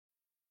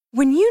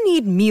When you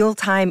need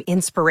mealtime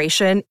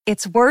inspiration,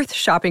 it's worth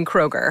shopping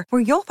Kroger,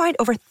 where you'll find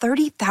over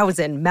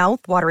 30,000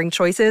 mouth-watering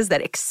choices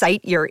that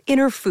excite your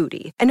inner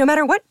foodie. And no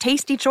matter what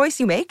tasty choice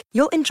you make,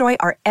 you'll enjoy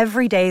our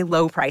everyday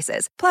low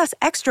prices, plus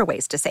extra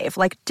ways to save,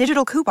 like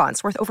digital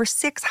coupons worth over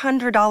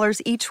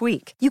 $600 each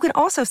week. You can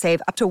also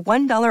save up to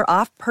 $1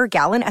 off per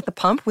gallon at the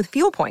pump with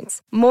fuel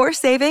points. More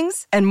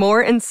savings and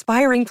more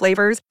inspiring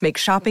flavors make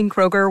shopping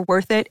Kroger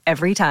worth it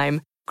every time.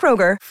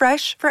 Kroger,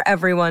 fresh for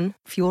everyone.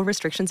 Fuel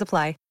restrictions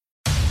apply.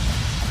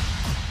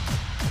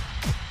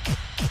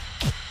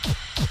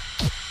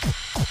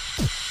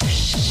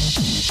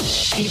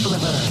 People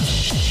of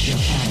Earth, your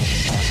planet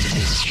has to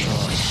be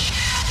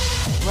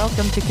destroyed.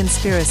 Welcome to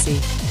Conspiracy,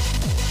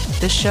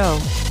 the show,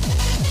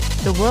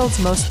 the world's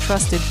most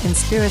trusted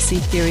conspiracy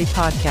theory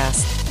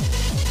podcast,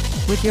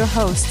 with your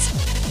hosts,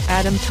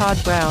 Adam Todd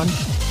Brown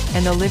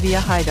and Olivia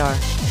Haidar.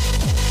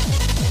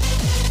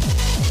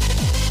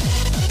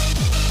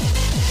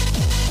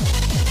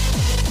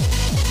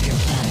 Your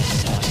planet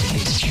has to be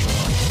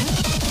destroyed.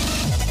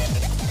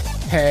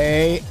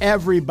 Hey,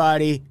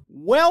 everybody.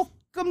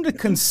 Welcome to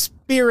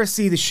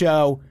Conspiracy, the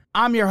show.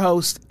 I'm your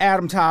host,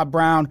 Adam Todd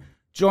Brown.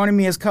 Joining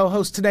me as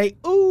co-host today,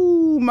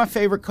 my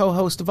favorite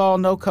co-host of all,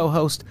 no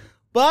co-host,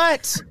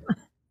 but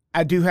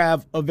I do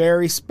have a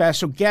very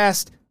special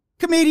guest.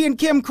 Comedian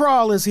Kim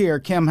Crawl is here.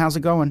 Kim, how's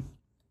it going?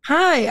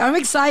 Hi, I'm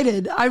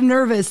excited. I'm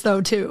nervous,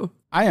 though, too.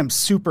 I am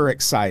super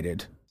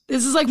excited.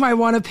 This is like my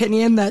one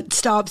opinion that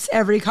stops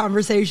every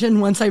conversation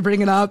once I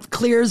bring it up,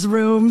 clears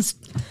rooms.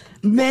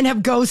 Men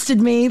have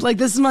ghosted me. Like,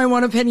 this is my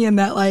one opinion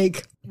that,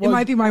 like, it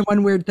might be my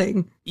one weird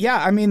thing. Yeah,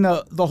 I mean,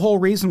 the whole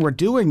reason we're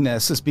doing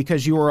this is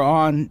because you were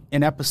on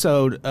an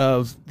episode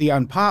of the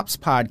Unpops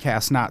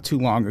podcast not too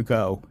long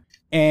ago,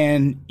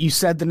 and you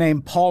said the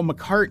name Paul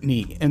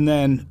McCartney and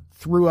then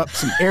threw up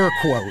some air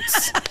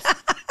quotes.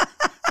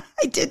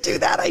 I did do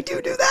that. I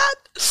do that.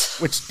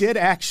 Which did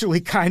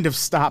actually kind of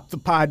stop the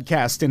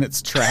podcast in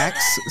its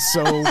tracks,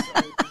 so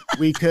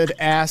we could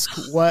ask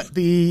what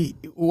the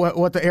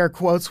air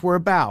quotes were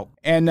about.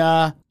 And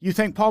you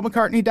think Paul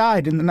McCartney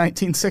died in the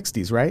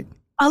 1960s, right?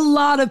 A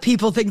lot of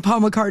people think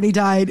Paul McCartney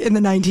died in the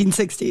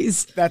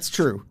 1960s. That's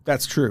true.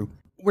 That's true.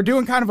 We're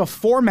doing kind of a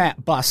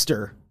format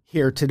buster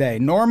here today.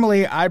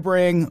 Normally, I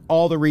bring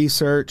all the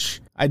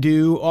research, I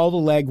do all the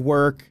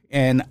legwork,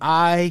 and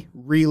I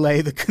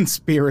relay the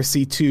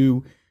conspiracy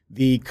to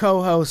the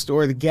co-host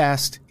or the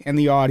guest and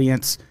the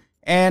audience.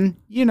 And,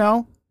 you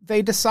know,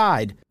 they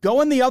decide.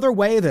 Going the other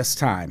way this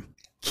time.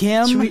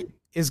 Kim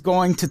is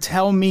going to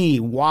tell me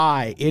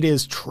why it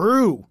is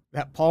true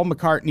that Paul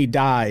McCartney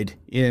died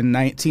in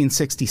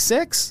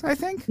 1966, I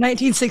think?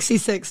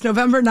 1966,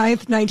 November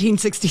 9th,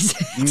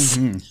 1966.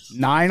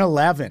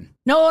 9/11.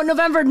 No,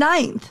 November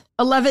 9th,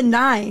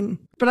 11/9.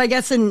 But I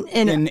guess in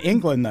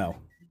England, though.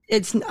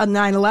 It's a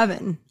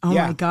 9/11. Oh,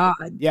 yeah. My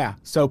God. Yeah,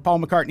 so Paul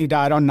McCartney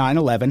died on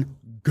 9/11.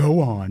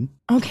 Go on.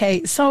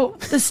 Okay, so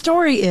the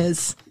story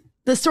is,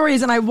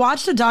 and I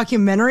watched a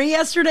documentary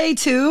yesterday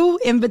too,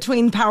 in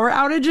between power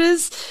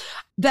outages,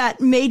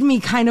 that made me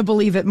kind of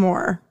believe it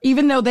more,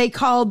 even though they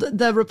called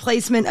the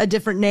replacement a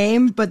different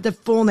name, but the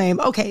full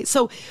name. Okay,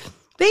 so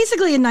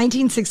basically in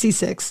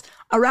 1966,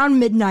 around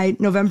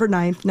midnight, November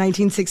 9th,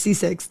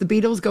 1966, the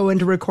Beatles go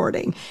into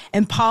recording,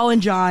 and Paul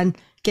and John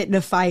get in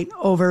a fight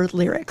over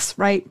lyrics,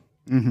 right?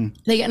 Mm-hmm.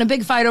 They get in a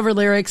big fight over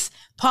lyrics.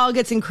 Paul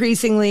gets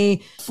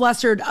increasingly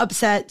flustered,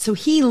 upset, so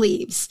he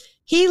leaves.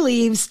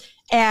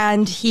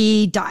 And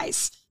he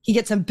dies. He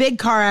gets in a big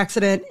car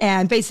accident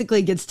and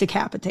basically gets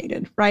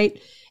decapitated, right?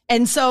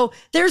 And so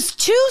there's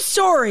two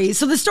stories.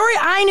 So the story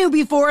I knew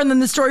before, and then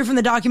the story from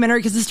the documentary,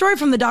 because the story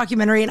from the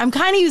documentary, and I'm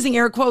kind of using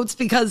air quotes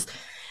because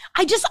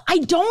I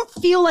don't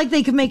feel like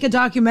they could make a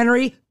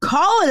documentary,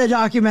 call it a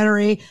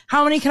documentary.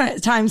 How many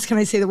times can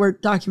I say the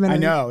word documentary? I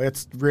know,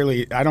 it's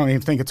really, I don't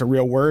even think it's a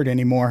real word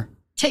anymore.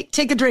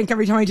 Take a drink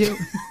every time I do.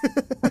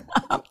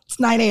 It's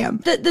 9 a.m.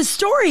 The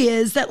story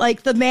is that,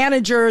 like, the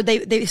manager,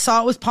 they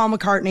saw it was Paul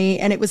McCartney,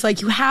 and it was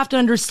like, you have to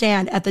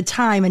understand, at the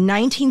time in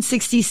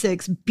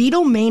 1966,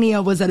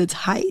 Beatlemania was at its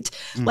height.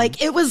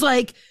 Like, it was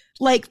like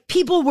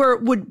people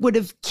would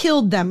have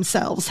killed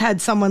themselves had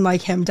someone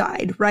like him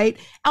died, right?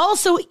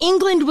 Also,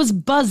 England was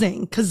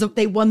buzzing because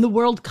they won the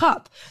World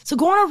Cup. So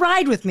go on a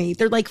ride with me.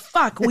 They're like,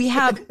 fuck, we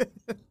have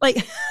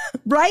like,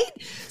 right?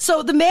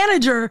 So the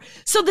manager,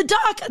 so the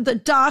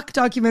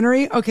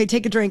documentary, okay,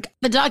 take a drink.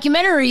 The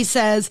documentary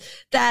says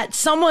that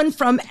someone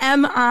from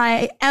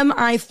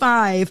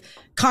MI5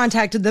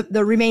 contacted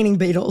the remaining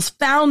Beatles,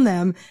 found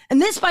them.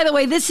 And this, by the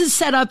way, this is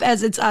set up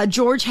as it's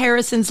George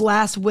Harrison's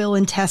last will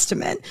and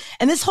testament.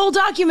 And this whole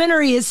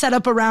documentary is set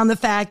up around the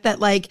fact that,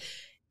 like,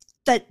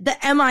 that the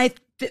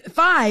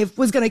MI5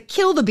 was going to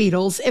kill the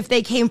Beatles if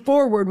they came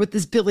forward with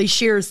this Billy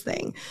Shears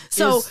thing.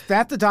 So is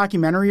that the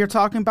documentary you're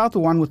talking about? The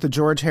one with the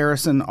George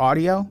Harrison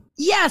audio?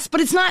 Yes, but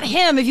it's not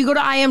him. If you go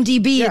to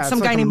IMDb, it's some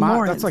guy named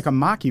Lawrence. That's like a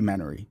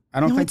mockumentary. I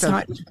don't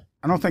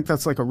think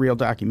that's like a real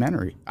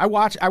documentary. I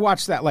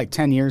watched that like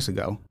 10 years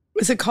ago.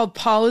 Is it called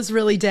Paul is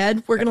Really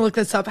Dead? We're going to look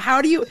this up.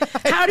 How do you know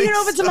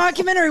if it's a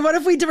mockumentary? What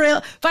if we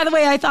derail? By the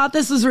way, I thought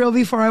this was real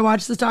before I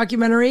watched this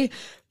documentary,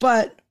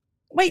 but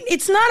wait,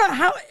 it's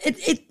not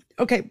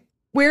okay.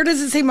 Where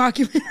does it say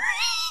mockumentary?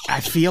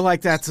 I feel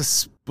like that's a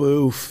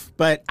spoof,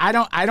 but I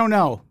don't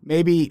know.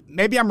 Maybe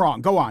I'm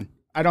wrong. Go on.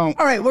 I don't.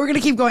 All right, we're going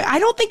to keep going. I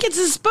don't think it's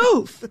a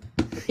spoof.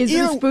 Is it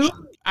a spoof?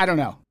 I don't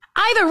know.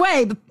 Either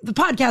way, the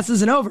podcast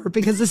isn't over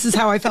because this is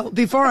how I felt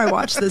before I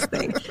watched this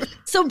thing.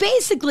 So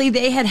basically,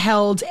 they had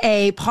held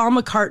a Paul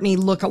McCartney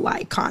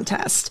lookalike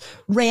contest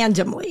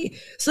randomly.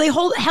 So they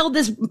held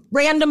this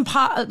random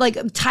like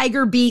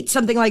Tiger Beat,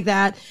 something like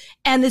that.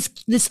 And this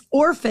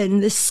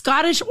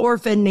Scottish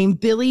orphan named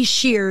Billy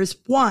Shears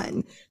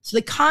won. So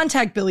they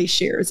contact Billy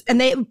Shears,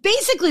 and they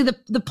basically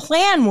the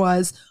plan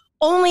was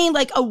only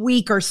like a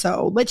week or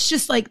so. Let's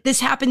just like, this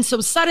happened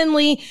so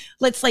suddenly.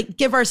 Let's like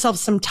give ourselves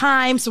some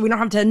time so we don't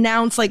have to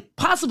announce like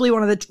possibly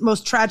one of the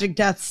most tragic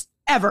deaths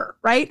ever,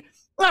 right?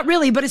 Not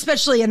really, but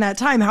especially in that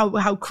time,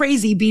 how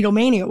crazy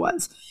Beatlemania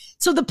was.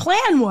 So the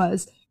plan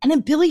was, and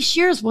then Billy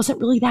Shears wasn't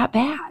really that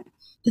bad.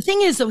 The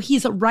thing is though,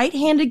 he's a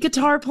right-handed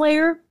guitar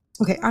player.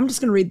 Okay, I'm just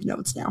going to read the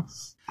notes now.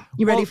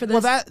 You ready for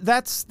this? Well,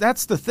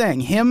 that's the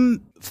thing.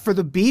 For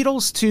the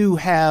Beatles to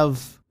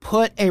have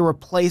put a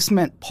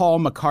replacement Paul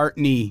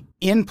McCartney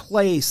in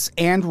place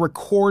and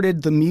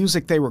recorded the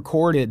music they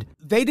recorded,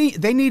 they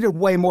needed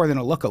way more than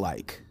a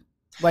lookalike.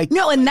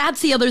 No, and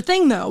that's the other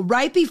thing though.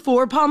 Right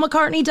before Paul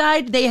McCartney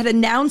died, they had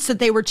announced that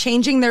they were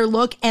changing their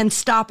look and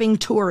stopping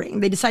touring.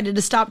 They decided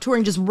to stop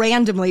touring just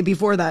randomly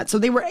before that. So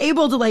they were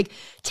able to like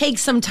take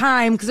some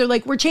time because they're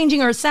like, we're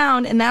changing our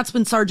sound. And that's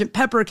when Sgt.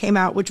 Pepper came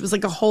out, which was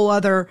like a whole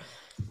other,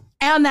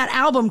 and that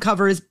album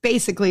cover is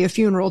basically a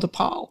funeral to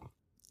Paul.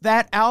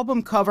 That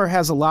album cover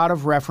has a lot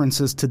of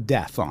references to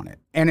death on it.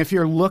 And if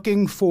you're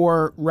looking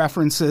for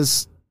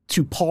references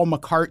to Paul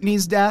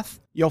McCartney's death,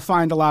 you'll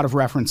find a lot of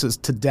references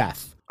to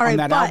death on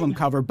that album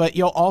cover. But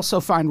you'll also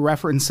find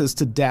references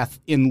to death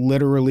in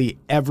literally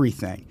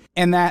everything.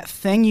 And that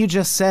thing you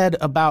just said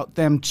about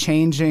them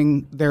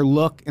changing their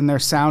look and their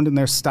sound and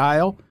their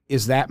style,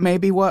 is that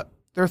maybe what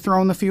they're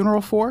throwing the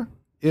funeral for?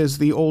 Is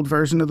the old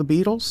version of the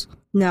Beatles?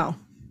 No.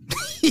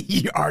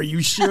 Are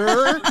you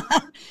sure?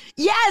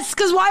 Yes,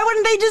 because why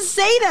wouldn't they just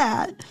say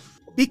that?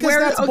 Because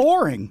that's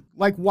boring.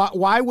 Like,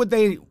 why would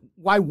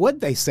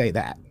they say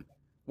that?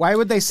 Why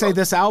would they say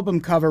this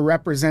album cover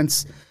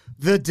represents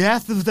the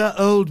death of the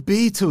old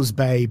Beatles,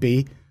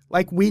 baby?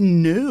 Like, we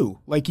knew.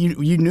 Like,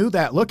 you knew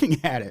that looking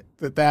at it,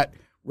 that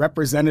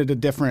represented a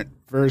different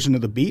version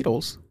of the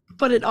Beatles.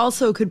 But it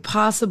also could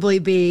possibly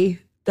be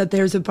that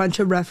there's a bunch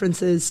of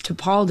references to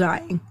Paul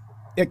dying.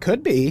 It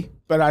could be,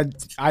 but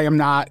I am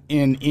not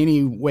in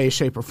any way,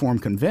 shape, or form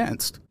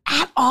convinced.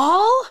 At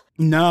all?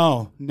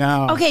 No.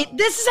 Okay,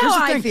 this is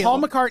how I feel.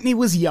 Paul McCartney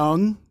was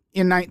young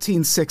in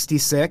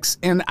 1966,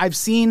 and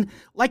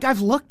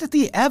I've looked at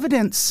the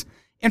evidence,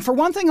 and for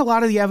one thing, a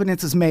lot of the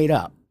evidence is made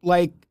up.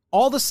 Like,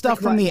 all the stuff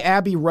from the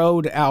Abbey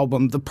Road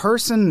album, the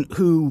person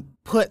who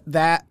put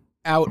that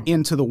out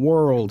into the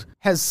world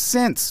has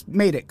since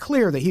made it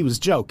clear that he was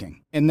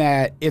joking, and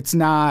that it's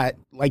not,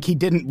 like, he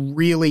didn't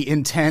really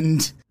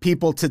intend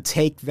people to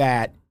take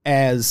that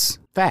as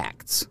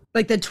facts.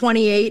 Like the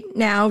 28,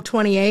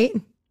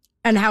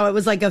 and how it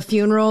was like a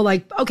funeral.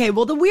 Like, okay,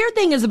 well, the weird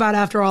thing is about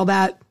after all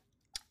that,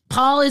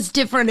 Paul is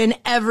different in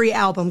every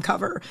album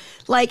cover.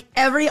 Like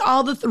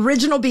all the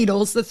original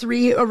Beatles, the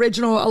 3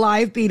 original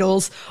alive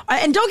Beatles.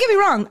 And don't get me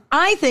wrong,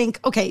 I think,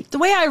 okay, the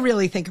way I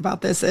really think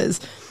about this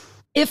is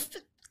if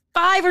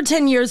 5 or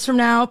 10 years from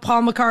now,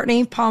 Paul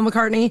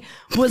McCartney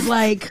was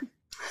like,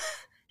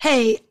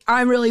 hey,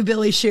 I'm really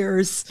Billy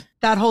Shears.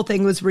 That whole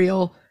thing was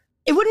real.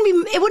 It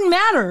wouldn't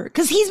matter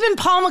because he's been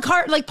Paul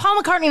McCartney. Like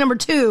Paul McCartney number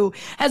 2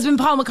 has been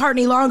Paul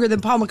McCartney longer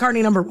than Paul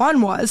McCartney number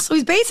 1 was. So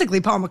he's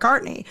basically Paul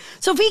McCartney.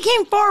 So if he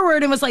came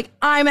forward and was like,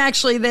 I'm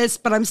actually this,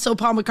 but I'm still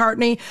Paul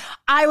McCartney,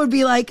 I would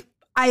be like,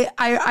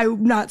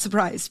 I'm not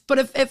surprised.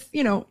 But if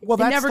you know, well,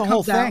 that's the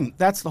whole thing.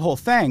 That's the whole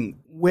thing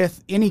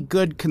with any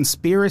good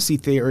conspiracy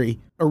theory.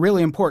 A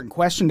really important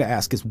question to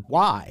ask is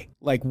why?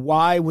 Like,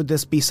 why would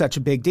this be such a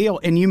big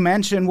deal? And you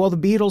mentioned, well, the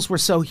Beatles were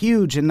so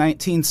huge in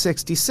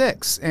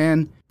 1966,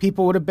 and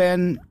people would have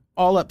been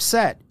all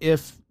upset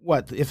if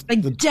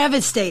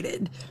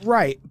devastated.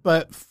 Right,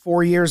 but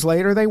 4 years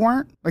later they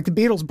weren't. Like the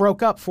Beatles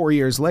broke up 4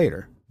 years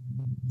later.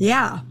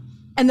 Yeah.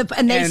 And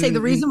they say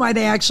the reason why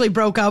they actually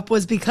broke up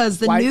was because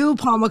the new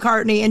Paul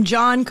McCartney and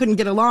John couldn't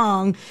get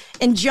along,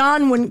 and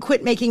John wouldn't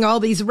quit making all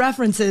these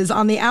references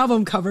on the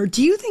album cover.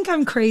 Do you think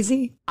I'm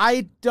crazy?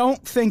 I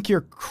don't think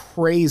you're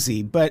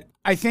crazy, but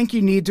I think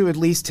you need to at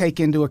least take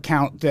into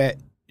account that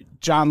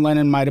John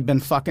Lennon might have been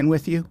fucking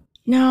with you.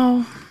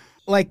 No.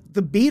 Like,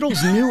 the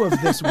Beatles knew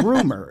of this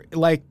rumor.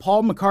 Like,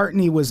 Paul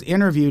McCartney was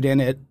interviewed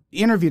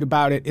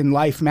about it in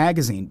Life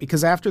magazine,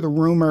 because after the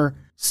rumor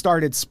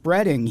started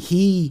spreading,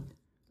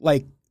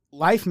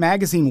 Life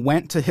magazine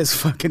went to his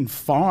fucking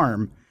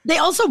farm They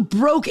also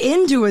broke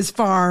into his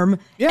farm,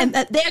 and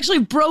they actually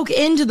broke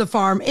into the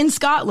farm in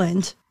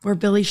Scotland, where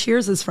Billy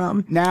Shears is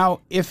from.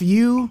 Now, if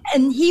you...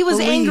 And he was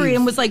believe- angry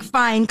and was like,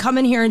 fine, come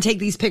in here and take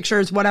these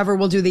pictures, whatever,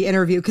 we'll do the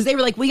interview. Because they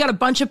were like, we got a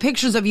bunch of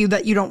pictures of you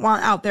that you don't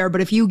want out there,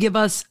 but if you give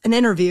us an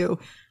interview...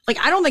 Like,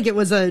 I don't think it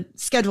was a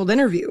scheduled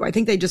interview. I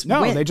think they just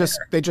went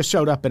they just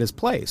showed up at his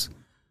place.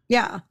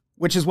 Yeah.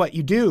 Which is what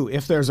you do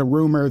if there's a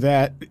rumor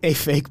that a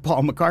fake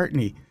Paul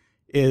McCartney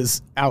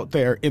is out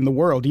there in the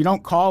world. You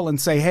don't call and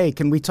say, hey,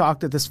 can we talk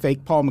to this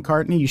fake Paul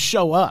McCartney? You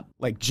show up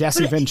like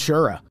Jesse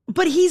Ventura.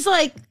 But he's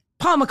like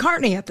Paul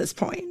McCartney at this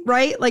point,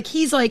 right? Like,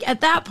 he's like,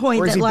 at that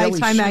point, Or is that he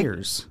Lifetime Billy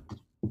Shears?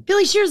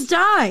 Billy Shears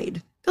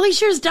died. Billy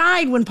Shears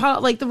died when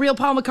the real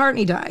Paul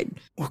McCartney died.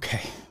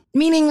 Okay.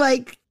 Meaning,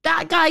 like,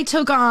 that guy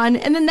took on,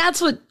 and then that's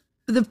what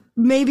the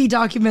maybe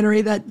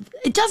documentary that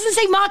it doesn't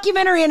say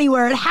mockumentary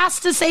anywhere. It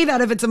has to say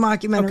that if it's a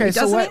mockumentary. Okay,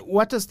 so doesn't it?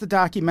 what does the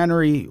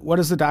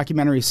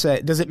documentary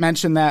say? Does it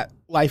mention that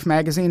Life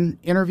magazine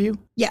interview?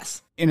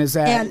 Yes. And is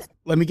that,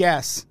 let me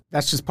guess,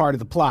 that's just part of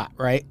the plot,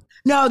 right?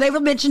 No, they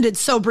mentioned it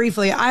so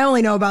briefly. I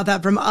only know about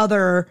that from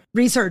other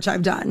research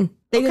I've done.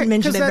 They didn't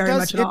mention it very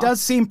much at all. It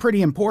does seem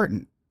pretty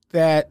important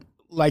that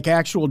like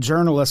actual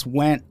journalists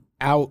went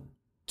out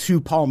to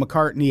Paul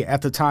McCartney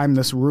at the time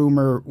this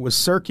rumor was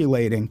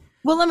circulating.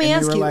 Well, let me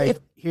ask you. Like,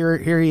 here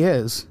he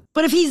is.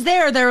 But if he's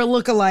there, they're a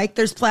look-alike.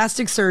 There's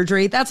plastic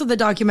surgery. That's what the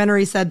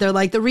documentary said. They're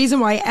like, the reason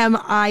why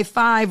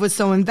MI5 was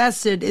so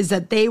invested is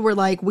that they were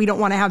like, we don't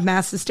want to have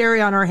mass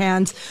hysteria on our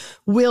hands.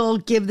 We'll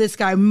give this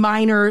guy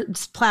minor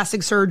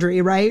plastic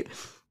surgery, right?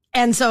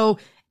 And so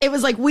it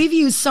was like, we've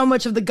used so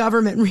much of the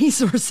government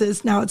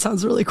resources. Now it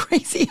sounds really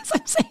crazy as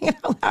I'm saying it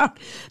out loud,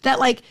 that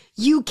like,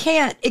 you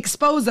can't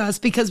expose us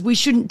because we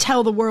shouldn't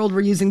tell the world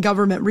we're using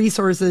government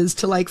resources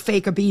to like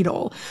fake a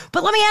beetle.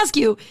 But let me ask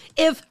you,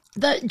 if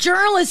the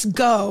journalists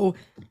go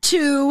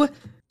to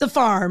the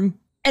farm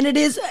and it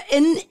is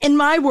in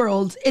my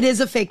world, it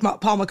is a fake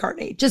Paul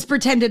McCartney. Just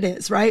pretend it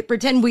is, right?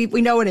 Pretend we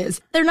know it is.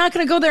 They're not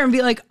going to go there and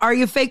be like, are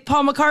you fake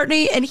Paul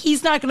McCartney? And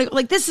he's not going to,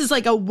 like, this is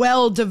like a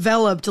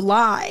well-developed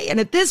lie. And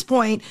at this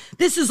point,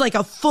 this is like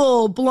a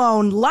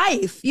full-blown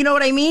life. You know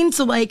what I mean?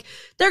 So like,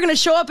 they're going to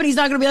show up and he's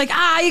not going to be like,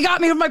 you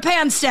got me with my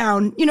pants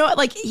down. You know,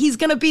 like he's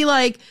going to be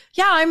like,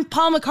 yeah, I'm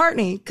Paul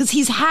McCartney, because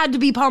he's had to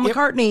be Paul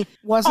McCartney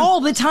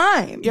all the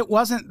time. It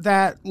wasn't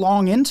that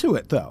long into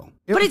it though.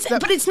 But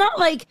it's not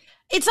like,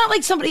 it's not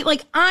like somebody,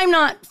 like, I'm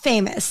not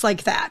famous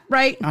like that,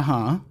 right?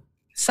 Uh-huh.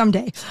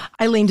 Someday.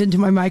 I leaned into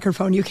my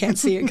microphone. You can't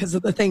see it because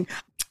of the thing.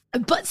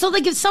 But so,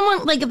 like, if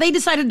someone, like, if they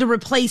decided to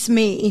replace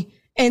me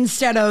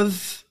instead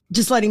of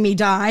just letting me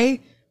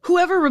die,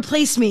 whoever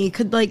replaced me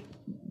could, like,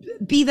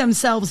 be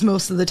themselves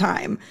most of the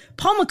time.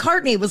 Paul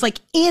McCartney was, like,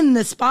 in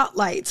the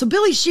spotlight. So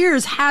Billy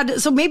Shears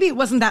so maybe it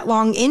wasn't that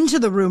long into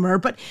the rumor,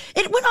 but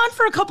it went on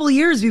for a couple of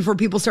years before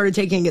people started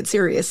taking it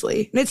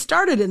seriously. And it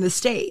started in the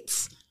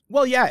States.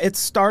 Well, yeah, it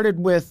started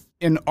with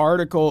an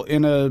article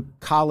in a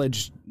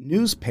college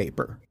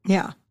newspaper.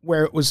 Yeah.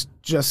 Where it was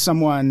just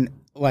someone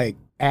like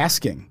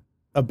asking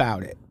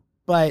about it.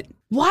 But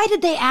why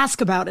did they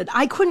ask about it?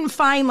 I couldn't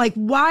find, like,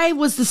 why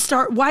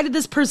did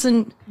this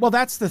person? Well,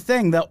 that's the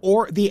thing.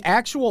 The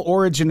actual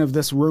origin of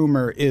this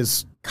rumor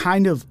is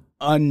kind of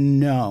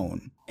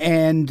unknown.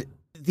 And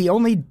the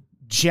only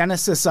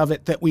genesis of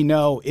it that we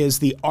know is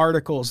the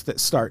articles that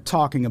start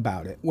talking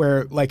about it,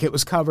 where like it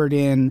was covered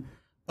in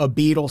a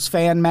Beatles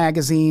fan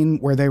magazine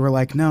where they were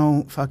like,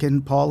 no,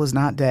 fucking Paul is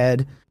not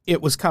dead.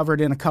 It was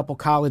covered in a couple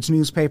college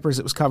newspapers.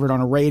 It was covered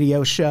on a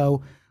radio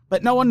show,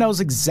 but no one knows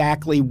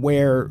exactly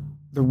where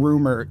the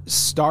rumor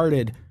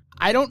started.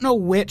 I don't know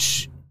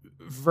which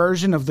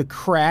version of the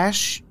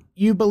crash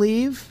you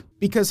believe,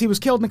 because he was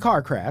killed in a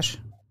car crash.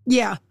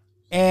 Yeah.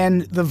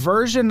 And the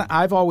version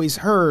I've always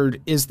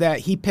heard is that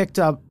he picked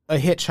up a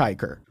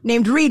hitchhiker.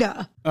 Named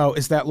Rita. Oh,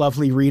 is that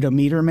lovely Rita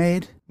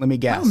Metermaid? Let me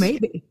guess. Oh,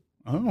 maybe.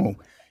 Oh,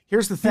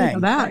 here's the thing. I know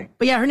that.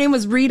 But yeah, her name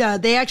was Rita.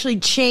 They actually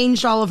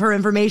changed all of her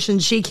information.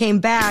 She came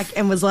back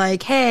and was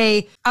like,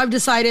 hey, I've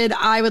decided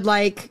I would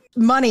like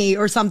money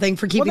or something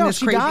for keeping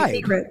this crazy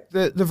secret.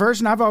 The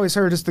version I've always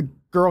heard is the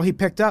girl he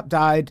picked up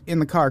died in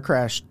the car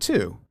crash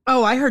too.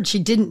 Oh, I heard she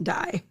didn't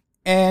die.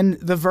 And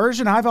the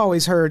version I've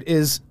always heard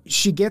is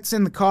she gets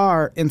in the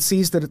car and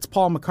sees that it's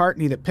Paul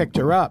McCartney that picked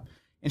her up.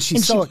 And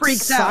she's so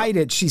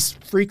excited. She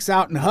freaks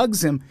out and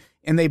hugs him,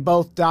 and they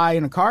both die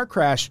in a car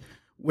crash,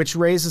 which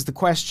raises the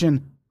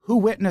question, who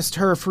witnessed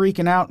her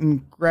freaking out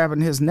and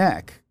grabbing his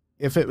neck?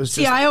 If it was just...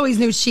 See, I always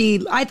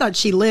knew I thought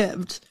she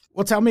lived.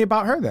 Well, tell me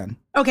about her then.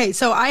 Okay,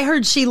 so I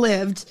heard she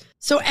lived.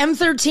 So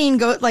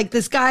M13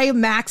 this guy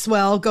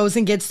Maxwell goes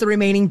and gets the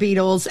remaining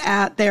Beatles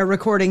at their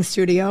recording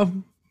studio.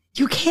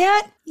 You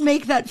can't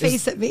make that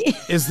face at me.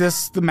 Is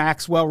this the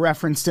Maxwell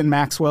referenced in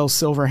Maxwell's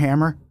Silver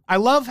Hammer? I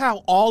love how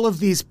all of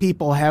these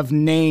people have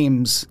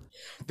names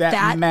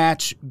that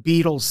match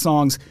Beatles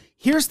songs.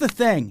 Here's the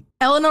thing.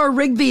 Eleanor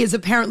Rigby is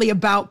apparently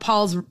about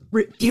Paul's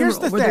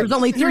funeral, where there's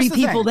only three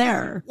people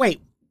there.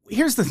 Wait,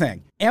 here's the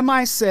thing.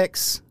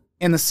 MI6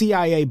 and the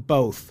CIA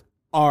both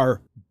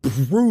are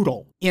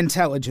brutal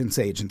intelligence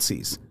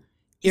agencies.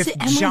 if it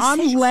MI6?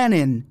 John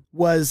Lennon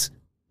was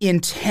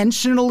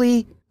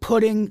intentionally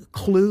putting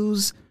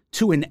clues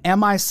to an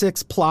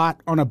MI6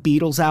 plot on a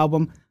Beatles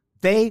album,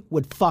 they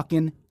would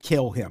fucking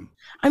kill him.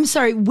 I'm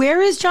sorry,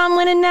 where is John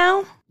Lennon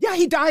now? Yeah,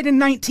 he died in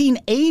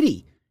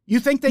 1980. You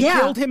think they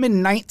killed him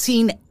in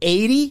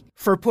 1980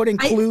 for putting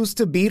clues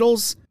to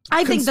Beatles?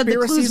 I think that the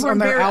clues were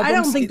very, I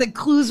don't think the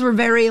clues were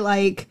very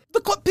like...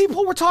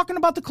 People were talking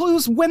about the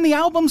clues when the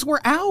albums were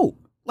out.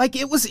 Like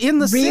it was in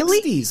the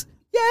 60s.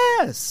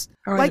 Yes.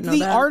 Oh, like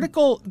the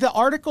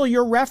article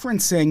you're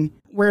referencing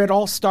where it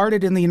all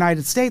started in the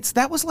United States,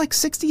 that was like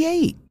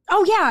 68.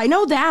 Oh yeah, I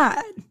know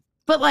that.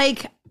 But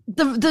like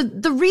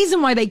the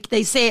reason why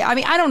they say, I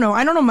mean, I don't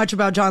know much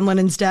about John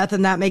Lennon's death,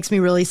 and that makes me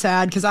really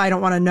sad because I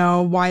don't want to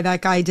know why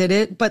that guy did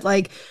it. But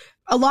like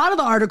a lot of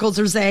the articles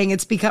are saying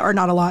it's because, or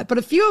not a lot, but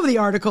a few of the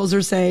articles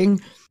are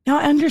saying, now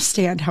I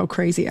understand how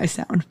crazy I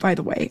sound, by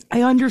the way.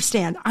 I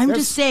understand. I'm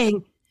just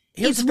saying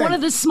it's one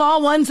of the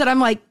small ones that I'm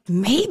like,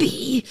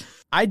 maybe.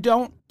 I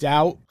don't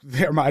doubt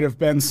there might have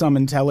been some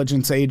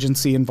intelligence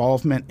agency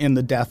involvement in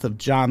the death of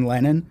John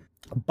Lennon.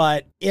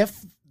 But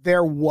if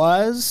there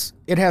was,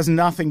 it has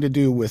nothing to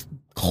do with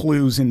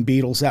clues in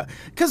Beatles.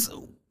 Because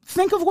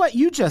think of what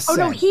you just said.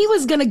 Oh, no, he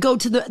was going to go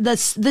to the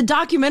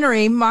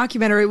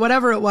mockumentary,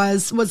 whatever it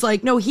was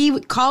like, no, he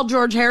called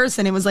George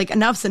Harrison and was like,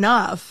 enough's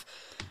enough.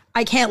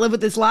 I can't live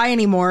with this lie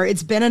anymore.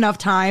 It's been enough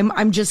time.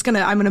 I'm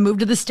going to move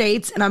to the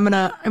States and I'm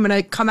going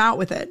to come out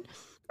with it.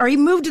 Or he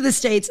moved to the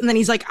States and then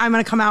he's like, I'm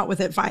going to come out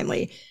with it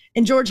finally.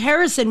 And George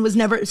Harrison was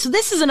never. So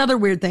this is another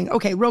weird thing.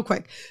 Okay, real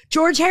quick.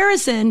 George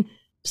Harrison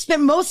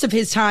spent most of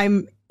his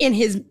time in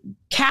his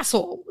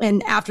castle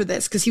and after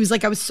this, because he was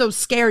like, I was so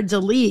scared to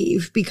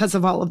leave because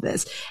of all of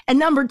this. And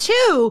number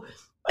two,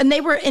 when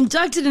they were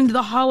inducted into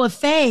the Hall of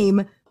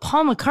Fame,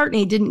 Paul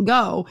McCartney didn't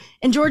go.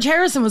 And George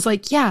Harrison was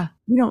like, yeah,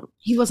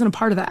 he wasn't a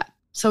part of that.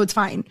 So it's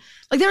fine.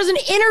 Like there was an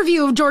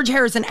interview of George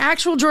Harrison,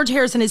 actual George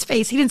Harrison, his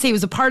face. He didn't say he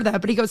was a part of that,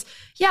 but he goes,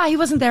 yeah, he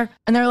wasn't there.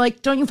 And they're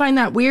like, don't you find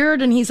that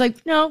weird? And he's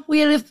like, no, we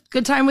had a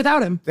good time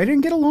without him. They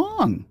didn't get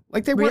along.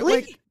 Like they were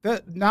like,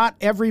 not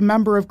every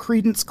member of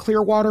Creedence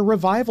Clearwater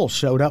Revival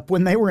showed up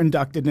when they were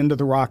inducted into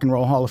the Rock and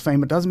Roll Hall of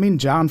Fame. It doesn't mean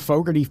John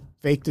Fogerty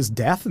faked his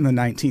death in the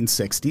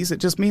 1960s. It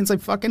just means they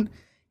fucking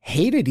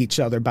hated each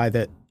other by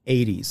the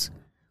 80s.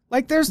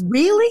 Like there's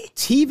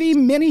TV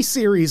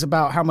miniseries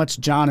about how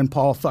much John and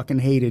Paul fucking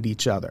hated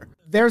each other.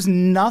 There's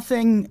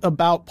nothing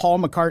about Paul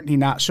McCartney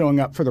not showing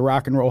up for the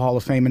Rock and Roll Hall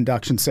of Fame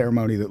induction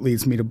ceremony that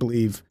leads me to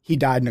believe he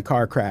died in a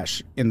car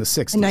crash in the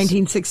 60s. In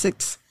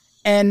 1966.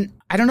 And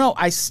I don't know,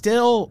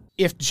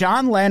 if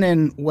John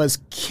Lennon was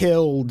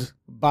killed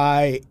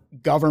by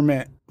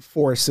government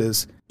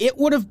forces, it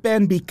would have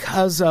been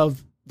because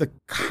of the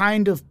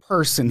kind of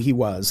person he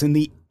was and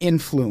the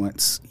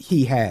influence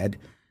he had.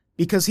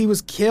 Because he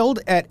was killed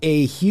at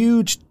a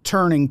huge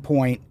turning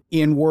point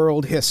in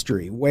world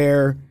history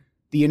where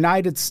the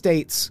United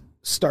States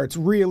starts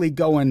really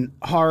going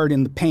hard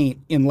in the paint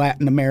in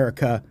Latin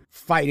America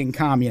fighting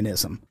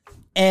communism.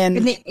 And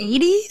in the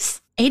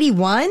 80s?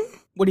 81?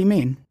 What do you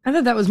mean? I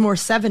thought that was more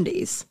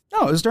 70s.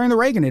 No, it was during the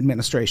Reagan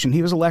administration.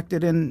 He was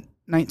elected in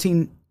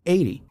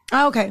 1980.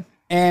 Oh, okay.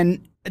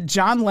 And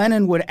John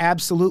Lennon would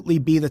absolutely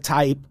be the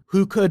type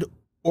who could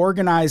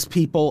organize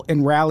people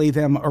and rally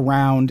them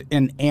around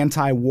an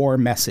anti-war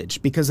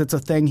message because it's a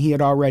thing he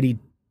had already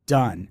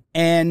done.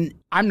 And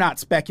I'm not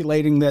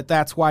speculating that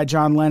that's why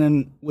John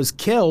Lennon was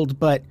killed,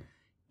 but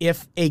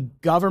if a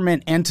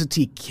government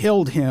entity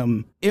killed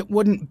him, it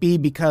wouldn't be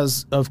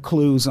because of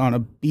clues on a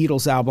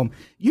Beatles album.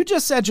 You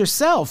just said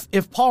yourself,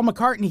 if Paul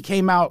McCartney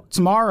came out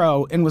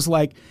tomorrow and was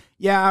like,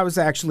 yeah, I was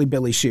actually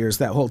Billy Shears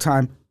that whole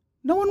time,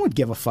 no one would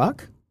give a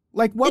fuck.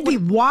 Like what It'd be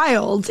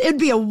wild. It'd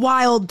be a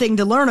wild thing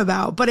to learn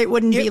about, but it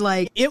wouldn't be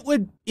like it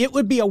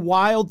would be a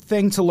wild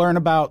thing to learn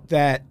about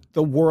that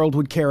the world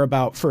would care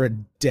about for a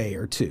day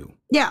or two.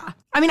 Yeah.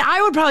 I mean,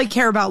 I would probably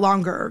care about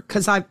longer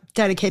because I've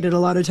dedicated a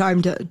lot of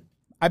time to.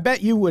 I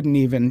bet you wouldn't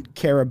even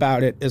care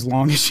about it as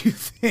long as you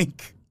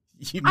think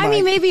you might. I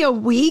mean, maybe a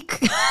week.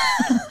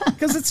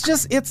 Because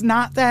it's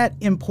not that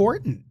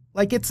important.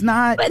 Like it's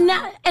not.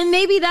 And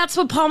maybe that's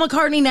what Paul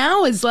McCartney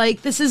now is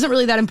like. This isn't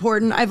really that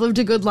important. I've lived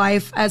a good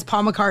life as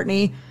Paul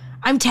McCartney.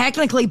 I'm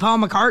technically Paul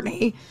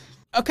McCartney.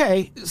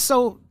 Okay,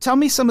 so tell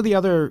me some of the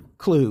other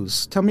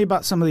clues. Tell me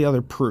about some of the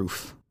other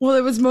proof. Well,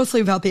 it was mostly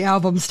about the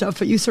album stuff,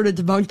 but you sort of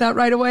debunked that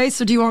right away.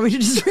 So do you want me to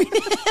just read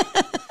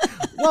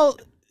it? Well,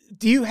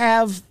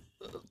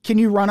 can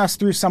you run us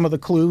through some of the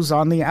clues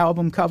on the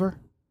album cover?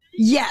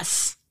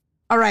 Yes.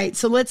 All right,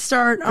 so let's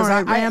start. All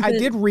right, I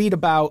did read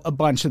about a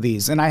bunch of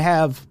these, and I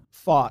have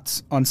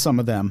thoughts on some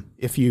of them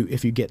if you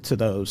get to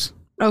those.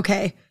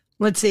 Okay.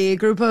 Let's see. A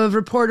group of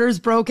reporters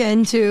broke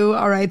into.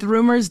 All right. The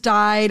rumors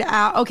died.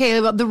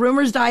 The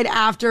rumors died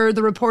after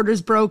the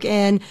reporters broke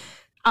in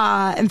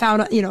and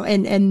found,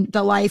 in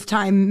the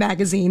Lifetime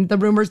magazine. The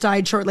rumors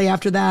died shortly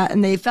after that.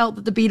 And they felt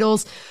that the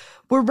Beatles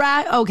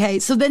Okay,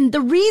 so then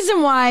the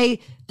reason why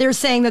they're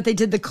saying that they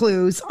did the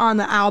clues on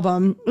the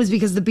album was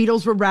because the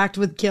Beatles were racked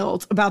with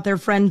guilt about their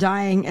friend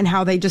dying and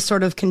how they just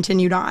sort of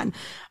continued on.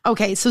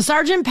 Okay, so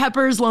Sgt.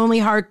 Pepper's Lonely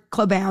Heart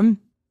Club Band.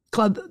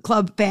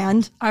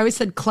 I always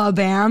said Club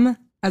Am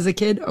as a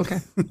kid. Okay.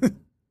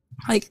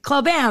 Like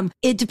Club Am.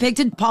 It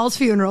depicted Paul's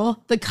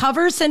funeral. The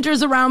cover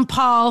centers around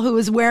Paul, who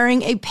is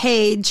wearing a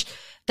page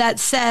that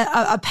said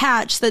a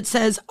patch that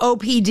says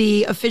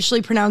OPD,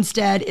 officially pronounced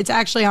dead. It's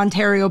actually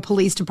Ontario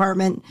Police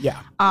Department. Yeah.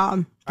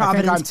 Providence. I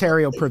think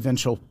Ontario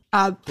Provincial.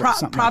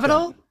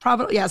 Providal?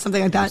 Providal? Yeah,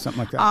 something like that. Something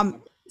like that.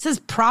 It says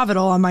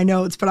Providal on my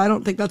notes, but I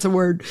don't think that's a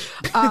word.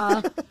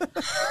 On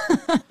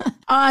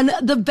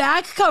the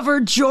back cover,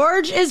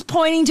 George is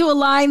pointing to a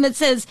line that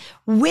says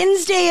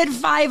Wednesday at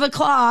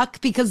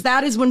 5:00 because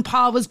that is when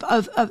Paul was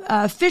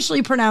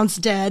officially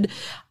pronounced dead.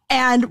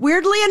 And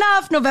weirdly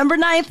enough, November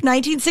 9th,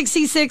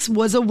 1966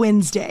 was a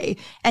Wednesday,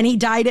 and he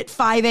died at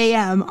 5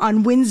 a.m.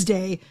 on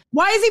Wednesday.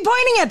 Why is he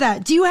pointing at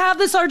that? Do you have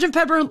the Sgt.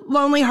 Pepper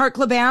Lonely Heart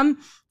Club Band?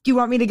 Do you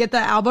want me to get the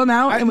album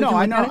out? I know.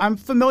 I'm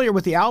familiar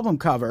with the album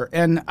cover,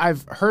 and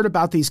I've heard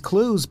about these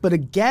clues. But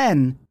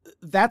again,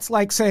 that's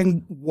like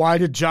saying, why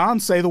did John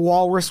say the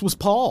walrus was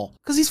Paul?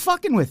 Because he's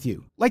fucking with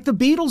you. Like the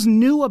Beatles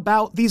knew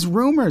about these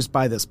rumors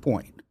by this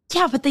point.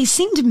 Yeah, but they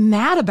seemed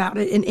mad about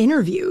it in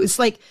interviews.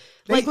 Like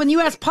when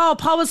you asked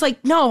Paul was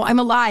like, no, I'm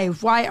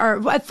alive. Why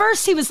at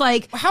first he was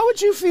like, how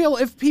would you feel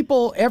if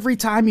people every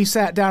time you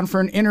sat down for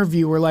an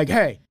interview were like,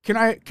 hey, can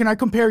I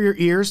compare your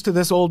ears to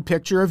this old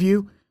picture of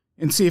you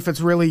and see if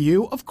it's really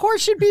you? Of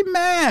course you'd be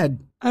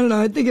mad. I don't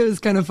know. I think it was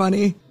kind of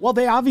funny. Well,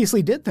 they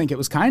obviously did think it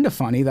was kind of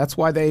funny. That's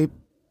why they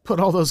put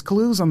all those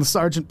clues on the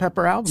Sgt.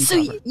 Pepper album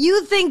cover. So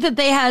you think that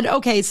they had,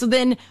 okay, so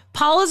then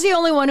Paul is the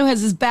only one who has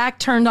his back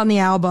turned on the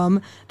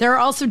album. There are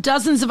also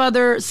dozens of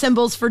other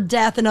symbols for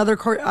death in other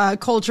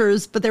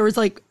cultures, but there was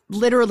like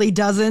literally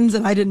dozens,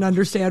 and I didn't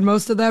understand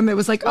most of them. It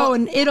was like,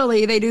 in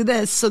Italy they do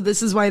this, so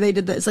this is why they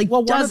did this. Like,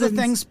 well, dozens. One of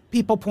the things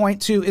people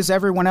point to is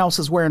everyone else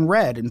is wearing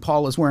red and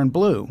Paul is wearing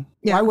blue.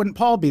 Yeah. Why wouldn't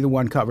Paul be the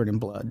one covered in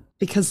blood?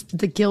 Because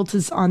the guilt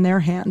is on their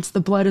hands.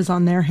 The blood is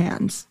on their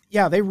hands.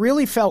 Yeah, they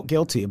really felt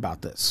guilty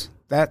about this.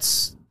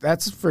 That's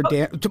for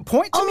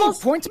point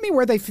to me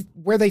where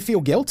they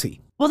feel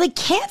guilty. Well, they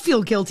can't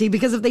feel guilty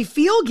because if they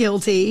feel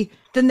guilty,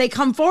 then they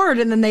come forward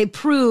and then they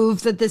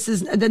prove that this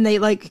is. Then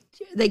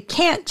they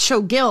can't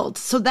show guilt.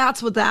 So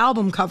that's what the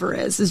album cover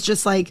is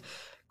just like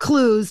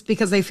clues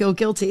because they feel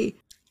guilty.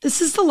 This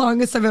is the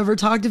longest I've ever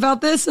talked about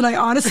this, and I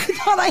honestly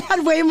thought I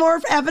had way more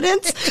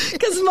evidence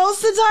because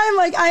most of the time,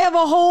 like, I have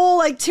a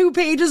whole, 2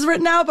 pages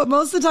written out, but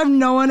most of the time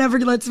no one ever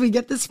lets me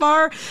get this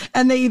far,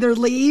 and they either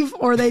leave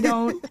or they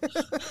don't.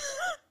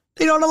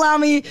 They don't allow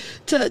me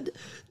to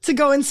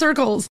go in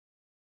circles.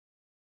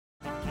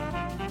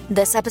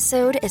 This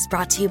episode is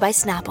brought to you by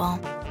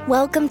Snapple.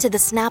 Welcome to the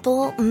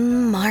Snapple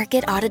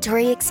Market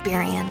Auditory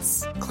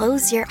Experience.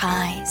 Close your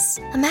eyes.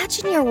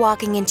 Imagine you're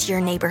walking into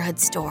your neighborhood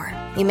store.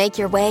 You make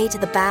your way to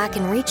the back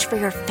and reach for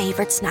your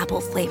favorite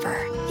Snapple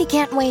flavor. You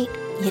can't wait.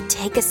 You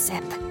take a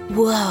sip.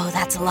 Whoa,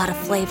 that's a lot of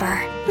flavor.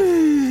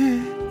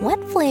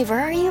 What flavor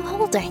are you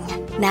holding?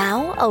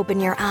 Now open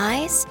your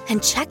eyes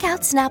and check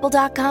out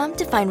Snapple.com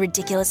to find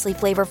ridiculously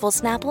flavorful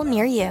Snapple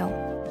near you.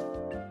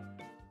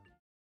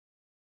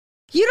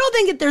 You don't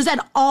think that there's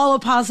at all a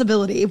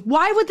possibility?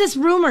 Why would this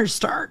rumor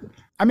start?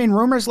 I mean,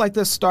 rumors like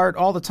this start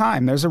all the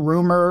time. There's a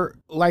rumor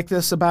like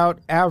this about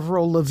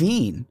Avril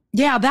Lavigne.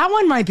 Yeah, that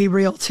one might be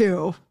real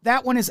too.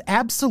 That one is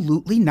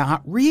absolutely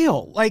not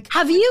real. Like,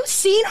 have you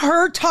seen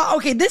her talk?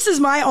 Okay, this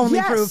is my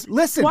only proof.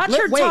 Listen, watch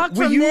her talk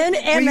from then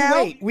and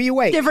now. Will you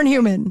wait? Different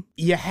human.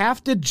 You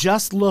have to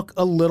just look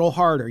a little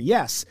harder.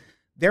 Yes,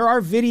 there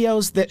are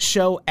videos that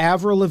show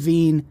Avril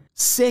Lavigne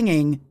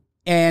singing,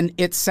 and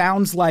it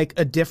sounds like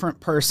a different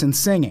person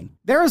singing.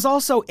 There is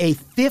also a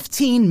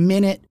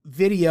 15-minute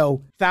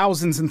video,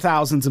 thousands and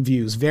thousands of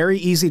views, very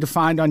easy to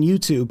find on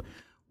YouTube,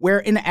 where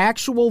an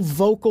actual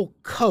vocal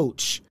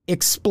coach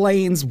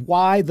explains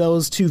why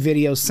those two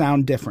videos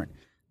sound different.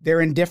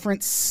 They're in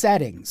different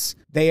settings.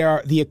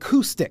 The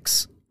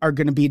acoustics are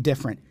going to be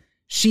different.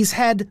 She's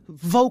had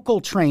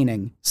vocal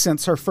training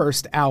since her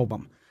first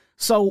album.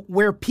 So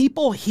where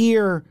people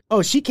hear,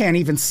 oh, she can't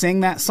even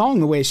sing that song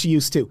the way she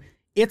used to,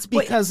 it's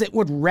because it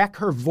would wreck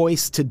her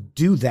voice to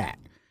do that.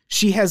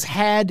 She has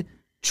had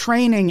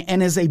training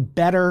and is a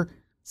better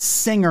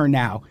singer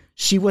now.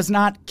 She was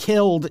not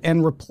killed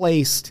and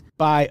replaced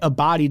by a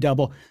body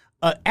double.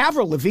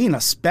 Avril Lavigne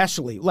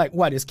especially. Like,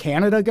 what, is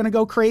Canada going to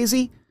go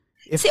crazy?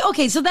 So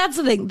that's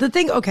the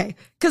thing. Okay,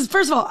 because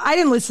first of all, I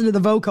didn't listen to the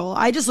vocal.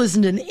 I just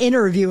listened to an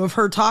interview of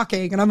her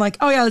talking, and I'm like,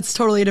 oh yeah, it's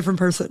totally a different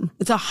person.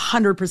 It's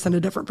 100% a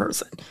different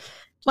person.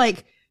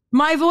 Like,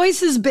 my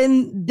voice has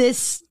been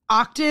this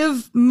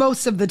octave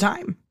most of the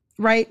time.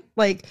 right?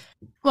 Like,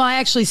 well, I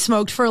actually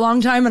smoked for a long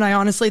time, and I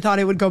honestly thought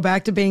it would go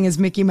back to being as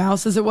Mickey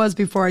Mouse as it was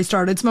before I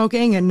started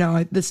smoking. And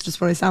no, this is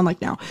just what I sound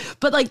like now.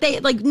 But like they,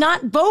 like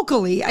not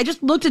vocally, I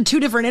just looked at 2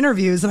 different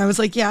interviews and I was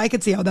like, yeah, I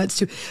could see how that's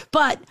too.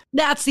 But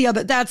that's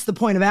the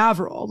point of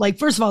Avril. Like,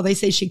 first of all, they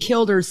say she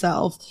killed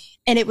herself,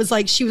 and it was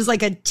like, she was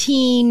like a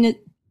teen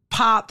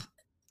pop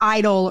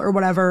idol or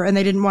whatever. And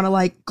they didn't want to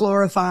like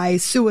glorify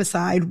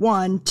suicide.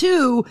 1,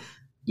 2.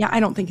 Yeah, I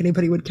don't think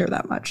anybody would care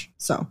that much.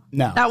 So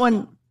No. that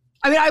one,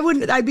 I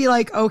mean, I'd be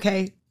like,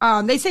 okay.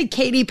 They say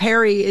Katy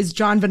Perry is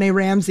John Benet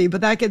Ramsey,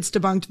 but that gets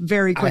debunked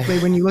very quickly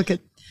when you look at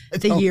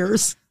the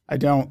years. I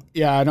don't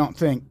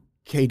think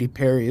Katy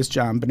Perry is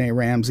John Benet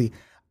Ramsey.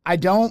 I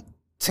don't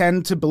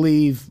tend to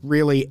believe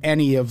really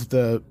any of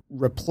the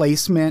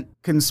replacement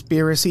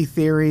conspiracy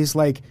theories.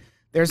 Like,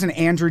 there's an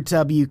Andrew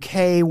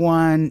WK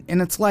one,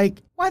 and it's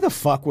like, why the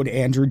fuck would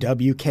Andrew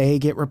WK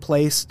get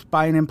replaced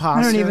by an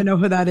imposter? I don't even know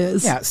who that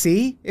is. Yeah,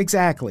 see?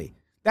 Exactly.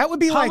 That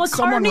would be Paul like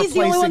someone McCartney's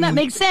replacing... the only one that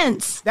makes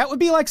sense. That would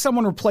be like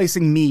someone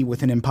replacing me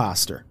with an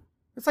imposter.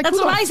 It's like, That's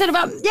what I said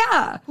about,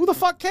 yeah. Who the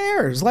fuck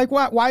cares? Like,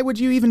 why would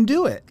you even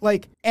do it?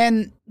 Like,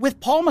 and with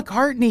Paul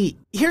McCartney,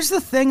 here's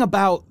the thing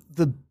about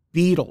the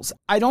Beatles.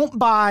 I don't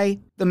buy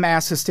the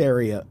mass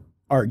hysteria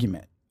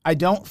argument. I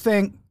don't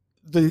think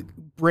the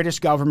British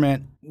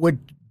government would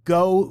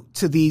go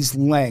to these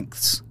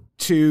lengths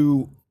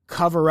to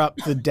cover up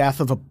the death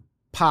of a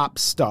pop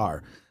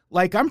star.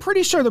 Like, I'm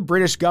pretty sure the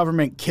British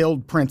government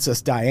killed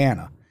Princess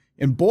Diana.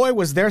 And boy,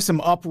 was there some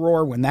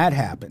uproar when that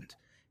happened.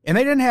 And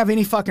they didn't have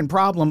any fucking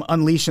problem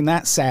unleashing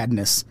that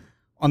sadness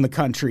on the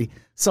country.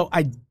 So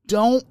I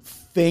don't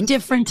think...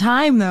 Different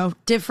time, though.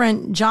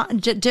 Different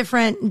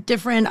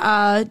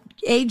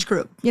age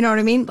group. You know what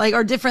I mean? Like,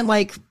 or different,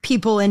 like,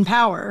 people in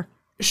power.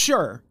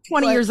 Sure.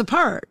 20 years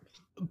apart.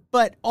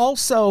 But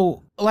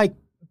also, like,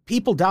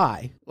 people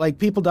die. Like,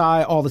 people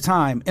die all the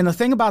time. And the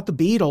thing about the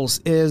Beatles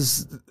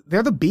is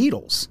they're the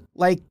Beatles.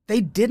 Like,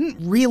 they didn't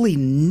really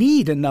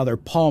need another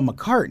Paul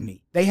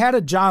McCartney. They had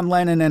a John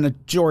Lennon and a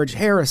George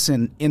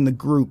Harrison in the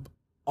group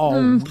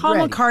already. Paul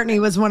McCartney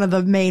was one of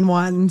the main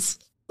ones.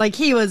 Like,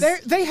 he was...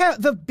 They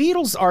have... The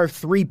Beatles are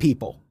 3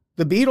 people.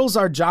 The Beatles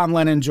are John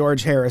Lennon,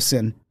 George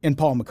Harrison, and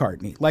Paul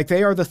McCartney. Like,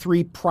 they are the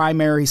 3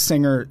 primary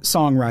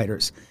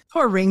singer-songwriters.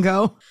 Poor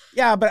Ringo.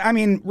 Yeah, but I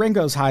mean,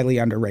 Ringo's highly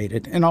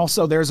underrated. And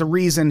also, there's a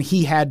reason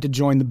he had to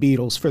join the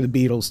Beatles for the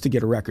Beatles to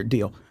get a record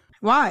deal.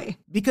 Why?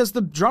 Because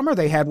the drummer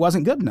they had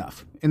wasn't good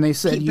enough. And they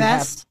said, Pete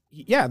Best?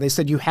 they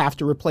said you have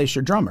to replace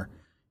your drummer.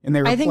 And they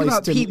replaced I think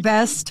about him. Pete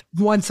Best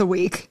once a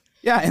week.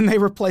 Yeah, and they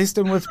replaced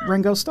him with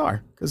Ringo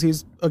Starr because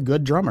he's a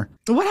good drummer.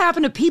 What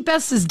happened to Pete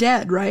Best is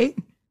dead, right?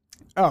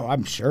 Oh,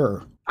 I'm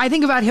sure. I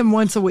think about him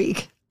once a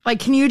week. Like,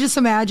 can you just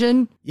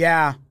imagine?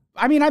 Yeah.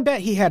 I mean, I bet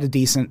he had a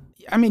decent...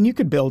 I mean, you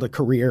could build a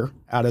career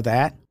out of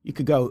that. You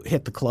could go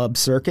hit the club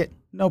circuit.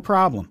 No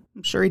problem.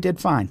 I'm sure he did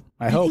fine.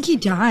 I hope. I think he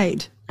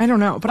died. I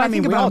don't know, but I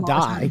mean, think we about all him the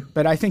die, time.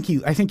 but I think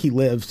he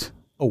lived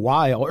a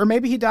while, or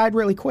maybe he died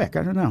really quick.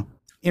 I don't know.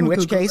 In We'll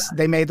which Google case, that.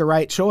 they made the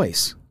right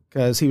choice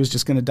because he was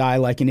just going to die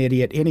like an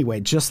idiot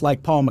anyway, just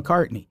like Paul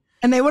McCartney.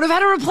 And they would have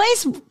had to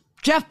replace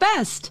Jeff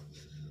Best.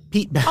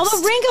 Pete Best.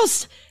 Although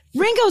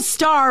Ringo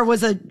Starr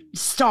was a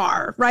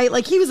star, right?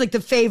 Like, he was like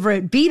the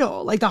favorite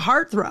Beatle, like the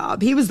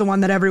heartthrob. He was the one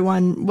that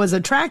everyone was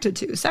attracted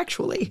to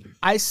sexually.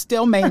 I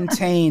still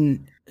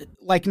maintain,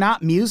 like,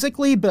 not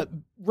musically, but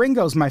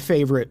Ringo's my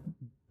favorite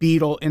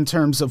Beatle in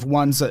terms of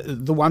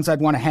the ones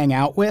I'd want to hang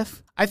out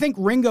with. I think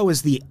Ringo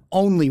is the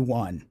only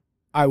one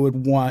I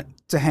would want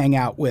to hang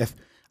out with.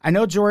 I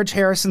know George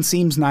Harrison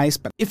seems nice,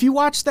 but if you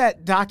watch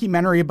that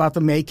documentary about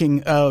the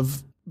making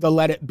of the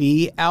Let It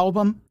Be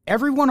album,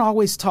 everyone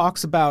always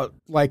talks about,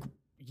 like,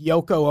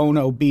 Yoko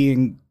Ono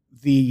being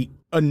the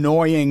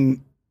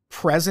annoying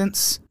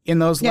presence in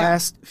those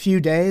last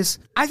few days.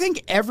 I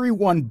think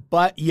everyone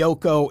but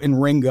Yoko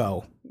and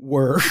Ringo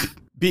were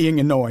being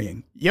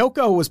annoying.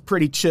 Yoko was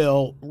pretty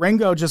chill.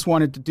 Ringo just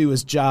wanted to do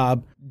his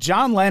job.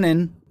 John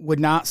Lennon would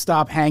not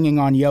stop hanging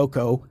on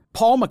Yoko.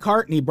 Paul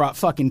McCartney brought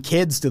fucking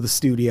kids to the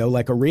studio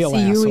like a real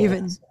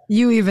asshole.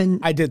 You even.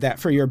 I did that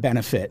for your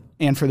benefit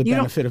and for the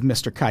benefit of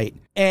Mr. Kite.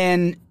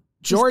 And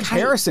George Kite.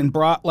 Harrison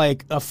brought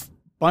like a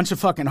bunch of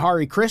fucking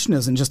Hare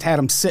Krishnas and just had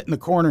them sit in the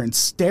corner and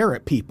stare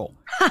at people.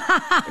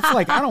 It's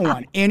like, I don't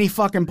want any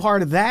fucking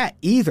part of that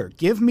either.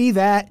 Give me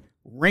that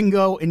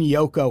Ringo and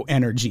Yoko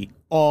energy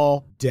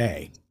all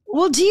day.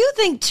 Well, do you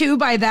think too,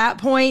 by that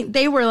point,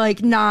 they were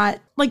like not,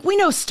 like, we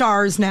know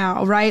stars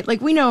now, right?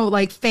 Like, we know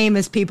like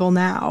famous people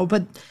now,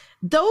 but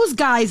those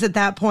guys at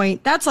that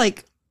point, that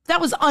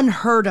was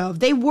unheard of.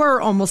 They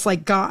were almost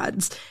like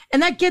gods.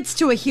 And that gets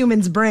to a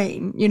human's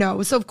brain, you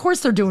know? So of course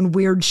they're doing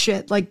weird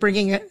shit, like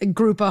bringing a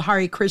group of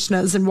Hare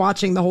Krishnas and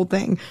watching the whole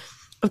thing.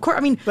 Of course,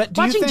 I mean,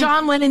 watching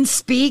John Lennon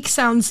speak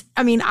sounds,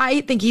 I mean,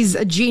 I think he's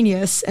a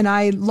genius and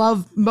I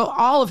love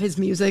all of his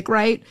music,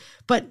 right?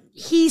 But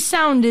he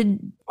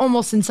sounded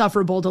almost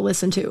insufferable to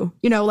listen to,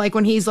 you know, like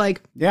when he's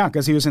like... Yeah,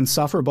 because he was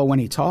insufferable when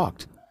he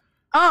talked.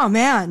 Oh,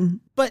 man.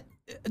 But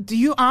do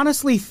you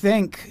honestly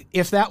think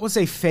if that was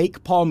a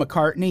fake Paul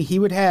McCartney, he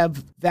would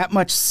have that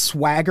much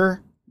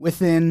swagger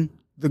within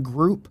the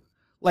group?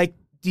 Like,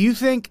 do you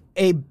think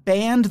a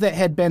band that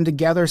had been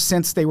together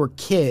since they were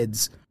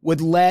kids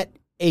would let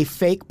a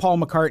fake Paul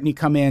McCartney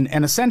come in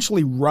and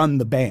essentially run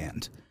the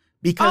band?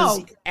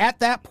 Because at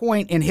that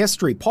point in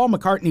history, Paul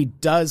McCartney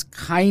does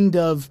kind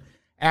of,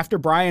 after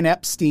Brian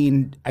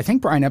Epstein, I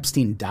think Brian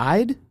Epstein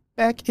died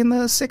back in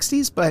the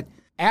 60s, but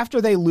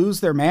after they lose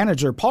their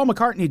manager, Paul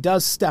McCartney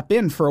does step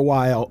in for a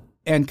while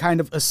and kind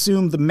of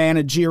assume the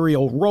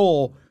managerial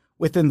role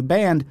within the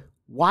band.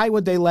 Why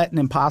would they let an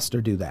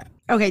imposter do that?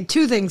 Okay,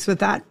 two things with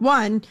that.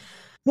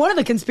 One of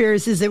the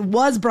conspiracies, it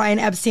was Brian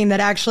Epstein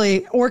that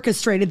actually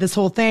orchestrated this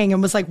whole thing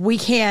and was like,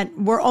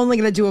 we're only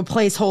going to do a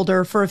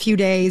placeholder for a few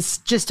days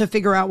just to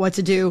figure out what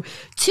to do.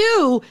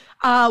 Two,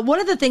 one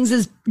of the things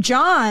is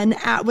John,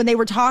 when they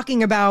were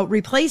talking about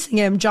replacing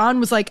him, John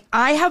was like,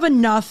 I have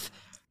enough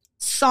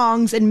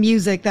songs and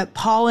music that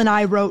Paul and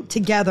I wrote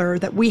together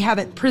that we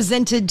haven't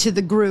presented to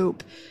the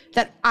group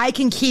that I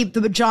can keep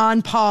the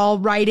John Paul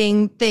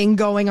writing thing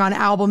going on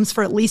albums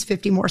for at least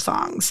 50 more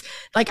songs.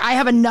 Like, I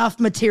have enough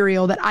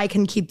material that I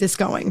can keep this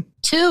going.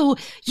 Two,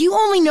 you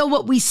only know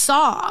what we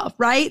saw,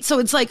 right? So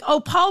it's like,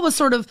 Paul was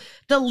sort of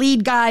the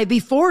lead guy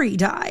before he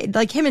died.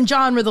 Like, him and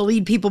John were the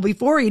lead people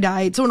before he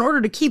died. So in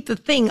order to keep the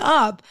thing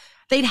up,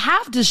 they'd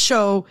have to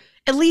show,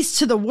 at least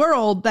to the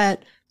world,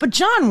 but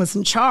John was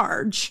in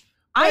charge.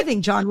 I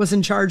think John was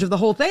in charge of the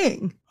whole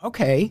thing.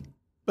 Okay.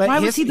 But why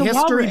was he the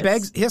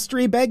walrus?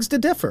 History begs to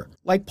differ.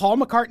 Like, Paul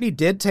McCartney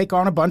did take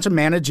on a bunch of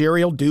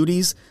managerial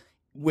duties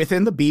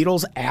within the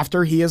Beatles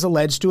after he is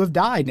alleged to have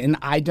died. And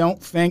I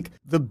don't think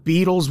the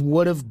Beatles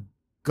would have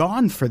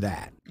gone for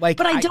that. Like,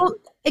 but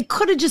it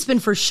could have just been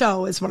for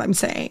show is what I'm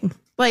saying.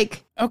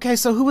 Like, okay,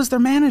 so who was their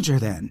manager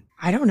then?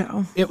 I don't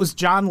know. It was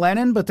John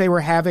Lennon, but they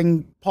were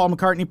having Paul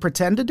McCartney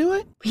pretend to do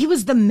it? He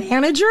was the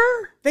manager?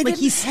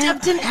 He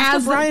stepped in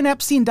as Brian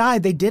Epstein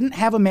died, they didn't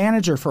have a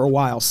manager for a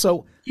while.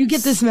 So you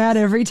get this mad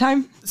every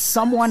time?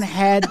 Someone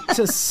had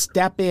to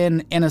step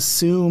in and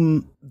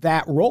assume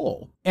that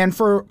role. And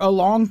for a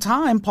long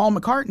time, Paul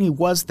McCartney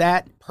was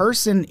that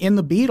person in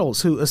the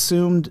Beatles who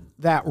assumed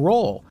that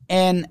role.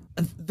 And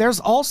there's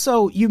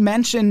also, you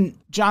mentioned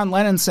John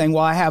Lennon saying,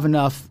 well, I have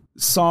enough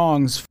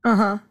songs.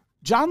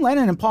 John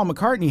Lennon and Paul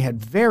McCartney had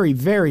very,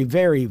 very,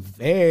 very,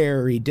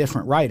 very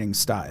different writing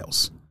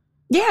styles.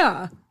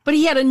 Yeah, but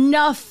he had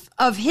enough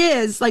of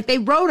his, like, they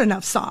wrote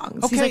enough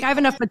songs. Okay. He's like, I have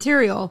enough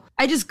material.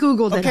 I just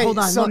Googled it. Hold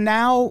on.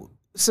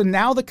 So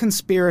now the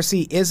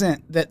conspiracy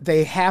isn't that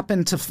they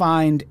happen to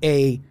find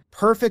a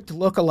perfect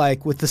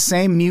lookalike with the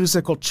same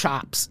musical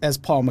chops as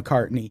Paul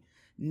McCartney.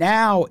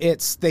 Now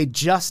it's they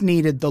just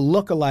needed the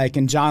lookalike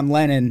and John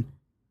Lennon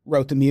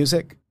wrote the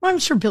music. Well, I'm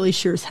sure Billy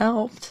Shears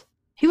helped.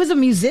 He was a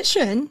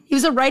musician. He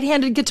was a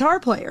right-handed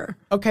guitar player.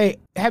 Okay,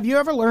 have you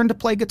ever learned to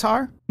play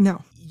guitar?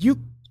 No. You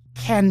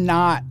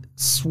cannot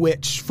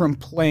switch from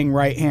playing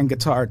right-hand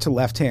guitar to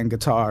left-hand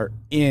guitar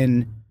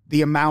in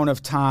the amount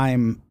of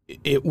time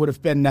it would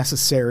have been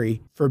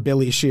necessary for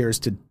Billy Shears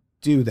to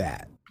do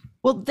that.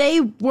 Well, they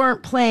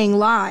weren't playing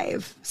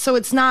live, so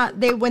it's not,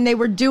 when they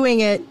were doing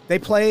it. They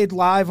played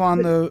live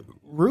on the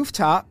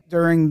rooftop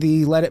during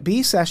the Let It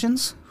Be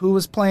sessions. Who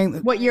was playing?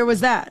 What year was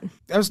that?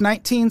 That was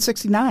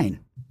 1969.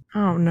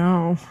 Oh,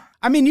 no.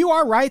 I mean, you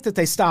are right that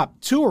they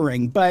stopped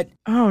touring, but...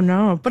 Oh,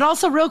 no. But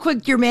also, real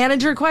quick, your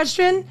manager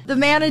question. The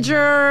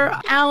manager,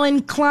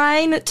 Alan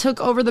Klein,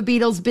 took over the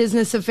Beatles'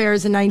 business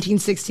affairs in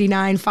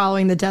 1969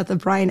 following the death of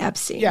Brian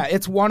Epstein. Yeah,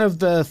 it's one of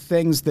the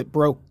things that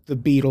broke the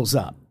Beatles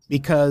up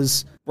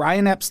because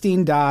Brian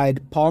Epstein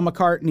died, Paul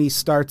McCartney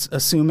starts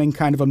assuming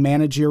kind of a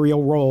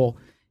managerial role,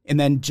 and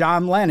then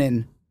John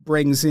Lennon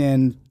brings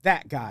in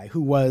that guy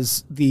who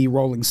was the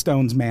Rolling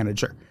Stones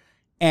manager.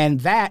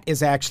 And that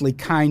is actually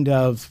kind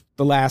of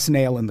the last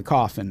nail in the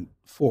coffin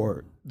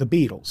for the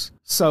Beatles.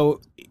 So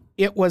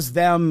it was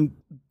them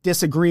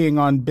disagreeing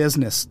on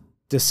business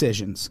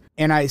decisions.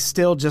 And I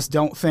still just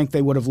don't think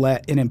they would have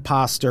let an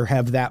imposter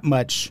have that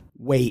much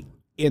weight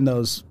in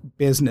those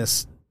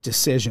business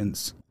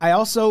decisions. I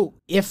also,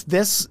 if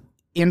this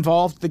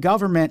involved the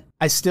government,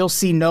 I still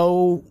see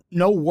no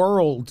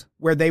world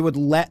where they would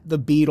let the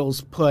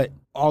Beatles put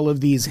all of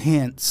these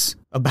hints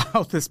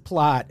about this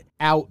plot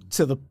out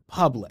to the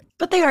public.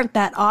 But they aren't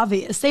that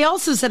obvious. They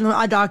also said in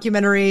a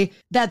documentary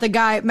that the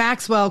guy,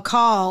 Maxwell,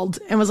 called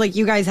and was like,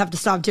 you guys have to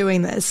stop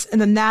doing this. And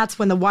then that's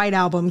when the White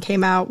Album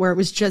came out, where it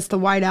was just the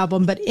White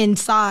Album, but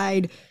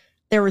inside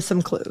there were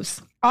some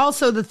clues.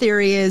 Also, the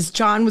theory is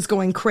John was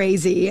going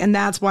crazy, and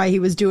that's why he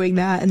was doing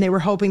that, and they were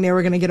hoping they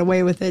were going to get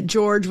away with it.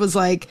 George was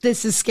like,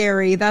 this is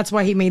scary. That's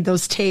why he made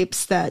those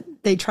tapes that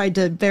they tried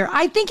to bear.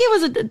 I think it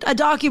was a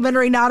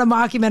documentary, not a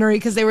mockumentary,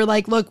 because they were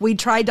like, look, we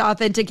tried to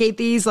authenticate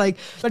these. Like,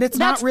 but it's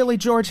not really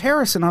George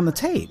Harrison on the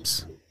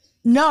tapes.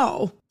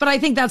 No, but I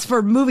think that's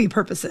for movie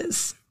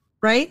purposes,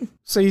 right?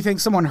 So you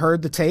think someone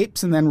heard the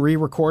tapes and then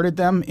re-recorded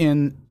them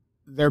in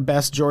their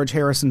best George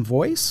Harrison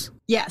voice?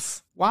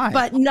 Yes. Why?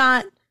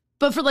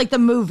 But for like the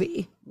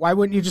movie. Why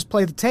wouldn't you just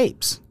play the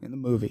tapes in the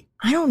movie?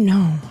 I don't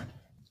know.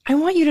 I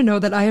want you to know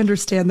that I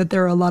understand that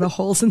there are a lot of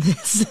holes in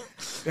this.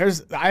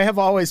 I have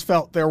always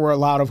felt there were a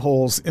lot of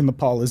holes in the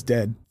Paul is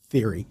dead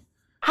theory.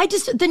 I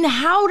just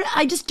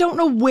don't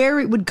know where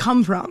it would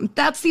come from.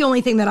 That's the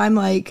only thing that I'm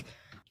like,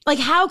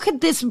 how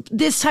could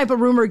this type of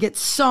rumor get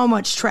so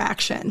much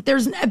traction?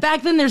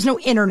 Back then there's no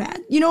internet.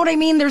 You know what I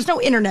mean? There's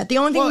no internet. The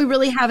only thing we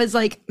really have is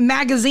like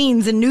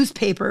magazines and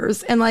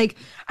newspapers. And like,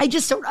 I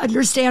just don't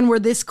understand where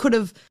this could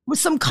have,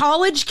 some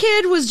college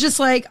kid was just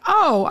like,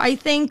 oh, I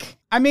think.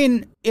 I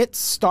mean, it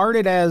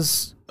started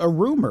as a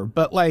rumor,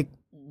 but like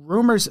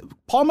rumors,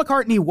 Paul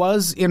McCartney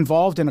was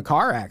involved in a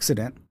car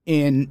accident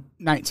in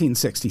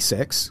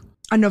 1966.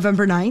 On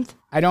November 9th?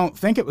 I don't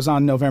think it was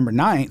on November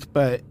 9th,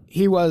 but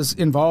he was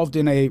involved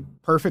in a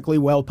perfectly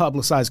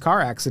well-publicized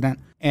car accident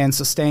and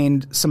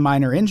sustained some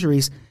minor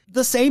injuries.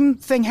 The same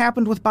thing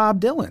happened with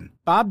Bob Dylan.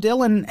 Bob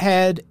Dylan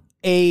had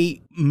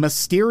a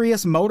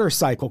mysterious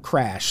motorcycle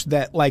crash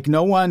that like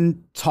no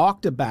one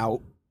talked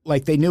about.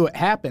 Like they knew it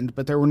happened,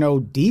 but there were no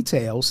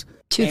details.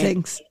 Two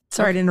things.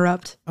 Sorry to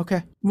interrupt.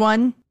 Okay.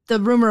 One, the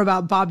rumor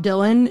about Bob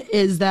Dylan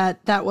is that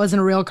wasn't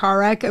a real car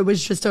wreck. It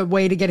was just a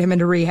way to get him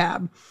into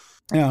rehab.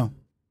 Yeah,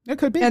 it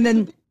could be. And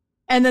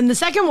then the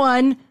second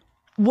one,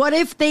 what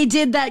if they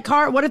did that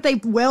car? What if they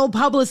well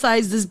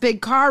publicized this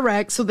big car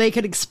wreck so they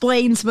could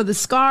explain some of the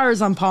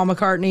scars on Paul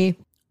McCartney?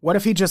 What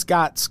if he just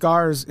got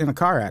scars in a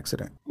car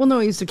accident? Well, no,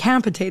 he was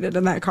decapitated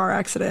in that car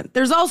accident.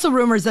 There's also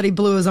rumors that he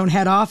blew his own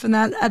head off in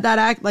that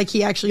act. Like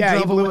he actually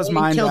drove he blew away his and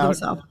mind killed out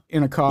himself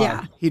in a car.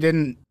 Yeah. He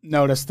didn't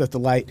notice that the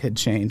light had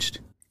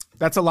changed.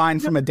 That's a line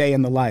from A Day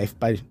in the Life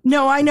by...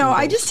 No, I know.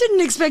 I just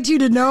didn't expect you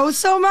to know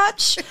so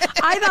much.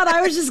 I thought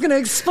I was just going to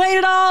explain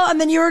it all, and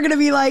then you were going to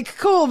be like,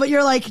 cool, but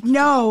you're like,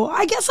 no.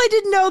 I guess I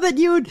didn't know that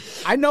you'd...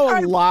 I know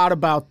a lot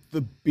about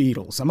the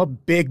Beatles. I'm a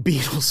big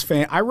Beatles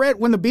fan. I read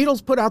when the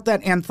Beatles put out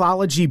that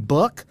anthology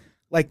book,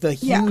 like the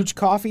huge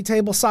coffee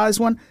table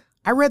size one,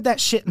 I read that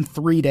shit in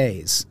 3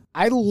 days.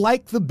 I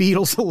like the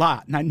Beatles a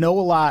lot, and I know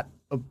a lot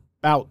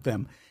about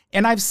them.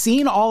 And I've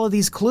seen all of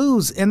these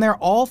clues, and they're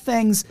all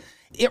things...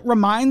 It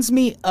reminds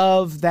me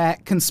of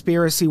that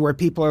conspiracy where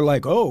people are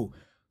like, oh,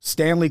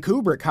 Stanley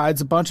Kubrick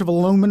hides a bunch of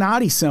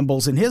Illuminati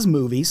symbols in his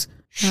movies.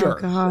 Sure.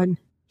 Oh, God.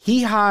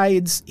 He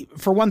hides,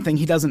 for one thing,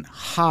 he doesn't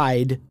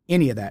hide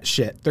any of that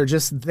shit. They're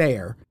just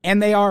there.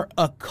 And they are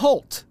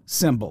occult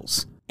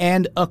symbols.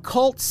 And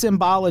occult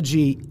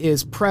symbology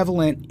is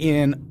prevalent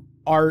in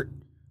art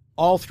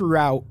all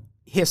throughout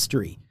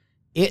history.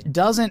 It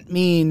doesn't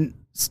mean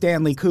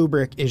Stanley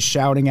Kubrick is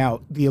shouting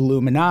out the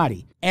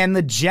Illuminati. And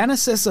the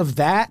genesis of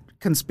that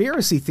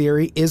conspiracy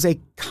theory is a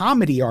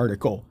comedy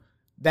article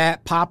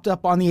that popped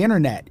up on the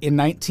internet in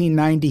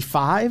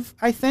 1995,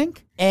 I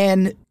think.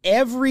 And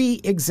every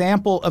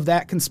example of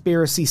that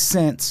conspiracy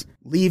since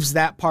leaves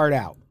that part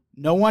out.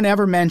 No one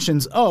ever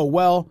mentions, oh,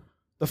 well,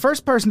 the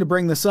first person to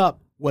bring this up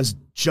was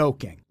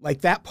joking.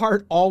 Like that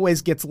part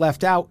always gets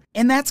left out.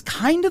 And that's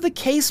kind of the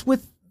case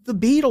with the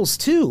Beatles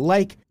too.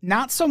 Like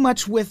not so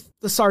much with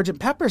the Sgt.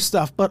 Pepper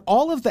stuff, but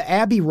all of the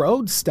Abbey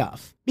Road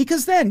stuff.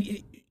 Because then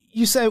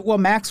you say, well,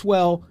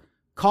 Maxwell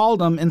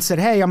called him and said,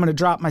 hey, I'm going to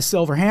drop my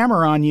silver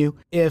hammer on you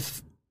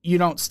if you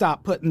don't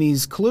stop putting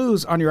these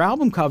clues on your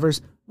album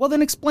covers. Well,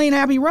 then explain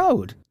Abbey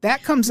Road.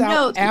 That comes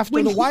out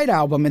after the White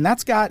Album, and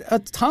that's got a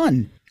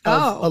ton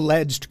of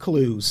alleged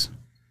clues.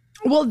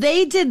 Well,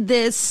 they did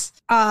this.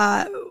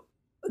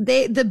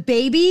 The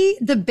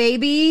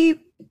baby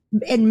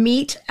and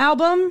Meat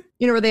album,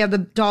 you know, where they have the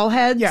doll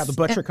heads. Yeah, the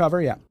butcher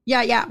cover. Yeah.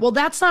 Yeah. Well,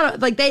 that's not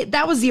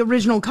that was the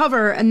original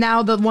cover, and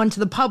now the one to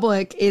the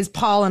public is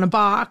Paul in a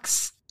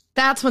box.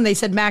 That's when they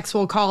said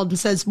Maxwell called and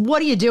says,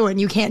 "What are you doing?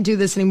 You can't do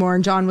this anymore."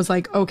 And John was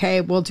like, "Okay,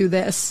 we'll do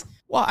this."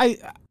 Well, I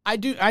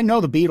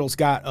know the Beatles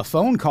got a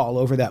phone call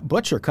over that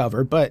butcher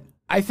cover, but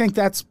I think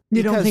that's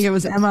you don't think it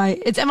was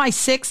It's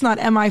MI6, not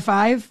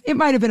MI5. It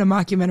might have been a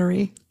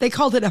mockumentary. They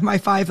called it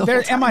MI5 the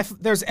whole time.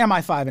 There's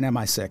MI5 and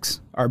MI6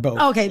 are both.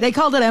 Okay, they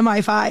called it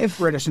MI5.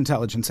 British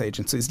intelligence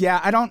agencies. Yeah,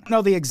 I don't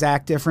know the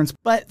exact difference,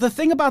 but the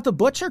thing about the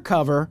butcher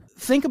cover,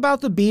 think about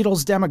the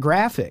Beatles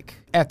demographic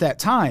at that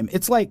time.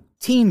 It's like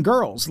teen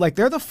girls. Like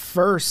they're the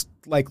first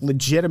like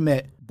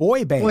legitimate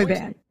boy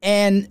band.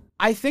 And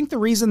I think the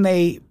reason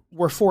they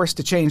were forced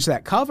to change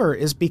that cover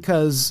is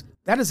because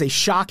that is a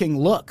shocking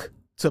look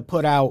to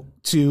put out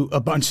to a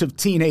bunch of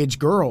teenage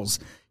girls.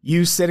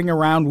 You sitting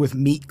around with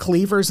meat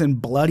cleavers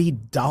and bloody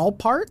doll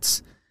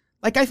parts.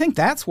 Like, I think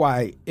that's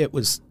why it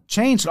was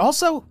changed.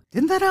 Also,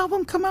 didn't that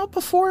album come out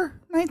before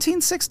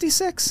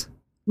 1966?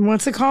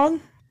 What's it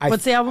called?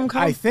 What's the album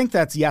called? I think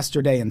that's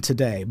Yesterday and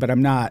Today, but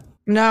I'm not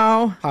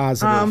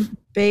positive.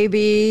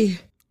 Baby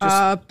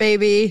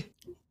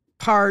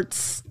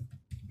Parts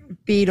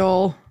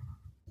Beatle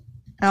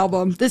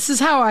album. This is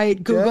how I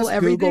Google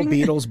everything.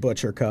 Google Beatles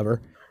butcher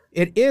cover.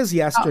 It is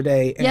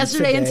Yesterday and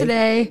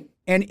Today.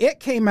 And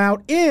it came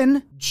out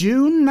in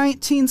June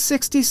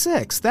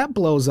 1966. That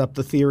blows up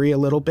the theory a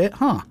little bit,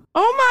 huh?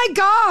 Oh my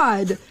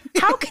God.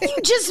 How can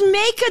you just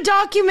make a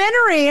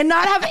documentary and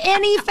not have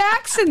any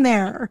facts in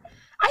there?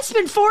 I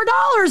spent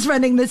 $4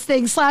 renting this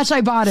thing /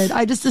 I bought it.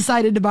 I just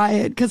decided to buy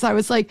it because I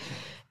was like,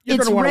 You're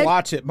it's going to want to rent-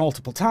 watch it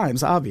multiple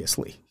times,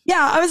 obviously.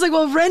 Yeah, I was like,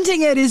 well,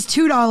 renting it is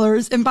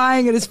 $2 and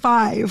buying it is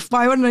 $5.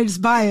 Why wouldn't I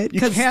just buy it?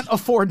 You can't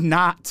afford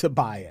not to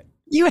buy it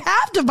You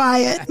have to buy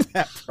it. at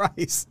that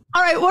price.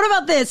 All right, what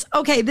about this?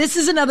 Okay, this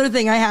is another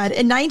thing I had.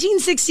 In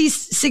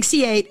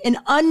 1968, an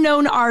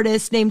unknown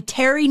artist named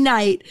Terry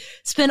Knight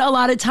spent a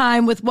lot of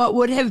time with what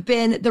would have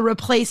been the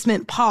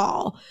replacement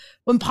Paul.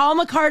 When Paul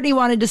McCartney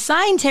wanted to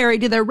sign Terry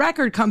to their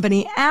record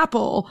company,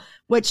 Apple,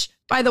 which,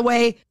 by the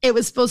way, it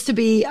was supposed to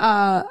be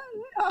a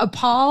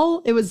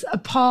Paul. It was a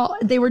Paul.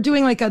 They were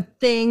doing like a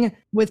thing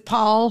with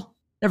Paul.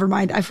 Never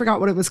mind. I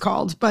forgot what it was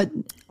called, but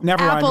Nevermind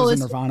Apple is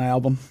is a Nirvana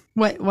album.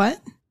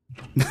 What?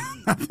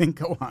 Nothing.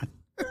 Go on.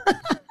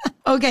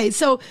 Okay,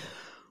 so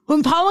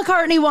when Paul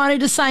McCartney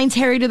wanted to sign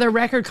Terry to their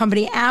record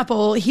company,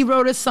 Apple, he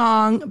wrote a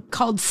song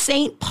called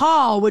St.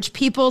 Paul, which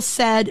people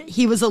said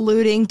he was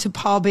alluding to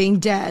Paul being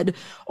dead.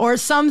 Or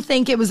some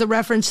think it was a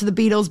reference to the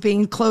Beatles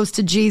being close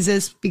to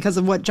Jesus because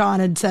of what John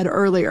had said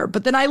earlier.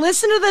 But then I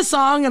listened to the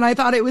song and I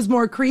thought it was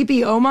more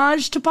creepy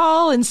homage to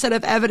Paul instead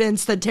of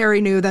evidence that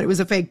Terry knew that it was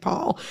a fake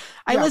Paul.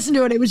 I listened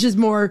to it. It was just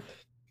more.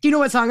 Do you know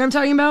what song I'm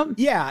talking about?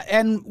 Yeah,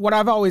 and what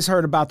I've always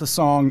heard about the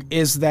song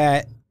is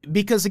that,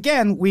 because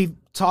again, we've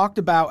talked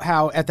about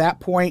how at that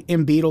point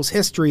in Beatles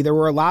history, there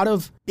were a lot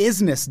of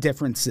business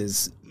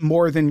differences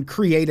more than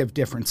creative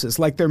differences.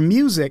 Like their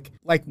music,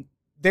 like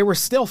they were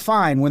still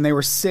fine when they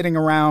were sitting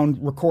around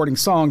recording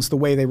songs the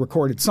way they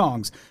recorded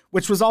songs,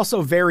 which was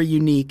also very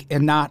unique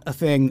and not a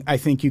thing I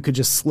think you could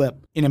just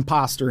slip an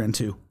imposter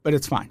into, but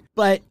it's fine.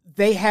 But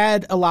they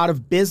had a lot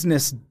of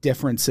business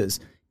differences.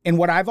 And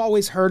what I've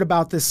always heard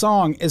about this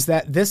song is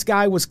that this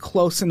guy was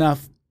close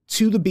enough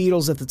to the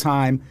Beatles at the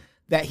time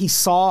that he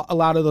saw a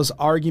lot of those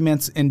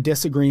arguments and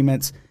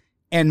disagreements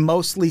and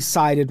mostly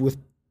sided with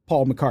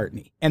Paul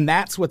McCartney. And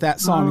that's what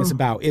that song is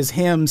about, is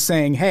him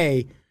saying,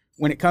 hey,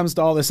 when it comes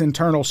to all this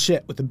internal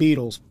shit with the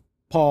Beatles,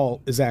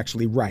 Paul is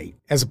actually right,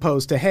 as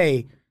opposed to,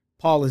 hey,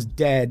 Paul is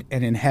dead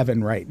and in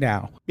heaven right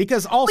now.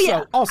 Because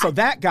also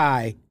that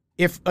guy,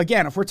 if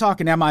we're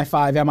talking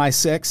MI5,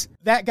 MI6,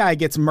 that guy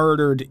gets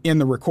murdered in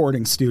the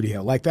recording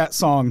studio. Like that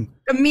song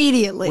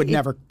Immediately would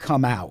never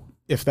come out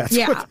if that's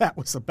what that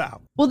was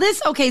about. Well, the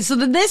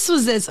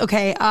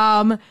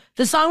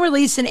song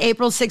released in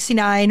April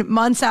 69,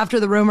 months after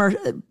the rumor,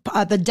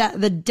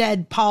 the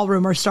dead Paul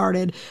rumor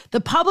started.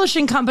 The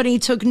publishing company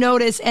took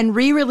notice and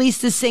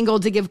re-released the single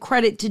to give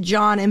credit to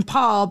John and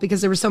Paul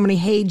because there were so many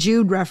Hey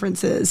Jude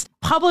references.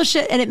 Publish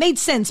it, and it made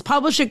sense.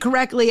 Publish it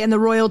correctly, and the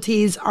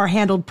royalties are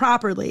handled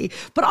properly.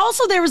 But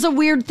also there was a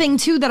weird thing,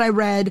 too, that I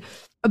read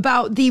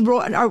about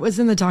it was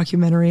in the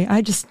documentary.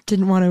 I just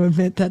didn't want to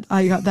admit that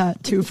I got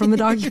that too from the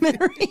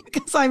documentary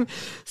because I'm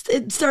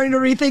starting to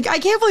rethink. I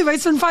can't believe I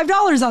spent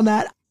 $5 on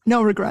that.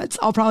 No regrets.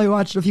 I'll probably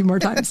watch it a few more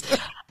times.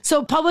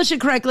 So publish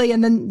it correctly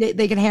and then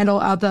they can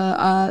handle out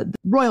the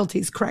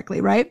royalties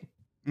correctly, right?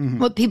 Mm-hmm.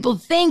 What people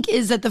think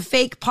is that the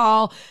fake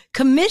Paul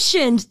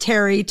commissioned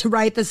Terry to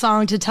write the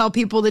song to tell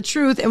people the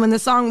truth. And when the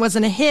song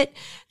wasn't a hit,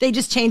 they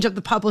just changed up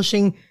the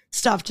publishing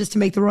stuff just to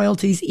make the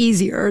royalties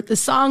easier. The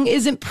song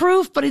isn't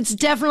proof, but it's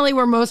definitely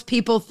where most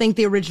people think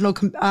the original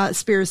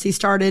conspiracy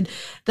started.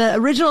 The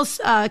original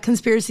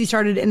conspiracy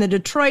started in the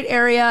Detroit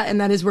area, and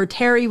that is where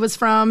Terry was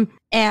from.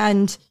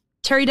 And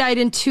Terry died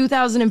in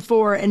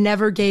 2004 and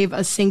never gave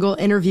a single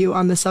interview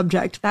on the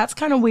subject. That's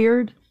kind of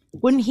weird.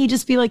 Wouldn't he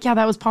just be like, yeah,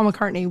 that was Paul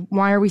McCartney.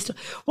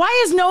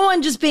 Why is no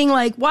one just being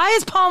like, why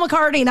is Paul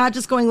McCartney not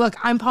just going, look,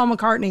 I'm Paul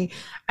McCartney.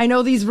 I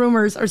know these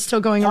rumors are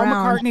still going around.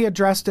 Paul McCartney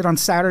addressed it on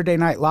Saturday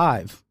Night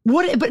Live.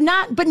 But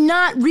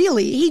not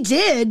really. He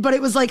did, but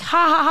it was like,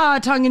 ha ha ha,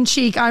 tongue in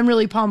cheek. I'm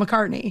really Paul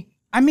McCartney.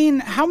 I mean,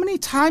 how many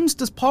times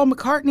does Paul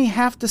McCartney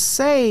have to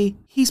say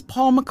he's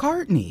Paul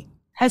McCartney?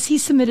 Has he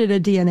submitted a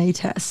DNA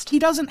test? He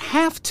doesn't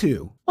have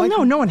to.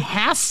 Well, no one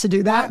has to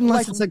do that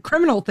unless it's a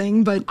criminal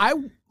thing, but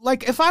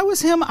if I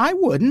was him, I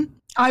wouldn't.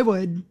 I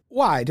would.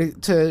 Why?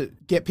 To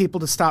get people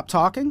to stop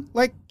talking?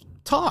 Like,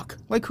 talk.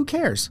 Like, who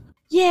cares?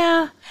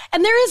 Yeah.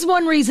 And there is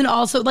one reason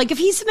also, like, if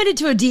he submitted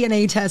to a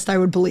DNA test, I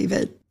would believe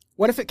it.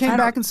 What if it came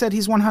back and said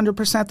he's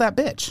 100% that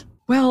bitch?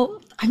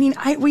 Well, I mean,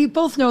 we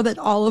both know that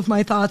all of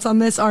my thoughts on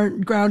this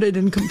aren't grounded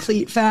in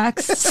complete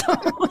facts. So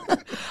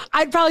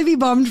I'd probably be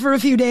bummed for a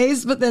few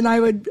days, but then I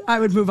would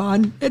move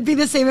on. It'd be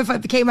the same if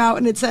it came out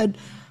and it said,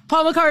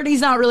 Paul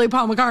McCartney's not really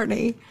Paul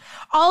McCartney.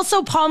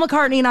 Also, Paul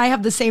McCartney and I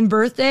have the same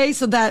birthday,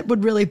 so that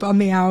would really bum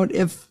me out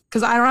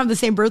because I don't have the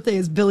same birthday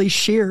as Billy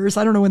Shears.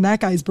 I don't know when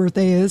that guy's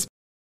birthday is.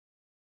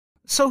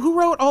 So who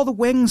wrote all the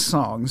Wings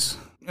songs?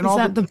 And is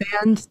that the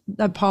band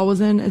that Paul was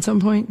in at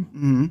some point?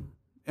 Mm-hmm.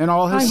 And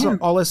all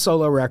his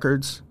solo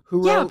records.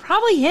 Yeah,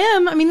 probably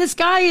him. I mean, this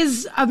guy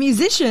is a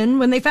musician.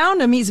 When they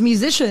found him, he's a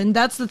musician.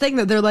 That's the thing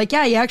that they're like,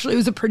 yeah, he actually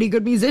was a pretty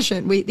good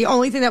musician. The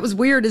only thing that was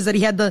weird is that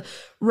he had the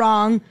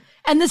wrong,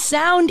 and the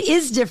sound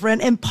is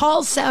different, and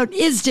Paul's sound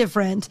is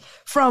different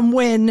from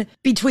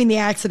between the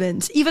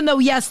accidents. Even though,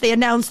 yes, they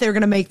announced they were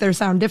going to make their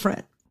sound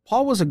different.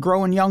 Paul was a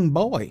growing young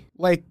boy.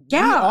 Like, we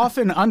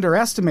often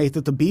underestimate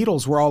that the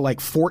Beatles were all like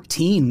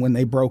 14 when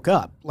they broke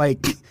up.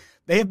 Like,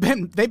 they've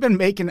been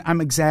making,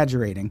 I'm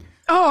exaggerating.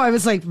 Oh, I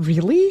was like,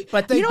 really?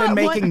 But they've You know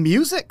been what? making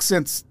music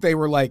since they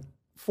were like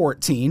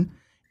 14.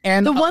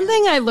 And The one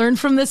thing I learned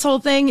from this whole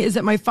thing is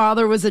that my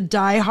father was a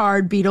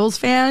diehard Beatles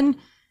fan.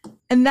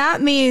 And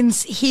that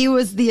means he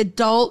was the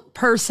adult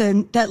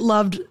person that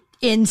loved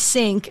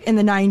NSYNC in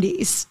the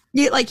 90s.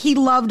 He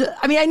loved,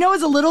 I mean, I know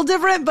it's a little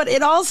different, but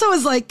it also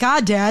is like,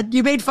 God, Dad,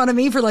 you made fun of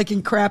me for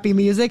liking crappy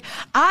music.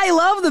 I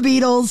love the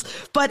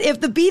Beatles, but if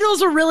the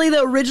Beatles were really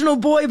the original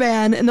boy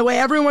band and the way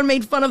everyone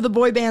made fun of the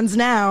boy bands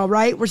now,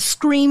 right? We're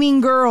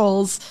screaming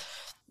girls.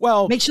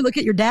 well, Makes you look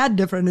at your dad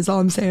different is all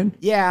I'm saying.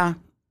 yeah,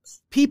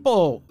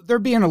 people, they're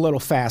being a little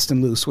fast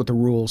and loose with the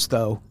rules,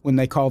 though, when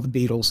they call the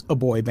Beatles a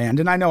boy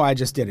band. And I know I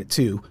just did it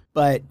too,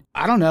 but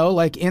I don't know,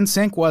 like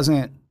NSYNC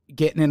wasn't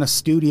getting in a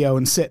studio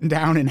and sitting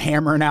down and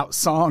hammering out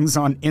songs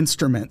on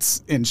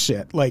instruments and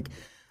shit. Like,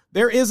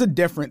 there is a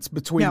difference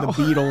between No. the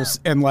Beatles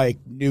and like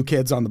New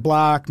Kids on the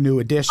Block, New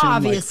Edition. like,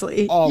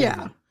 Obviously, all of yeah.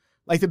 them.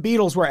 Like the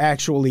Beatles were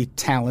actually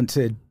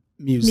talented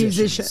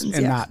musicians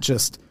and yeah. not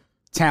just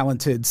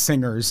talented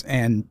singers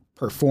and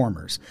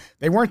performers.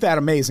 They weren't that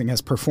amazing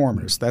as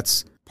performers.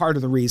 That's part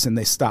of the reason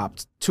they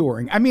stopped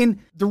touring. I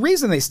mean, the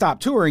reason they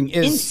stopped touring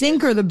is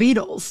NSYNC or the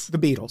Beatles? the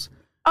Beatles.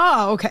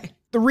 Oh, okay.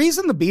 The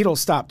reason the Beatles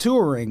stopped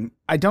touring,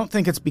 I don't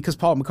think it's because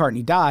Paul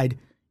McCartney died.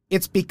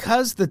 It's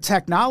because the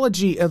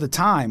technology of the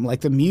time, like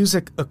the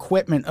music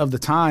equipment of the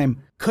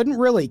time, couldn't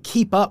really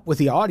keep up with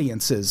the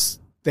audiences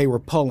they were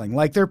pulling.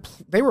 Like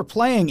they were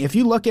playing, if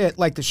you look at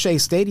like the Shea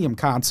Stadium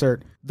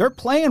concert, they're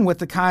playing with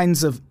the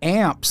kinds of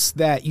amps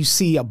that you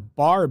see a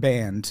bar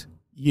band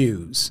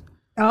use.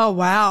 Oh,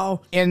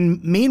 wow.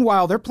 And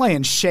meanwhile, they're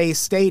playing Shea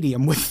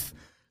Stadium with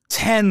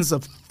tens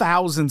of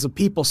thousands of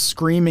people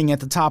screaming at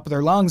the top of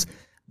their lungs.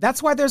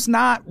 That's why there's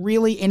not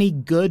really any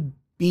good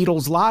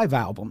Beatles live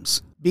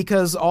albums,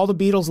 because all the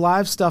Beatles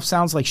live stuff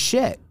sounds like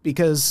shit,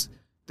 because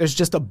there's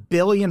just a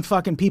billion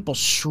fucking people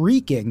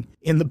shrieking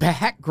in the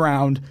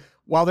background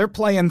while they're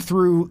playing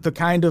through the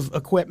kind of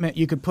equipment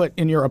you could put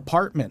in your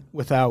apartment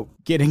without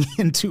getting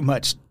in too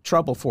much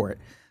trouble for it.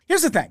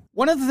 Here's the thing.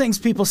 One of the things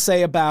people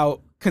say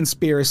about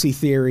conspiracy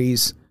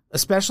theories,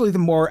 especially the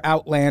more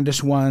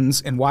outlandish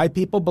ones, and why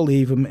people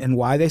believe them and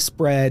why they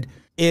spread,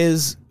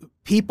 is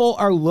people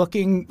are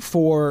looking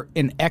for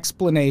an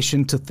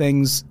explanation to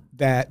things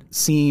that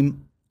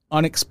seem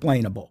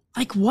unexplainable.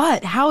 Like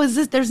what? How is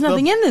this? There's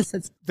nothing in this.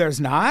 There's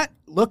not.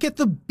 Look at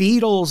the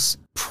Beatles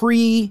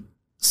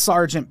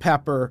pre-Sgt.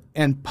 Pepper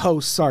and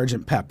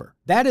post-Sgt. Pepper.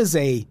 That is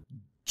a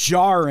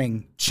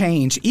jarring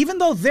change, even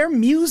though their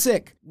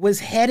music was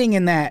heading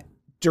in that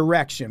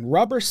direction.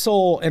 Rubber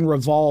Soul and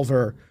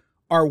Revolver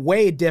are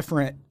way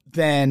different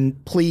than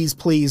Please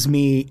Please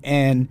Me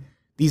and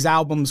these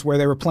albums where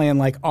they were playing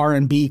like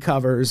R&B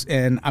covers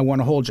and I Want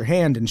to Hold Your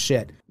Hand and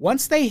shit.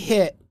 Once they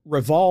hit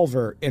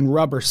Revolver and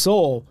Rubber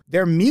Soul,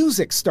 their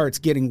music starts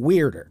getting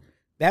weirder.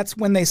 That's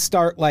when they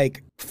start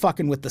like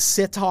fucking with the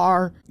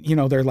sitar. You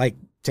know, they're like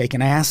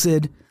taking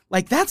acid.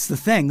 Like, that's the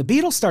thing. The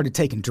Beatles started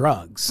taking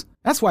drugs.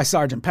 That's why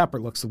Sgt. Pepper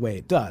looks the way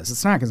it does.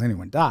 It's not because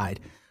anyone died.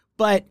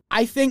 But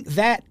I think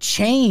that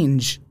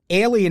change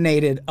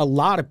alienated a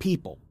lot of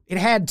people. It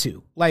had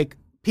to. Like,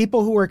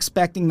 people who were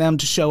expecting them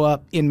to show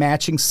up in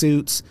matching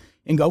suits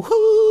and go,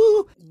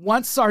 whoo.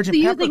 Once Sgt. Do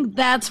you Pepper... think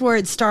that's where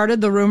it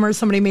started? The rumor,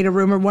 somebody made a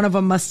rumor, one of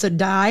them must have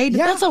died.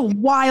 Yeah. That's a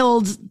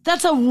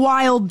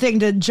wild thing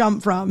to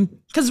jump from.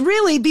 Because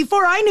really,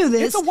 before I knew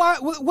this, Why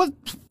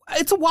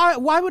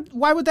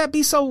would that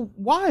be so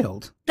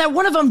wild? that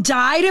one of them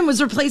died and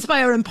was replaced by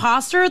an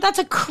imposter. That's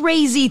a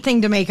crazy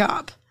thing to make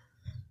up.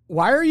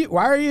 Why are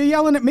you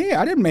yelling at me?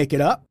 I didn't make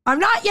it up. I'm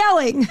not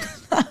yelling.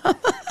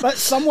 But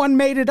someone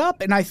made it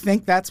up, and I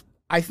think that's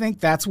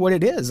what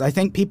it is. I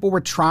think people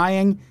were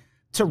trying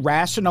to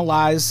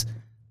rationalize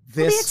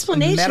this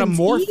explanation's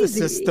metamorphosis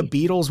easy. the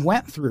Beatles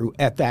went through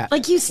at that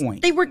Like you,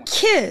 point. they were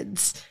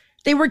kids.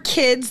 They were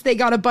kids. They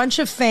got a bunch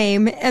of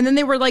fame, and then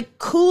they were like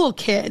cool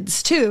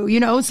kids too, you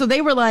know? So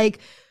they were like,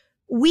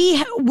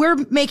 we're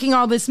making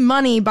all this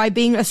money by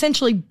being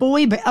essentially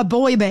a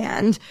boy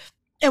band,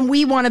 and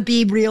we want to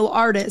be real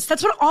artists.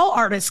 That's what all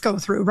artists go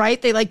through,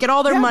 right? They like get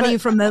all their money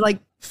but from the like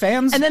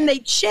fans, and then they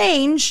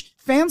change.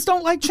 fans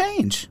don't like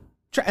change.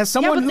 As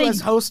someone who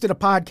has hosted a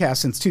podcast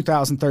since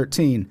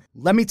 2013,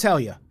 let me tell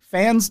you,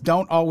 fans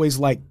don't always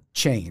like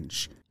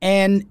change.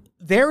 And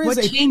there is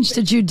What change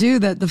did you do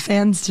that the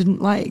fans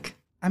didn't like?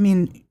 I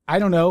mean, I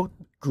don't know,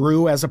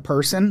 grew as a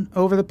person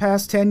over the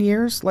past 10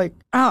 years. Like,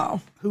 Oh,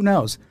 who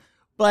knows?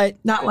 But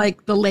not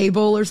like the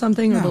label or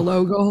something or the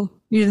logo.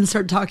 You didn't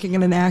start talking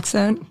in an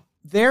accent.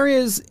 there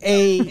is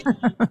a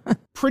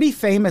pretty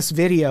famous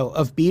video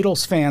of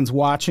Beatles fans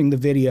watching the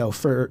video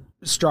for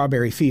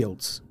Strawberry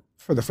Fields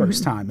for the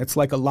first time. It's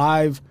like a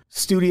live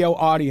studio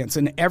audience,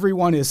 and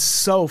everyone is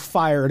so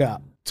fired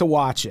up to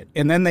watch it.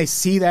 And then they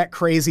see that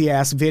crazy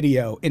ass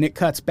video, and it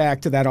cuts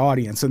back to that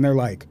audience, and they're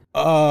like,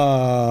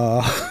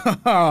 okay.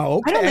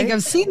 I don't think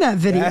I've seen that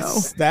video.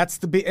 That's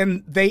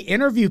and they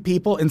interview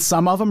people, and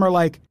some of them are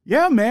like,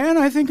 yeah, man,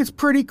 I think it's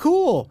pretty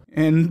cool.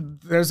 And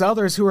there's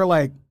others who are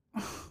like,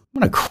 I'm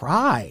gonna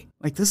cry.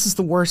 Like, this is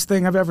the worst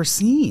thing I've ever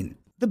seen.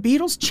 The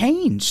Beatles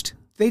changed.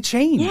 They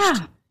changed.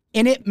 Yeah.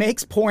 And it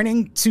makes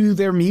pointing to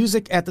their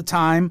music at the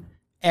time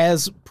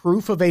as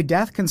proof of a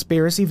death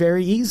conspiracy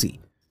very easy,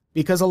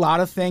 because a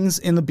lot of things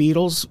in the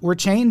Beatles were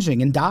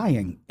changing and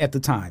dying at the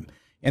time,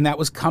 and that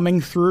was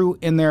coming through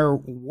in their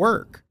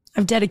work.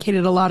 I've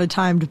dedicated a lot of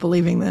time to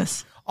believing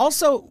this.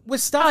 Also,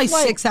 with stuff Probably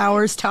like 6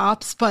 hours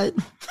tops, but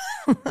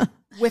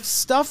with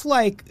stuff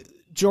like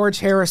George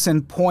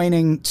Harrison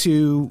pointing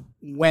to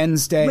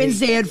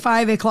Wednesday at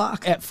 5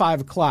 o'clock. at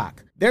 5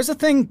 o'clock, there's a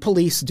thing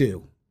police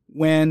do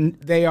when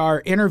they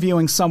are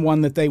interviewing someone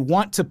that they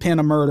want to pin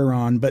a murder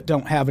on but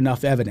don't have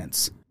enough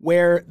evidence,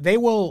 where they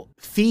will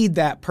feed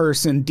that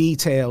person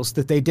details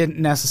that they didn't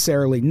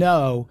necessarily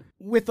know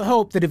with the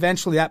hope that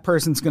eventually that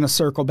person's going to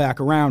circle back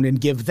around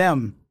and give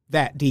them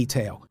that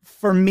detail.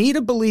 For me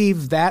to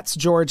believe that's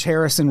George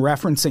Harrison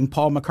referencing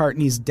Paul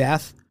McCartney's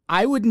death,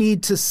 I would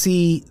need to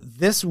see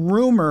this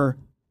rumor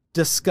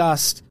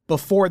discussed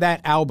before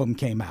that album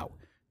came out,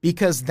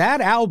 because that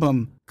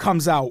album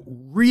comes out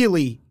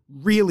really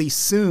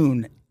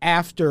soon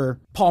after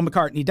Paul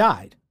McCartney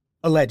died,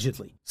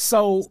 allegedly.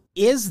 So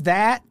is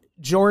that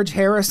George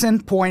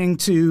Harrison pointing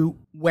to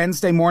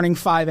Wednesday morning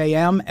 5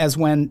 a.m. as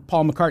when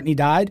Paul McCartney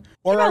died?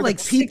 Or About are like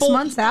the people 6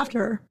 months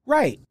after.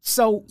 Right.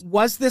 So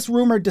was this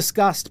rumor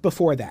discussed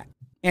before that?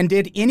 And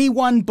did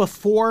anyone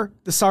before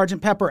the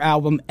Sgt. Pepper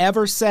album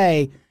ever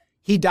say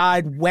he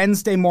died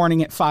Wednesday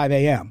morning at 5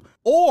 a.m.?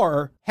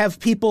 Or have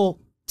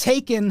people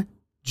taken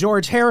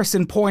George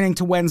Harrison pointing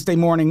to Wednesday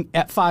morning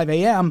at 5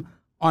 a.m.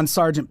 on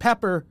Sgt.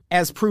 Pepper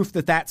as proof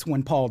that that's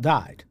when Paul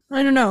died?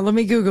 I don't know. Let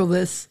me Google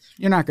this.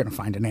 You're not going to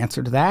find an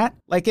answer to that.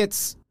 Like,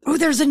 it's... Oh,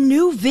 there's a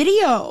new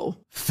video.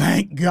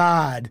 Thank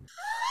God.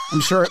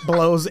 I'm sure it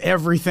blows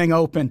everything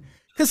open.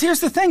 Because here's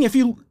the thing. If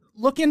you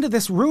look into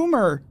this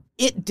rumor,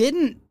 it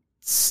didn't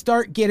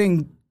start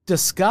getting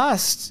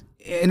discussed,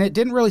 and it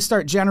didn't really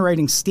start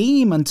generating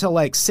steam until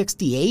like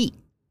 68,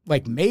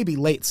 like maybe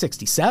late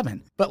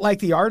 67. But like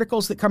the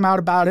articles that come out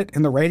about it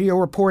and the radio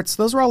reports,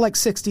 those are all like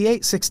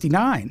 68,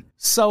 69.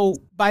 So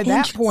by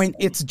that point,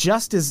 it's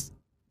just as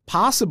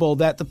possible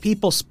that the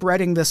people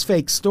spreading this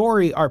fake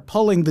story are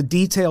pulling the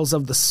details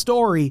of the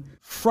story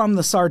from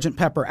the Sgt.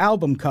 Pepper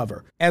album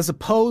cover, as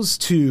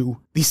opposed to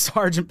the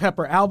Sgt.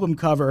 Pepper album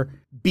cover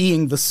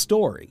being the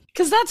story.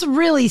 Because that's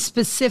really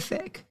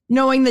specific,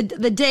 knowing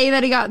the day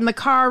that he got in the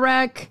car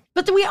wreck.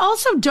 But then we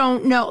also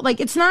don't know, like,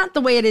 it's not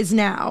the way it is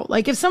now.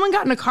 Like, if someone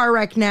got in a car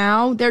wreck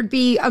now, there'd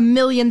be a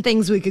million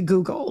things we could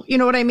Google. You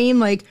know what I mean?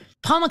 Like,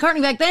 Paul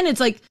McCartney back then, it's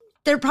like,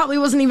 there probably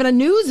wasn't even a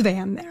news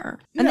van there.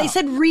 And No. they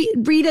said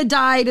Rita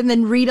died, and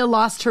then Rita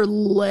lost her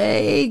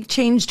leg,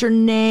 changed her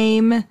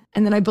name,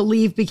 and then I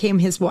believe became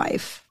his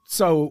wife.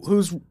 So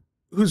who's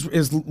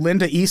is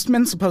Linda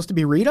Eastman supposed to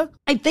be Rita?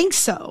 I think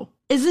so.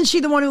 Isn't she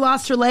the one who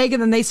lost her leg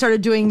and then they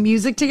started doing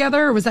music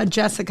together? Or was that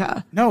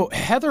Jessica? No,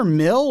 Heather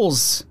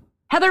Mills.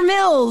 Heather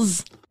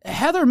Mills.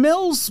 Heather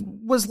Mills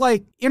was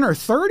like in her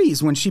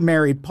 30s when she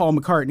married Paul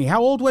McCartney.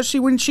 How old was she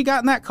when she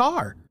got in that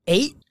car?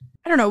 8?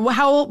 I don't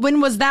know. When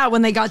was that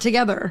when they got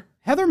together?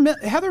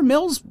 Heather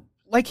Mills,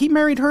 like he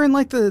married her in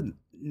like the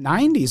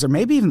 90s or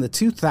maybe even the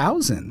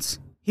 2000s.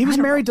 He was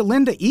married to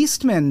Linda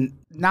Eastman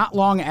not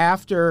long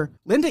after.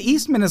 Linda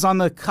Eastman is on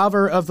the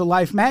cover of the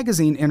Life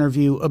magazine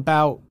interview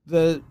about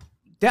the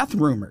death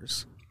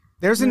rumors.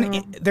 There's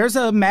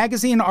a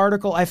magazine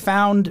article I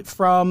found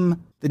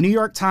from the New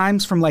York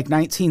Times from like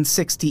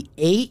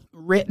 1968,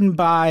 written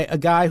by a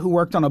guy who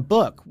worked on a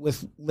book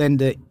with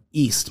Linda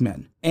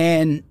Eastman.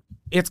 And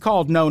it's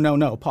called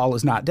No, Paul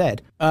is Not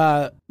Dead.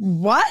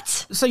 What?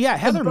 So yeah,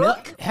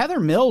 Heather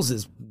Mills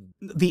is,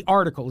 the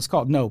article is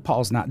called No,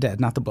 Paul's Not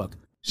Dead, not the book.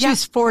 She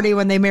was 40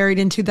 when they married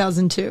in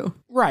 2002.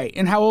 Right.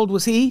 And how old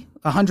was he?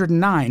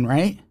 109,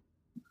 right?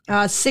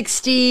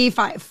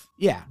 65.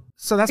 Yeah.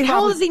 So that's Wait,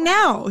 how old is he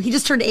now? He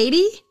just turned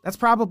 80? That's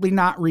probably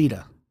not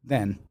Rita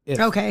then.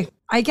 Okay.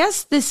 I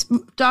guess this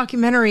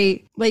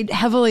documentary laid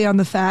heavily on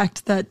the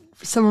fact that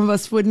some of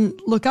us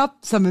wouldn't look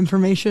up some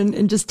information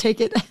and just take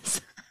it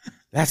as...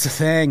 That's the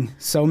thing.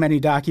 So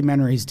many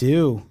documentaries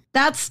do.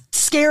 That's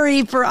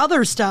scary for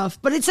other stuff.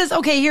 But it says,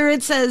 okay, here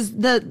it says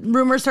the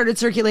rumor started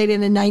circulating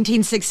in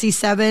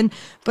 1967,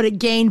 but it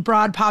gained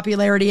broad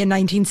popularity in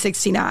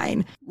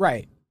 1969.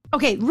 Right.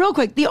 Okay, real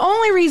quick. The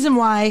only reason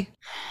why,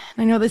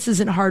 I know this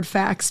isn't hard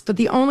facts, but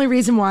the only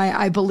reason why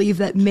I believe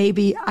that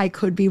maybe I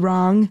could be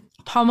wrong,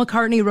 Paul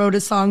McCartney wrote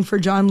a song for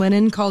John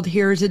Lennon called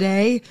Here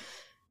Today,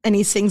 and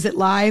he sings it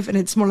live, and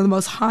it's one of the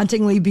most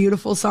hauntingly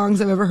beautiful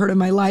songs I've ever heard in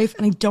my life.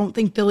 And I don't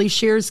think Billy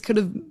Shears could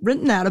have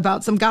written that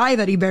about some guy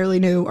that he barely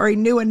knew, or he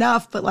knew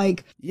enough, but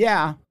like...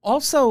 Yeah.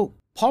 Also,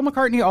 Paul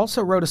McCartney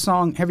also wrote a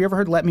song. Have you ever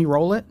heard Let Me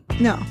Roll It?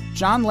 No.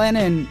 John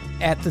Lennon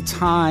at the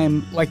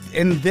time, like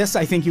in this,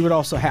 I think you would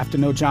also have to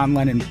know John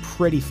Lennon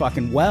pretty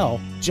fucking well.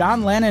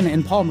 John Lennon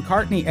and Paul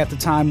McCartney at the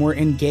time were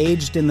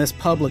engaged in this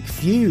public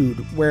feud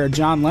where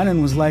John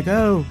Lennon was like,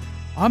 oh,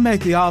 I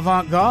make the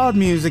avant-garde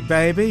music,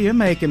 baby. You're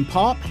making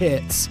pop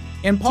hits.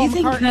 And Paul Do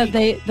you McCartney,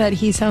 think that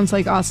he sounds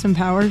like Austin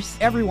Powers?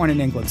 everyone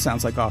in England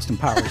sounds like Austin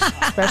Powers,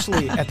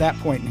 especially at that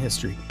point in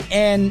history.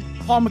 And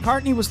Paul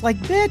McCartney was like,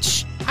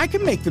 bitch, I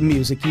can make the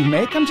music you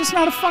make. I'm just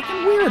not a fucking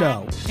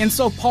weirdo. And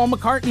so Paul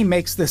McCartney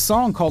makes this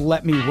song called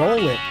Let Me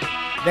Roll It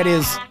that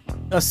is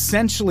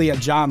essentially a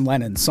John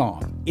Lennon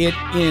song. It,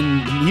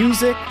 in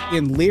music,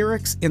 in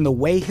lyrics, in the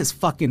way his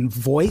fucking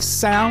voice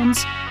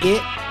sounds,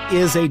 it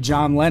is a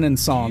John Lennon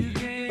song.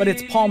 But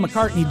it's Paul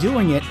McCartney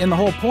doing it, and the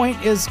whole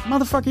point is,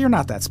 motherfucker, you're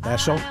not that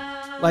special.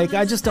 Like,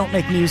 I just don't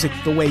make music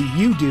the way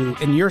you do,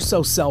 and you're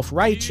so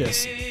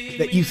self-righteous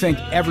that you think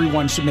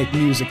everyone should make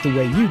music the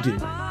way you do.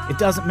 It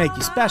doesn't make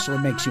you special,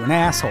 it makes you an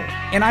asshole.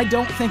 And I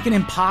don't think an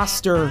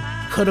imposter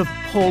could have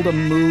pulled a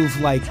move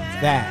like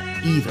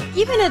that either.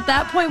 Even at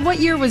that point, what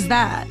year was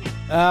that?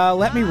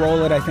 Let Me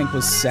Roll It, I think,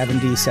 was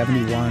 70,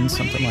 71,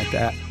 something like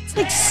that. It's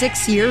like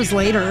 6 years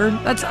later.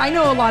 I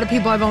know a lot of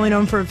people I've only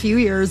known for a few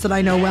years that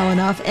I know well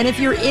enough. And if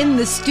you're in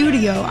the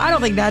studio, I don't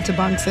think that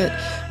debunks it.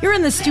 You're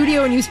in the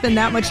studio and you spend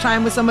that much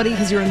time with somebody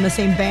because you're in the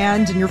same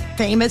band and you're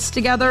famous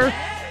together.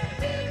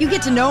 You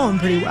get to know them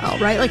pretty well,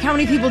 right? Like, how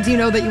many people do you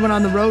know that you went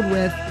on the road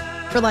with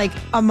for like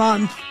a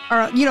month?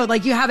 Or, you know,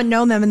 like you haven't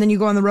known them and then you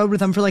go on the road with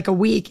them for like a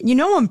week. You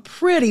know them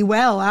pretty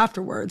well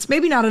afterwards.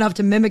 Maybe not enough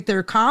to mimic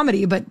their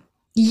comedy, but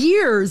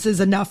years is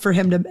enough for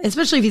him to,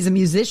 especially if he's a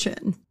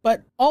musician.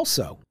 But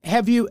also,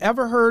 have you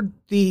ever heard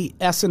the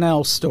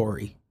SNL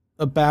story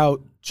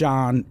about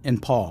John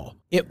and Paul?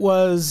 It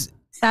was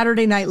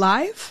Saturday Night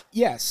Live?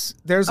 Yes.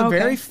 There's a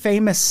very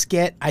famous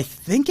skit. I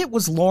think it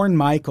was Lorne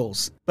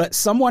Michaels, but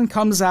someone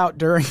comes out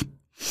during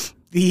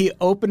the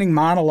opening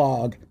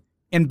monologue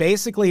and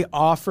basically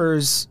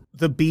offers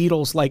the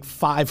Beatles like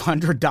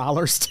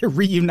 $500 to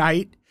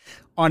reunite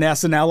on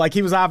SNL. Like,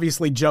 he was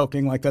obviously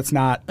joking, like that's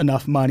not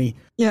enough money.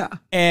 Yeah.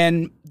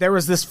 And there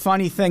was this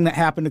funny thing that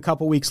happened a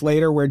couple weeks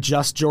later where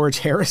just George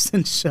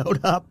Harrison showed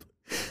up.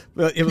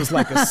 It was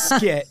like a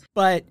skit,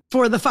 but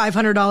for the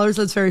 $500,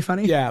 that's very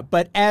funny. Yeah,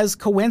 but as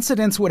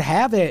coincidence would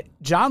have it,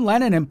 John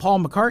Lennon and Paul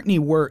McCartney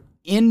were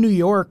in New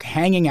York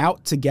hanging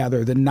out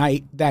together the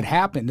night that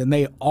happened, and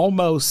they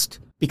almost,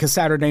 because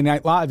Saturday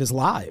Night Live is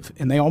live,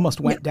 and they almost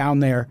went down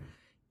there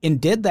and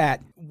did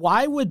that.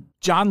 Why would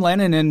John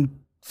Lennon and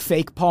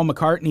fake Paul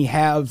McCartney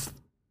have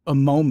a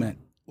moment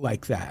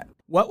like that?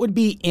 What would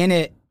be in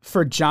it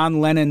for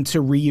John Lennon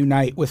to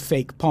reunite with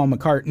fake Paul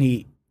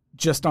McCartney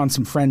just on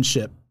some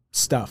friendship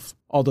stuff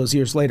all those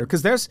years later?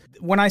 Because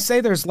when I say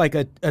there's like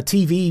a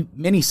TV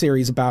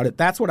miniseries about it,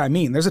 that's what I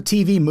mean. There's a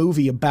TV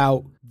movie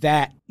about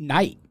that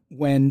night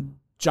when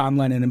John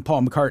Lennon and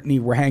Paul McCartney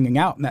were hanging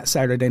out and that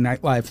Saturday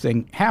Night Live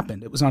thing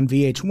happened. It was on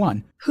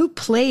VH1. Who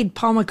played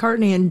Paul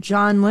McCartney and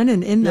John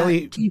Lennon in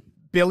that?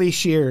 Billy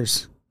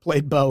Shears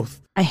played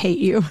both. I hate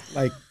you.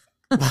 Like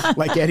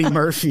Eddie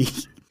Murphy.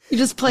 You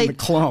just played the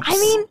Clumps. I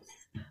mean,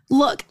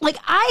 look, like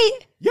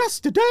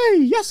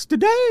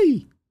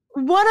Yesterday.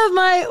 One of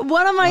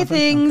my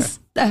things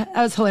that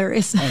was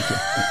hilarious. Thank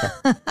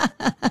you.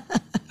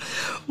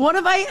 One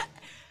of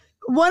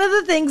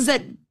the things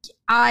that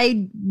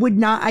I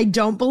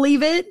don't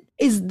believe it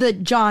is the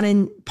John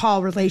and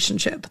Paul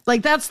relationship.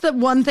 Like, that's the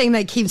one thing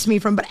that keeps me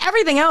from, but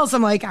everything else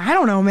I'm like, I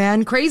don't know,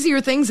 man, crazier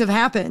things have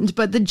happened.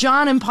 But the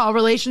John and Paul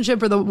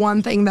relationship are the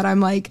one thing that I'm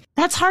like,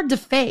 that's hard to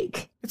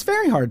fake. It's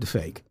very hard to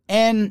fake.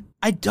 And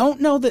I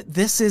don't know that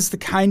this is the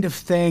kind of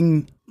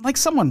thing, like,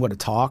 someone would have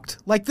talked.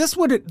 Like, this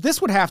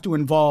would have to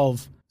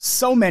involve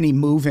so many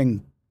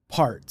moving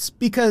parts,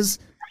 because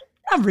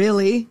not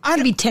really.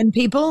 Maybe 10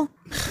 people.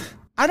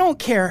 I don't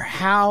care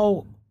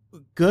how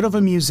good of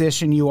a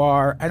musician you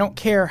are. I don't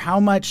care how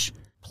much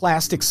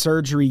plastic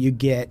surgery you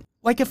get.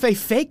 Like, if a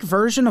fake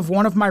version of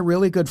one of my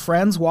really good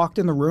friends walked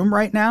in the room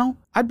right now,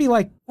 I'd be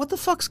like, what the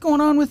fuck's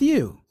going on with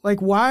you? Like,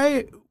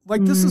 why?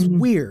 Like, this is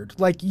weird.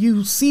 Like,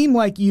 you seem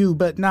like you,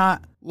 but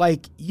not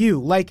like you.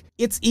 Like,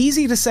 it's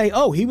easy to say,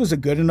 oh, he was a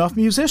good enough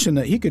musician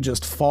that he could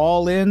just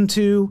fall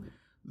into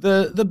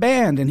the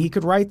band and he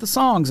could write the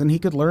songs and he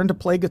could learn to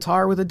play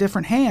guitar with a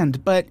different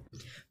hand. But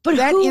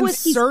that who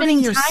was he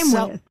spending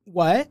time with?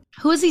 What?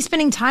 Who was he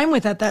spending time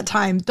with at that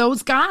time?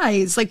 Those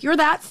guys. Like, you're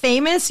that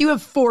famous. You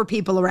have 4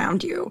 people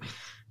around you.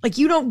 Like,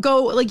 you don't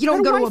go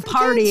to a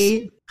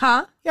party. Kids.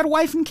 Huh? He had a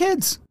wife and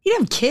kids. He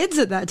didn't have kids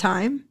at that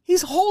time.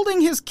 He's holding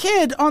his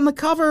kid on the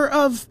cover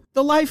of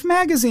the Life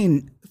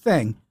magazine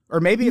thing. Or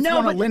maybe it's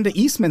one of Linda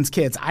Eastman's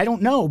kids. I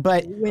don't know.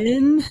 But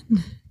when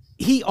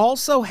he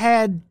also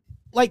had,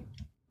 like,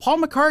 Paul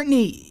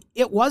McCartney,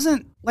 it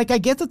wasn't like, I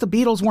get that the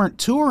Beatles weren't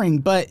touring,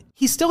 but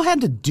he still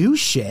had to do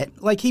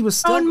shit. Like, he was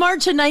still. Oh, in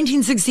March of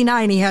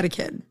 1969, he had a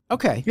kid.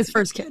 Okay. His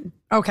first kid.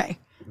 Okay.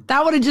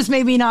 That would have just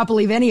made me not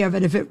believe any of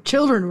it if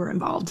children were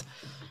involved.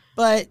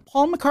 But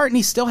Paul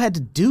McCartney still had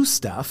to do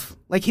stuff.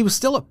 Like, he was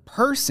still a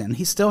person.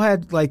 He still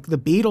had, like, the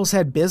Beatles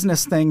had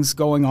business things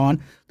going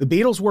on. The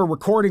Beatles were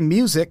recording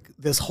music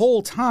this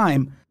whole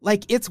time.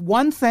 Like, it's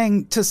one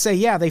thing to say,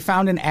 yeah, they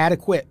found an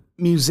adequate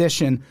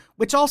musician,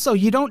 which also,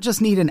 you don't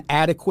just need an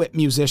adequate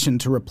musician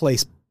to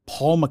replace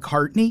Paul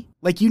McCartney.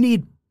 Like, you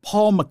need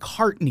Paul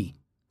McCartney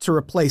to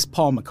replace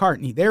Paul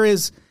McCartney. There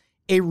is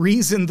a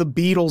reason the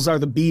Beatles are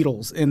the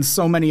Beatles and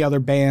so many other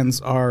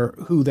bands are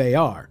who they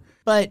are.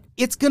 But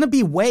it's going to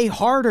be way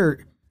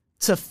harder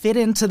to fit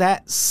into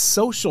that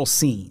social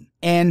scene.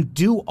 and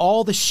do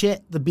all the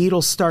shit the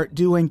Beatles start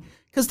doing.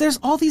 Because there's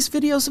all these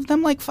videos of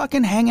them like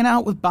fucking hanging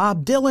out with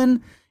Bob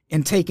Dylan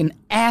and taking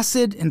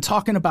acid and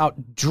talking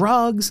about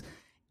drugs.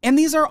 And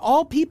these are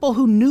all people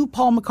who knew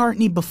Paul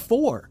McCartney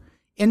before.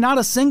 And not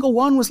a single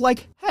one was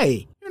like,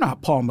 hey, you're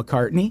not Paul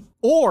McCartney.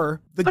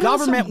 Or the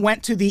government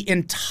went to the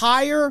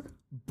entire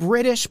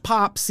British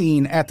pop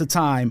scene at the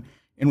time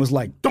and was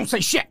like, don't say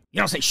shit. You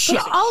don't say shit.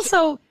 But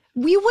also,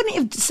 we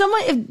wouldn't,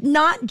 if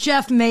not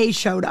Jeff May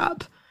showed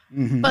up,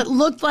 but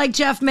looked like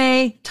Jeff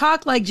May,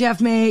 talked like Jeff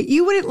May,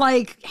 you wouldn't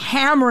like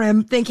hammer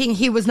him thinking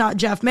he was not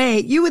Jeff May.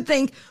 You would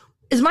think,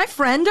 is my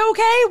friend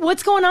okay?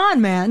 What's going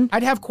on, man?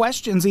 I'd have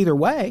questions either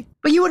way.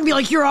 But you wouldn't be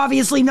like, you're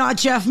obviously not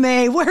Jeff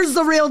May. Where's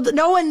the real?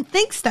 No one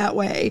thinks that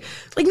way.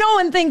 Like, no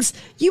one thinks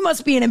you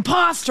must be an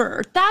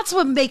imposter. That's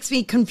what makes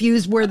me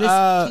confused where this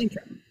came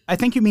from. I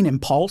think you mean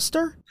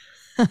impulster?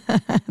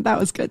 That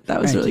was good. That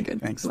was really good.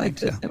 Thanks. I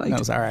liked it. That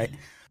was all right.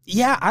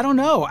 Yeah, I don't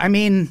know. I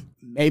mean,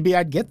 maybe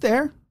I'd get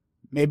there.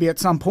 Maybe at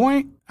some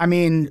point. I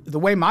mean, the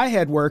way my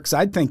head works,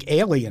 I'd think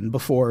alien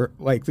before,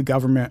 like, the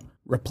government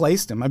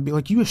replaced him. I'd be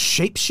like, you a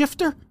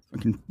shapeshifter?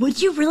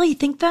 Would you really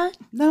think that?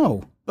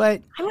 No,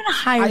 but I'm going to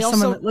hire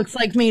someone that looks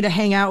like me to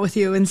hang out with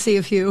you and see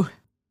if you...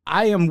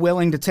 I am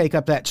willing to take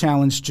up that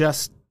challenge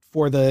just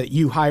for the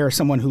you hire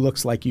someone who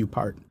looks like you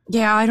part.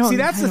 Yeah, I don't... See,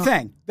 that's the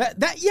thing.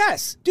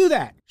 Yes, do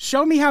that.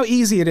 Show me how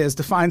easy it is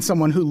to find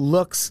someone who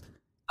looks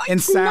and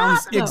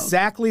sounds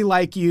exactly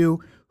like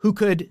you, who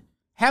could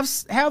have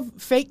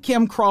fake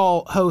Kim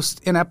Kral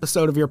host an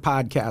episode of your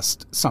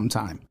podcast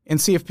sometime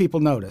and see if people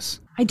notice.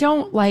 I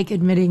don't like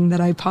admitting that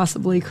I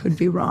possibly could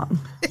be wrong.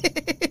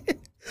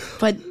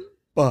 But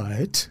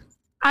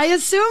I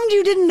assumed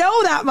you didn't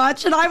know that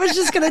much, and I was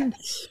just going to...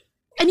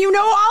 And you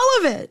know all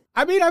of it.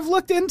 I mean, I've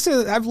looked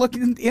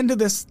into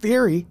this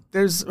theory.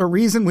 There's a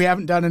reason we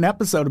haven't done an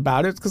episode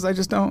about it, because I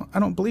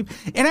don't believe.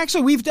 And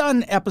actually, we've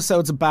done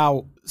episodes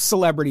about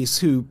celebrities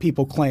who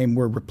people claim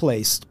were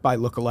replaced by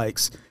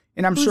lookalikes.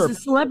 And I'm sure the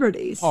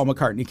celebrities? Paul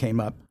McCartney came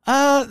up.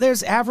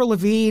 There's Avril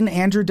Lavigne,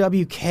 Andrew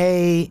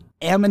WK,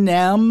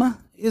 Eminem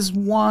is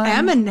one.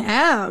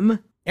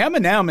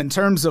 Eminem, in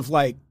terms of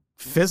like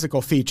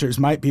physical features,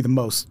 might be the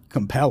most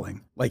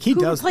compelling. Like Who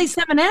replaced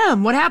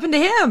Eminem? What happened to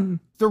him?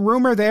 The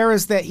rumor there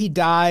is that he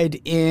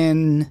died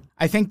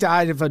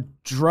of a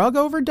drug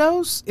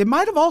overdose. It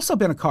might have also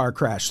been a car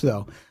crash,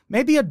 though.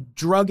 Maybe a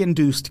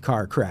drug-induced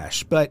car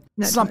crash, but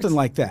something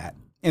like that.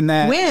 In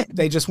that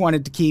they just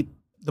wanted to keep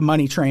the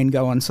money train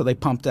going, so they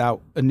pumped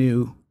out a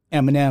new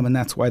Eminem, and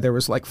that's why there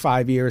was like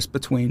 5 years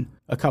between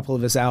a couple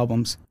of his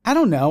albums. I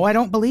don't know. I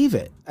don't believe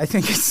it. I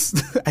think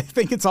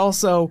it's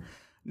also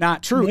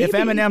not true. Maybe. If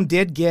Eminem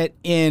did get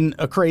in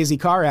a crazy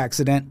car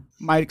accident,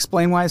 might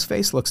explain why his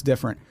face looks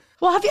different.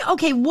 Well,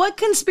 what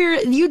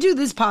conspiracy, you do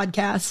this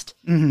podcast.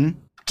 Mm-hmm.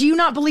 Do you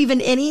not believe in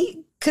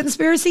any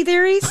conspiracy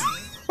theories?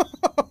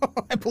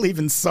 I believe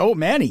in so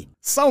many.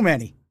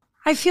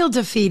 I feel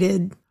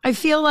defeated. I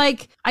feel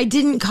like I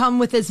didn't come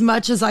with as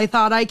much as I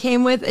thought I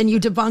came with, and you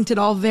debunked it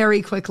all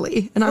very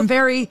quickly. And I'm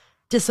very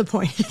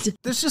disappointed.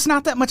 There's just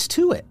not that much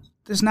to it.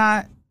 There's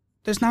not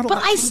a lot.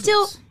 But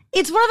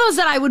it's one of those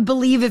that I would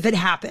believe if it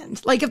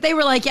happened. Like if they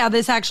were like, yeah,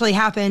 this actually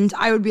happened,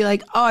 I would be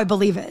like, oh, I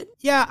believe it.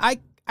 Yeah,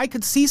 I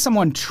could see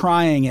someone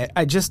trying it.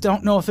 I just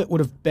don't know if it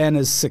would have been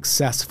as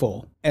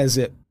successful as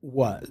it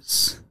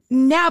was.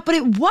 Nah, but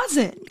it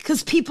wasn't,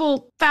 because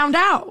people found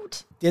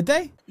out. Did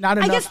they? Not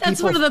enough. I guess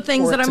that's one of the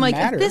things that I'm like,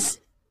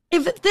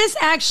 if this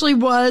actually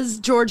was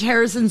George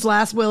Harrison's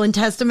last will and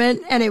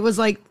testament, and it was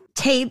like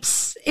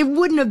tapes, it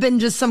wouldn't have been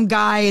just some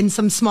guy in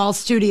some small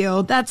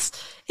studio.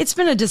 It's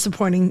been a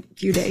disappointing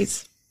few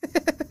days.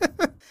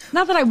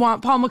 Not that I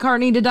want Paul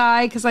McCartney to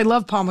die, because I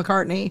love Paul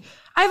McCartney.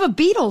 I have a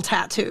Beatle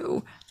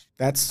tattoo.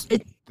 That's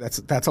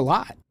a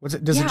lot.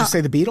 Does it just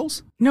say the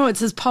Beatles? No, it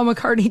says Paul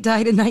McCartney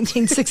died in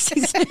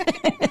 1966.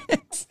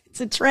 It's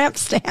a tramp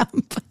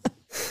stamp.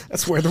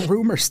 That's where the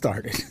rumor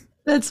started.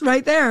 That's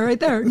right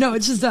there. No,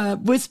 it's just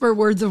whisper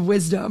words of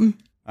wisdom.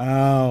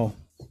 Oh,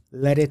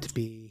 let it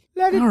be.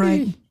 Let it be. All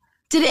right.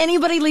 Did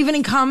anybody leave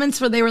any comments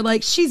where they were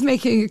like, she's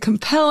making it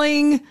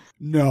compelling?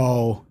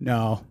 No.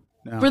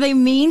 Were they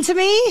mean to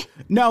me?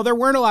 No, there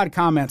weren't a lot of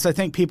comments. I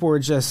think people were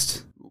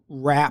just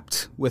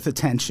rapt with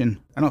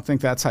attention. I don't think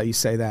that's how you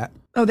say that.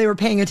 Oh, they were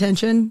paying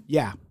attention?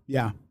 Yeah.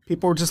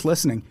 People were just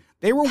listening.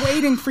 They were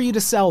waiting for you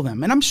to sell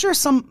them. And I'm sure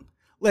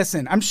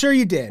I'm sure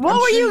you did. What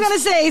were you going to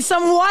say?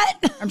 Some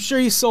what? I'm sure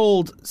you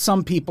sold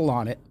some people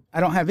on it. I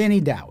don't have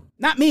any doubt.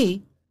 Not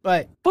me,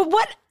 but... But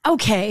what?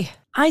 Okay.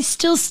 I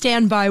still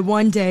stand by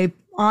one day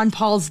on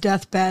Paul's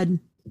deathbed.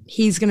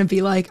 He's going to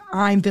be like,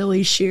 I'm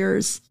Billy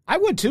Shears. I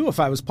would too if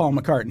I was Paul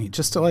McCartney,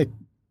 just to like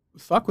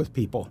fuck with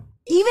people.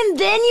 Even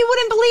then you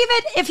wouldn't believe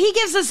it? If he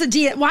gives us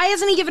why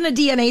hasn't he given a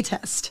DNA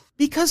test?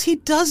 Because he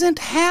doesn't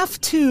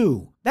have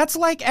to. That's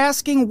like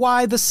asking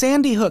why the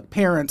Sandy Hook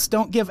parents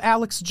don't give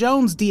Alex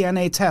Jones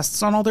DNA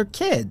tests on all their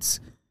kids.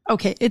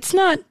 Okay, it's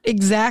not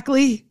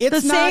exactly the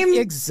same. It's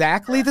not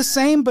exactly the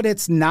same, but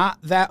it's not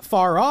that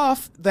far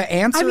off. The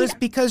answer is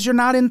because you're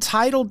not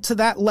entitled to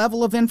that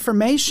level of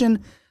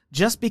information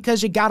just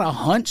because you got a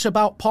hunch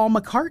about Paul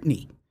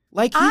McCartney.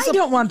 Like, I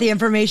don't want the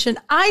information.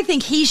 I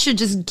think he should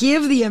just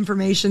give the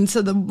information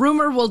so the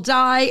rumor will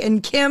die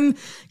and Kim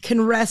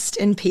can rest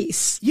in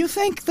peace. You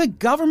think the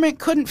government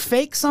couldn't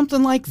fake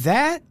something like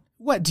that?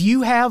 What, do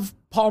you have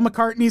Paul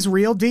McCartney's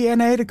real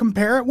DNA to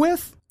compare it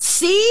with?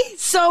 See?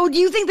 So do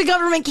you think the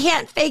government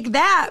can't fake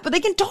that? But they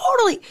can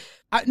totally...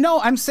 No,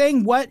 I'm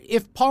saying, what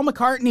if Paul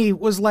McCartney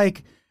was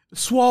like,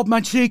 swab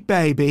my cheek,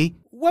 baby?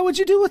 What would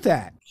you do with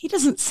that? He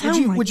doesn't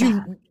sound like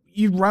that.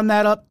 You'd run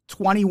that up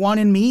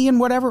 21andMe and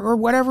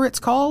whatever it's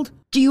called?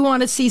 Do you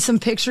want to see some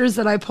pictures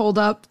that I pulled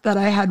up that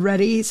I had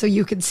ready so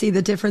you could see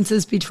the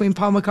differences between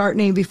Paul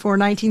McCartney before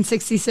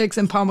 1966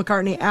 and Paul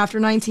McCartney after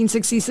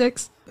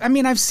 1966? I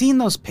mean, I've seen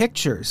those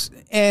pictures,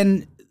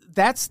 and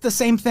that's the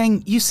same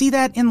thing. You see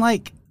that in,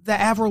 like, the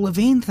Avril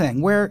Lavigne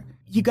thing, where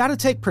you got to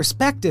take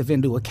perspective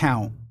into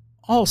account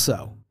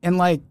also. And,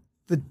 like,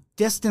 the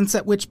distance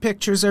at which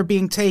pictures are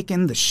being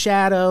taken, the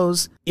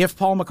shadows. If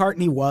Paul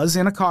McCartney was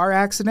in a car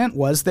accident,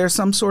 was there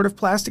some sort of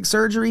plastic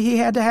surgery he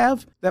had to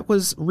have that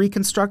was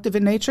reconstructive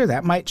in nature?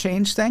 That might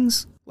change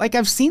things. Like,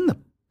 I've seen the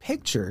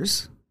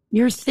pictures.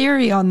 Your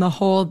theory on the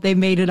whole, they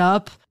made it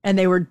up and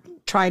they were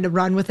trying to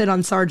run with it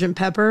on Sgt.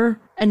 Pepper,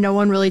 and no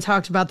one really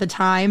talked about the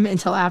time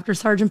until after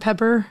Sgt.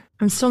 Pepper.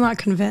 I'm still not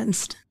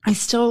convinced. I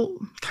still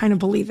kind of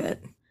believe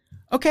it.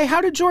 Okay,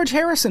 how did George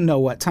Harrison know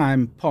what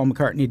time Paul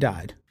McCartney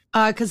died?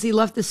 Because he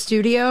left the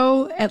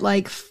studio at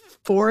like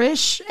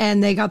 4-ish,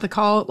 and they got the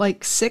call at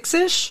like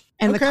 6-ish,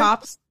 and Okay. the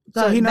cops,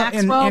 So he know-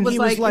 Maxwell and was he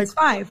like, it's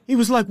 5. He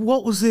was like,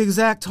 what was the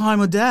exact time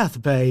of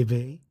death,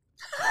 baby?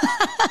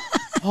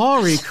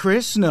 Hare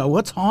Krishna,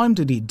 what time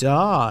did he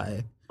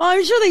die? Well,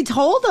 I'm sure they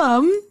told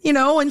him,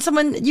 and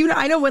someone,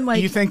 I know when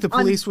like... You think the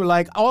police were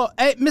like, oh,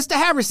 hey, Mr.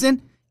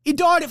 Harrison, he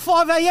died at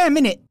 5 a.m.,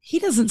 innit? He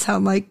doesn't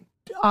sound like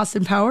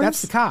Austin Powers.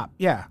 That's the cop,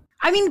 yeah.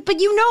 I mean, but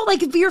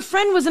like if your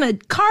friend was in a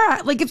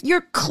car, like if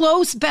your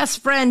close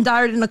best friend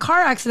died in a car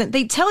accident,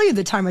 they tell you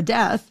the time of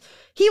death.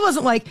 He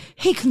wasn't like,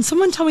 hey, can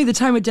someone tell me the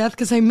time of death?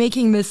 Because I'm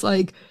making this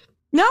like,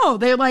 no,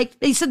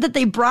 they said that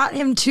they brought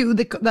him to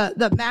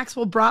the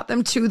Maxwell brought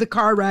them to the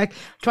car wreck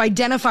to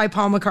identify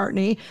Paul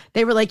McCartney.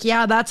 They were like,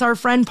 yeah, that's our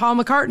friend Paul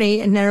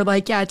McCartney. And they're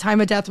like, yeah, time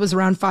of death was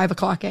around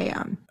 5:00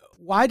 a.m.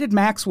 Why did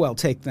Maxwell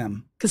take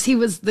them? Because he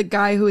was the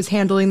guy who was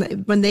handling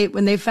when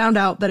they found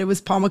out that it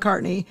was Paul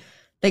McCartney.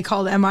 They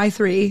called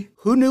MI3.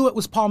 Who knew it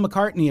was Paul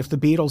McCartney if the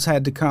Beatles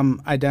had to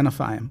come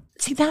identify him?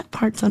 See, that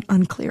part's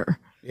unclear.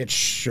 It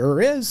sure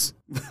is.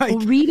 Like, Well,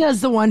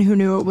 Rita's the one who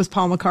knew it was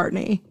Paul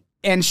McCartney.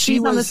 and she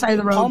she's was on the side of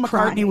the road Paul McCartney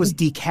crying. was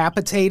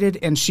decapitated,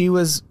 and she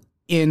was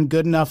in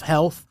good enough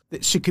health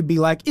that she could be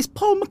like, "Is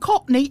Paul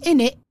McCartney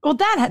in it?" Well,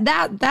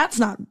 that's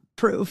not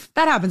proof.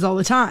 That happens all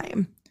the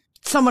time.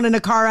 Someone in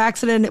a car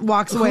accident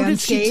walks away Who did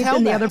she unscathed tell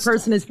and the that other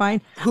person is fine.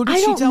 Who did I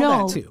she don't tell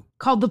know. that to?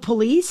 Called the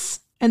police,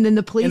 and then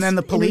the police. And then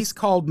the police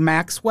called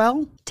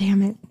Maxwell.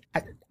 Damn it.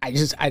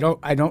 I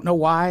don't know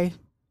why.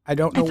 I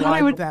don't know thought why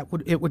I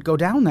would- it would go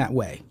down that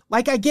way.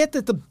 Like, I get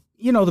that the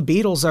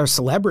Beatles are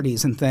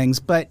celebrities and things,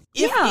 but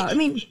I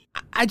mean,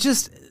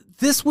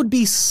 this would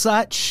be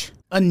such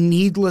a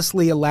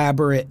needlessly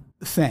elaborate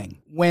thing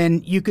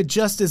when you could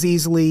just as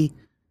easily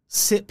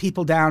sit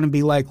people down and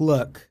be like,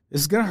 look,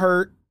 this is going to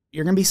hurt.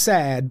 You're going to be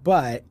sad,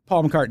 but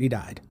Paul McCartney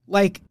died.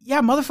 Like,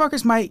 yeah,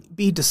 motherfuckers might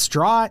be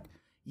distraught.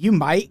 You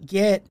might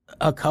get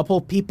a couple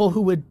people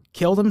who would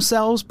kill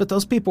themselves, but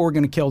those people were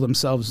going to kill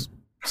themselves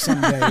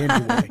someday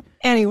anyway.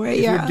 anyway,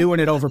 If yeah. you're doing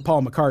it over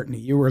Paul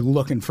McCartney, you were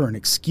looking for an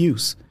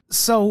excuse.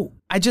 So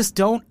I just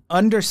don't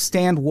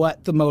understand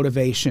what the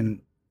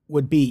motivation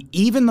would be.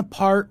 Even the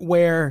part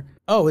where,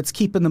 oh, it's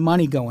keeping the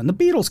money going. The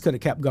Beatles could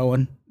have kept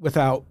going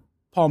without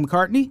Paul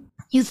McCartney.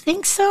 You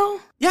think so?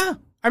 Yeah.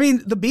 I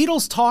mean, the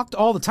Beatles talked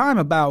all the time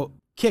about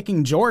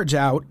kicking George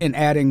out and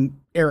adding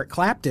Eric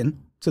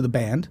Clapton to the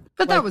band.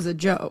 But that was a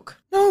joke.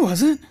 No, it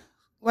wasn't.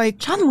 Like,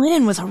 John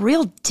Lennon was a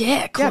real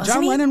dick, yeah, wasn't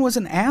John he? Lennon was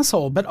an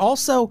asshole, but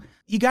also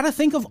you got to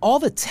think of all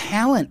the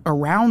talent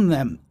around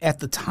them at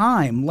the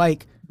time.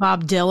 Like,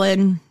 Bob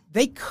Dylan.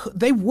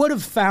 they would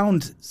have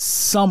found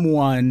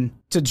someone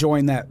to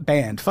join that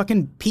band.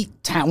 Fucking Pete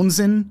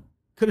Townsend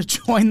could have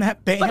joined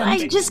that band. But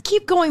I just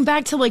keep going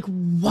back to like,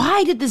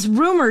 why did this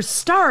rumor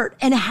start?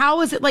 And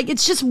how is it like,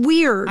 it's just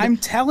weird. I'm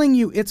telling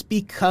you, it's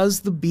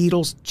because the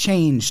Beatles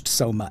changed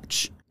so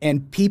much.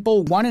 And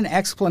people want an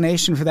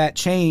explanation for that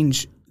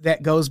change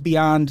that goes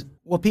beyond,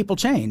 well, people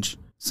change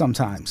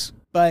sometimes.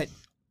 But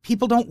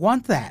people don't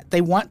want that.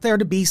 They want there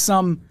to be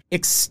some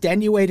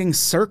extenuating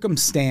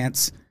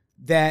circumstance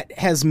that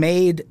has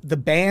made the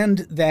band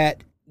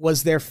that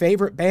was their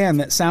favorite band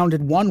that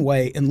sounded one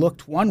way and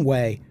looked one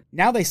way.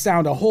 Now they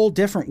sound a whole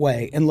different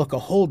way and look a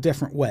whole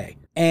different way.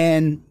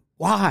 And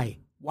why?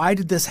 Why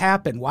did this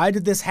happen? Why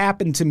did this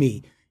happen to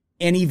me?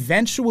 And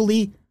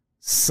eventually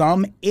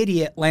some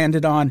idiot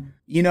landed on,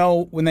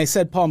 when they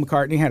said Paul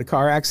McCartney had a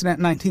car accident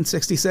in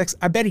 1966,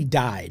 I bet he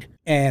died.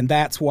 And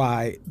that's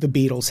why the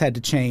Beatles had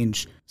to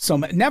change so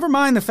much. Never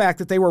mind the fact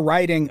that they were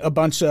writing a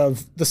bunch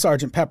of the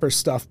Sgt. Pepper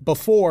stuff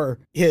before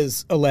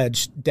his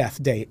alleged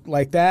death date.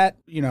 Like that,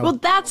 you know. Well,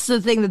 that's the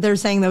thing that they're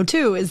saying, though,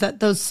 too, is that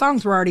those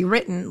songs were already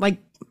written. Like,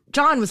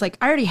 John was like,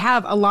 I already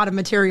have a lot of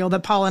material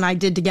that Paul and I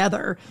did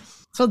together.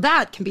 So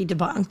that can be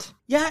debunked.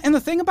 Yeah, and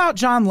the thing about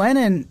John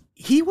Lennon,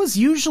 he was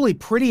usually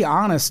pretty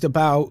honest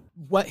about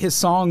what his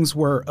songs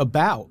were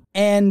about.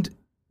 And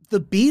the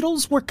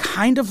Beatles were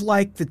kind of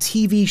like the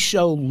TV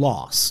show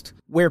Lost,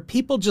 where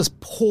people just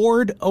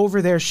poured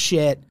over their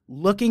shit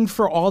looking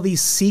for all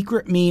these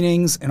secret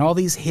meanings and all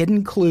these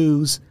hidden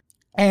clues.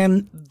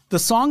 And the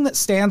song that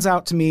stands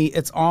out to me,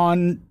 it's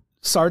on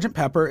Sgt.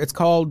 Pepper. It's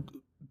called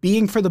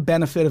Being for the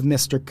Benefit of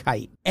Mr.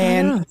 Kite.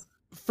 And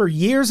for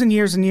years and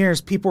years and years,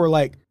 people were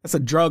like, that's a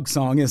drug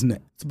song, isn't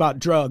it? It's about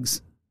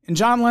drugs. And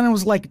John Lennon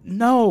was like,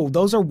 no,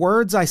 those are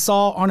words I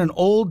saw on an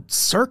old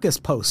circus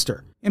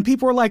poster. And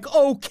people were like,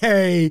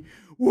 okay,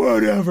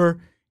 whatever.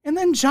 And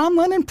then John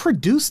Lennon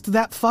produced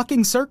that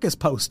fucking circus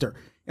poster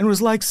and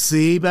was like,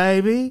 see,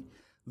 baby,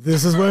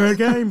 this is where it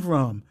came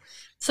from.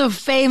 So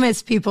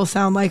famous people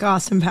sound like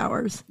Austin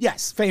Powers.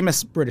 Yes,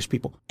 famous British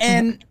people.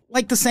 And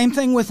like the same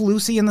thing with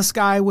Lucy in the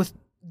Sky with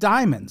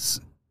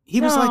Diamonds.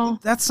 He was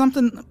like, that's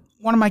something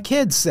one of my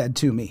kids said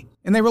to me.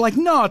 And they were like,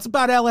 no, it's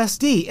about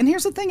LSD. And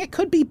here's the thing, it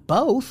could be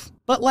both.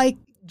 But like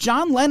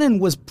John Lennon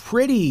was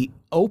pretty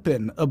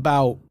open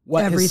about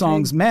what his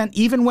songs meant,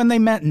 even when they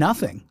meant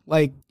nothing.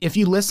 Like if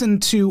you listen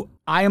to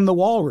I Am the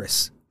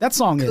Walrus, that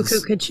song is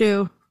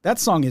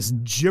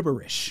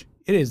gibberish.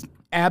 It is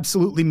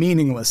absolutely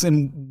meaningless.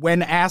 And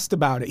when asked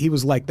about it, he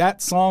was like,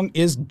 that song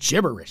is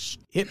gibberish.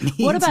 It means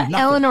What about nothing.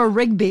 Eleanor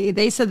Rigby?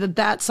 They said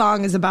that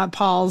song is about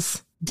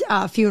Paul's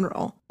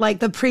funeral. Like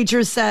the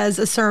preacher says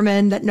a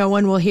sermon that no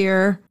one will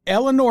hear.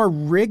 Eleanor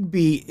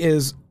Rigby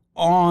is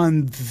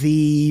on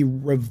the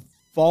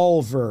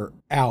Revolver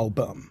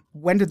album.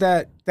 When did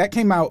that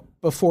came out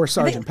before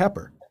Sgt.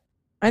 Pepper?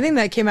 I think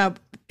that came out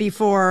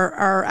before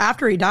or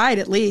after he died,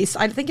 at least.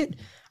 I think it,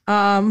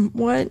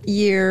 what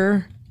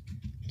year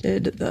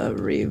did the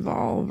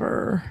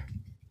Revolver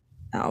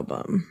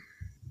album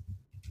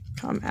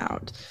come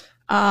out?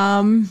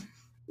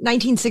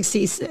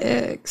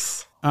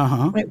 1966.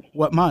 Uh-huh. Wait.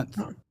 What month?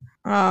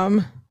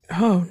 Oh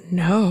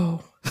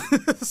no.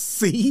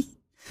 See?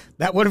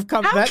 That would have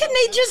come. How can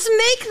they just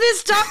make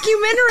this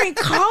documentary,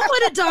 call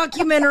it a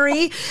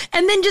documentary,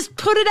 and then just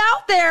put it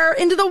out there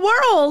into the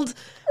world?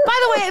 By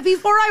the way,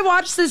 before I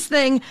watched this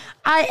thing,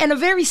 and a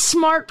very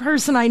smart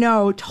person I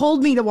know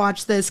told me to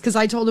watch this because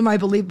I told him I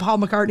believe Paul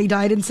McCartney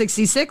died in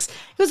 66. He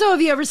goes, oh,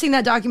 have you ever seen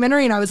that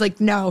documentary? And I was like,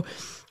 no.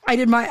 I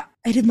did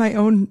my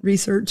own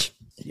research.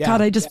 Yeah.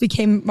 God, I just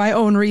became my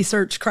own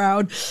research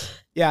crowd.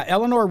 Yeah,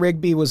 Eleanor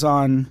Rigby was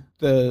on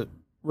the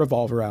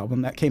Revolver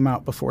album that came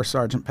out before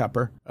Sgt.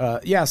 Pepper.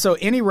 Yeah, so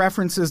any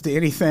references to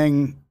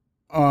anything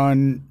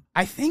on,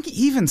 I think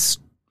even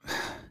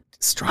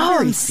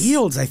Strawberry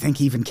Fields, I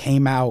think even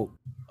came out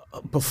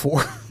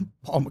before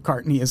Paul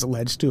McCartney is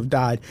alleged to have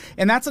died.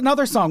 And that's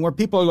another song where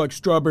people are like,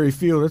 Strawberry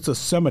Field, it's a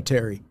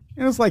cemetery.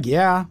 And it's like,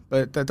 yeah,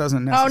 but that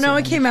doesn't necessarily. Oh, no,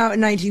 it came out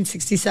in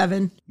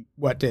 1967.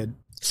 What did?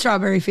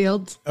 Strawberry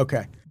Fields.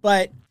 Okay.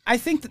 But I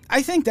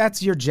think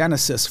that's your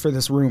genesis for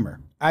this rumor.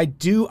 I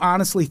do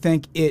honestly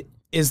think it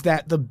is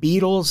that the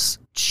Beatles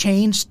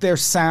changed their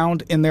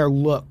sound and their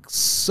look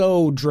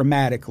so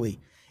dramatically.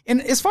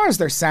 And as far as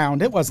their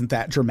sound, it wasn't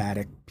that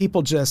dramatic.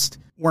 People just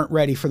weren't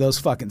ready for those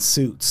fucking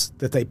suits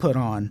that they put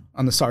on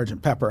the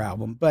Sgt. Pepper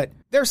album. But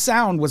their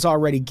sound was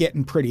already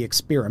getting pretty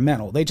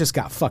experimental. They just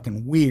got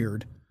fucking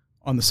weird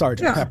on the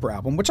Sgt. Pepper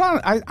album, which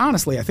I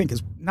honestly think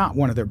is not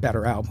one of their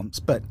better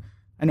albums. But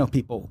I know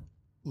people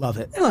love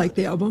it. I like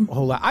the album. A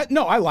whole lot.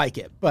 I like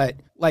it. But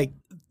like,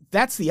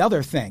 that's the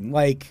other thing.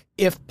 Like,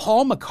 if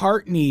Paul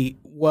McCartney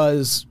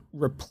was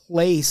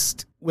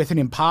replaced with an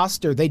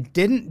imposter, they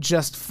didn't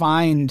just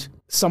find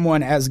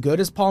someone as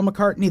good as Paul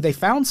McCartney. They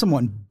found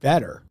someone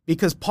better.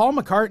 Because Paul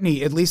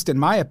McCartney, at least in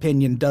my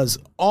opinion, does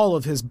all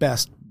of his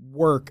best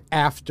work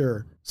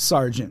after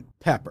Sgt.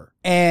 Pepper.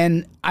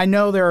 And I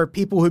know there are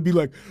people who'd be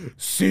like,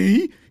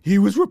 see, he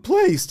was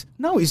replaced.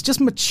 No, he's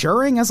just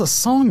maturing as a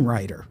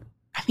songwriter.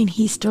 I mean,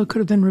 he still could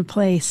have been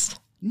replaced.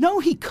 No,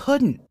 he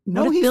couldn't.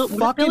 No, he fucking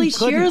couldn't. Billy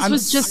Shears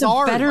was just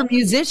a better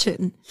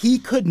musician. He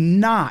could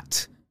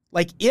not.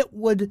 Like, it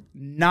would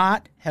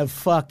not have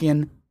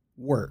fucking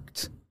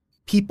worked.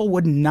 People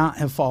would not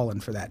have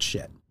fallen for that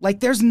shit. Like,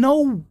 there's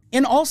no...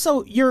 And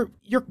also, you're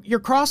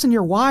crossing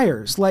your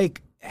wires.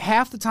 Like,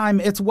 half the time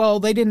it's,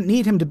 well, they didn't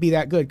need him to be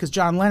that good because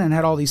John Lennon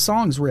had all these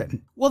songs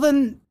written. Well,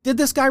 then, did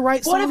this guy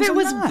write songs? What if it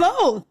was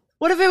both?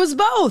 What if it was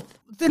both?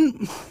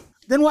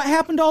 Then what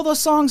happened to all those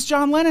songs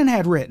John Lennon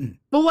had written?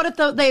 But what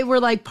if they were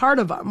like part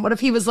of them? What if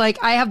he was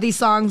like, I have these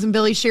songs, and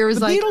Billy Shears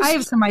was like, Beatles, I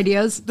have some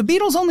ideas. The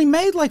Beatles only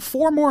made like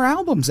 4 more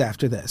albums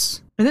after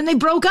this. And then they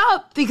broke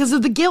up because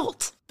of the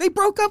guilt. They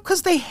broke up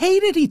because they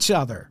hated each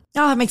other.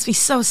 Oh, that makes me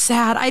so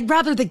sad. I'd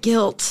rather the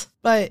guilt.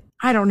 But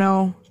I don't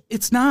know.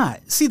 It's not.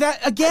 See,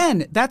 that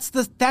again, that's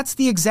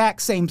the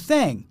exact same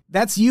thing.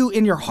 That's you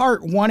in your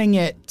heart wanting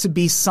it to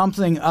be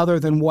something other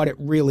than what it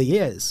really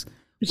is.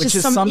 It's which just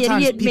is some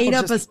sometimes idiot people made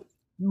up just, a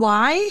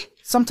lie.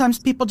 sometimes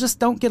people just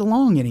don't get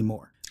along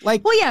anymore.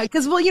 Like, Well, yeah,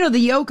 because, you know,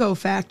 the Yoko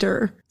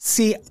factor.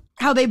 see,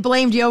 How they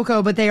blamed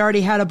Yoko, but they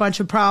already had a bunch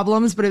of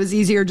problems, but it was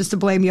easier just to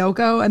blame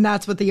Yoko. And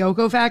that's what the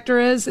Yoko factor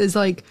is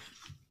like,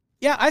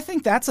 yeah, I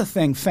think that's a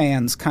thing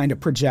fans kind of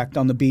project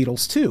on the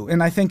Beatles too.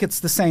 And I think it's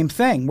the same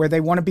thing where they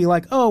want to be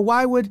like, oh,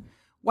 why would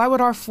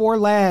our four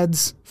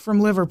lads from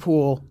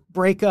Liverpool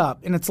break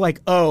up? And it's like,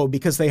 oh,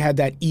 because they had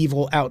that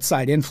evil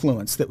outside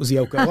influence that was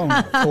Yoko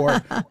Ono.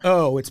 Or,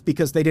 oh, it's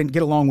because they didn't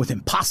get along with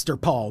imposter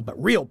Paul,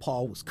 but real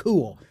Paul was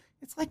cool.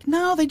 It's like,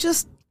 no,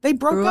 they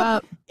broke Grew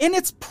up. up. And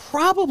it's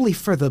probably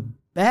for the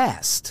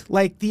best.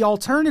 Like, the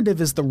alternative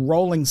is the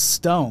Rolling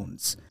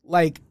Stones.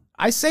 Like,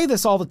 I say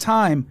this all the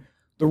time.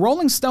 The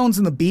Rolling Stones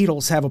and the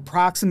Beatles have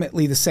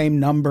approximately the same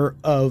number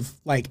of,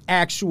 like,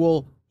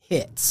 actual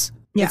hits.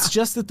 Yeah. It's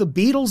just that the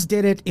Beatles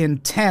did it in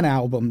 10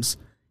 albums,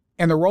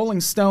 and the Rolling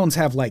Stones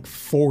have, like,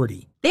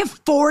 40. they have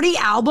 40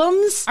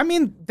 albums. I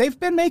mean, they've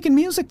been making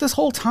music this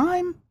whole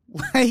time.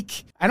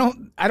 Like, I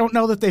don't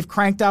know that they've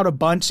cranked out a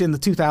bunch in the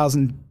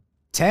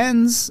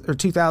 2010s or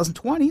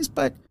 2020s,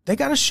 but they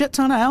got a shit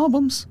ton of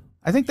albums.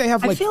 I think they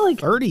have, I like, feel like-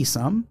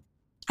 30-some.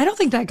 I don't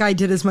think that guy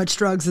did as much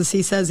drugs as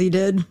he says he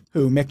did.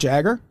 Who, Mick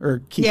Jagger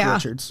or Keith Yeah.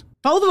 Richards?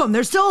 Both of them,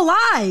 they're still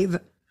alive.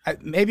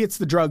 Maybe it's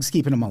the drugs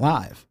keeping them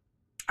alive.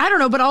 I don't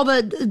know, but all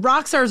the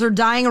rock stars are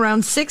dying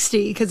around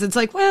 60 because it's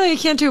like, well, you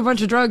can't do a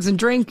bunch of drugs and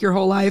drink your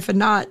whole life and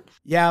not.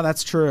 Yeah,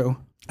 that's true.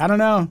 I don't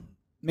know.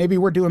 Maybe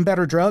we're doing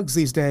better drugs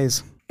these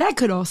days. That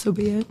could also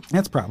be it.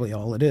 That's probably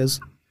all it is.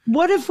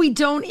 What if we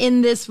don't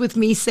end this with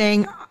me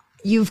saying,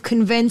 you've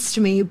convinced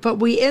me, but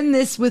we end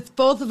this with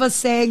both of us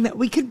saying that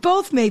we could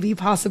both maybe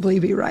possibly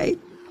be right?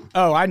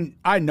 Oh,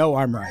 I know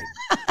I'm right.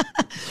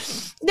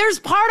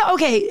 There's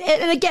okay,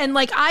 and again,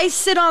 like, I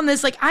sit on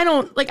this, like,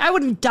 I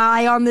wouldn't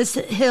die on this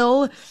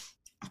hill,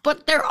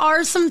 but there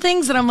are some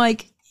things that I'm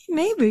like,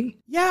 maybe.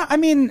 Yeah, I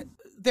mean,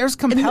 there's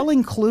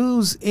compelling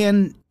clues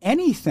in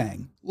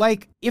anything.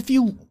 Like, if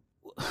you...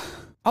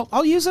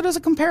 I'll use it as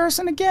a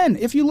comparison again.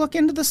 If you look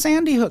into the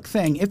Sandy Hook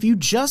thing, if you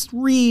just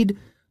read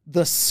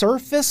the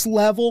surface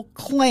level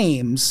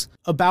claims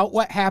about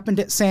what happened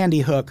at Sandy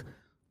Hook,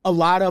 a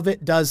lot of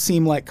it does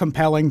seem like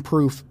compelling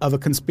proof of a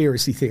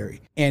conspiracy theory.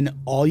 And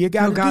all you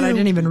got to do... Oh, God, I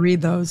didn't even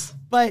read those.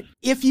 But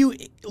if you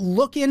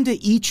look into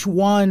each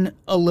one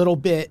a little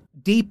bit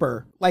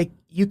deeper, like,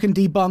 you can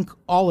debunk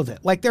all of it.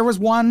 Like, there was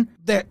one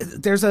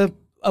there's a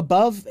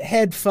above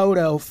head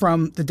photo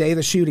from the day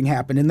the shooting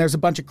happened, and there's a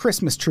bunch of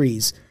Christmas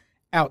trees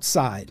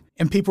outside.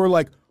 And people were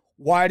like,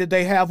 why did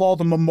they have all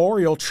the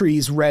memorial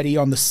trees ready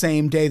on the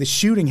same day the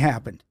shooting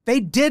happened? They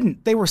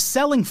didn't. They were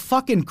selling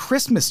fucking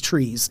Christmas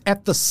trees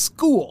at the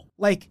school.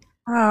 Like,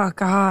 Oh,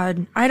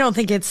 God. I don't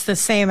think it's the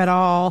same at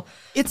all.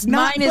 it's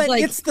not, Mine is but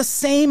like- it's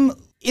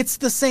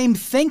the same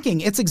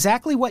thinking. It's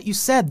exactly what you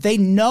said. They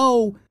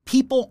know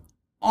people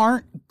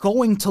aren't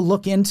going to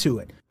look into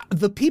it.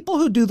 The people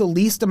who do the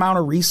least amount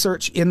of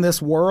research in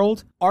this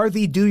world are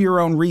the do your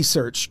own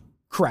research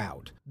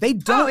crowd. They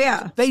don't, Oh,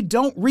 yeah. They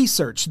don't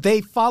research.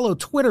 They follow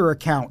Twitter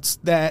accounts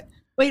that,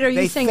 Wait, are you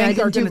They saying I think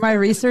are didn't do gonna- my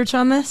research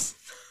on this?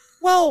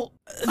 well,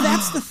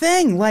 that's the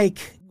thing. Like,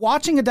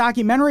 watching a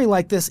documentary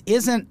like this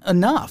isn't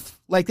enough.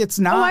 Like, it's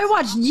not. Oh, I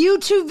watched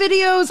YouTube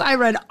videos. I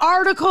read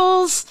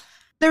articles.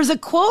 There's a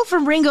quote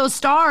from Ringo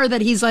Starr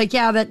that he's like,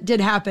 yeah, that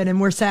did happen and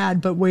we're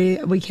sad, but we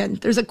can.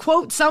 There's a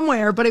quote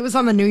somewhere, but it was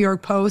on the New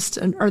York Post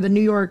or the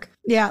New York.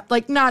 Yeah,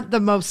 like not the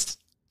most,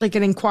 like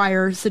an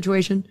Inquirer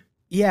situation.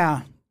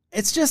 Yeah.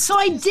 It's just. So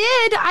I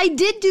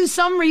did do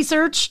some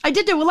research. I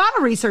did do a lot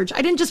of research.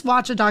 I didn't just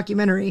watch a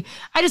documentary.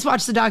 I just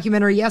watched the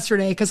documentary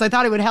yesterday because I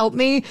thought it would help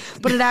me,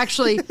 but it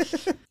actually,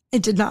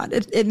 it did not.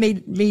 It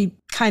made me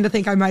kind of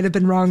think I might have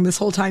been wrong this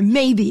whole time.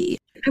 Maybe.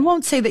 I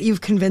won't say that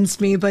you've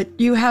convinced me, but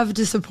you have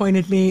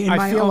disappointed me in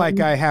my I feel own. like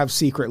I have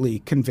secretly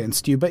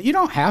convinced you, but you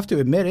don't have to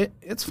admit it.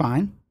 It's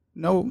fine.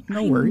 No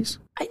worries.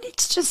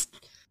 It's just,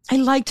 I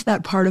liked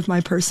that part of my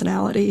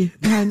personality.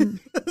 And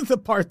The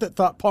part that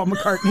thought Paul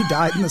McCartney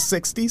died in the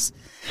 60s.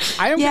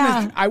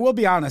 Yeah. I will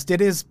be honest.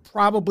 It is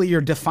probably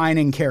your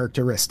defining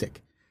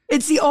characteristic.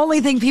 it's the only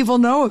thing people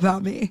know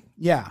about me.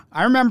 Yeah.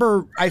 I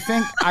remember, I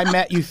think I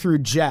met you through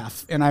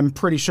Jeff, and I'm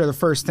pretty sure the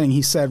first thing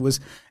he said was,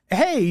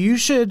 hey, you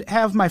should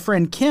have my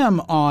friend Kim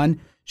on.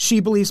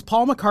 She believes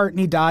Paul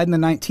McCartney died in the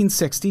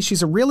 1960s.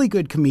 She's a really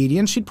good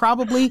comedian. She'd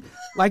probably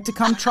like to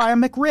come try a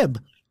McRib.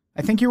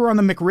 I think you were on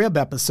the McRib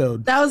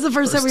episode. That was the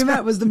first time we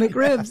met was the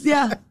McRibs.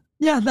 Yeah.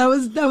 Yeah,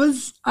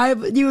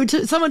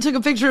 someone took a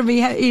picture of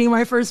me eating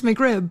my first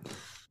McRib.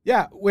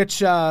 Yeah, which,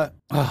 the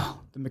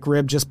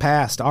McRib just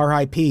passed.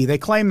 R.I.P. They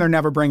claim they're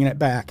never bringing it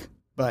back,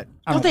 but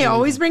I Don't they believe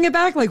always it. bring it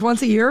back like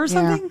once a year or Yeah,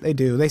 something? they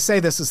do. They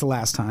say this is the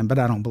last time, but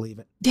I don't believe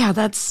it. Yeah,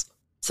 that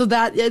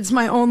it's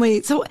my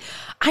only. So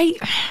I've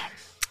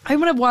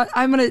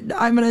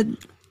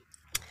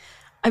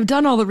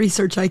done all the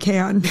research I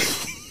can.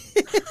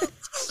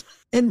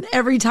 And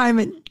every time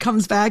it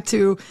comes back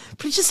to,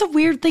 but it's just a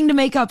weird thing to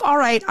make up. All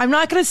right. I'm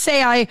not going to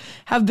say I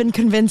have been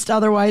convinced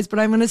otherwise, but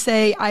I'm going to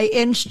say I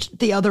inched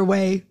the other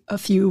way a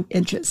few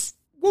inches.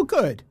 Well,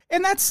 good.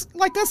 And that's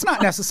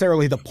not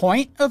necessarily the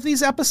point of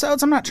these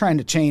episodes. I'm not trying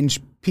to change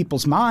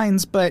people's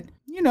minds, but,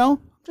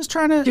 just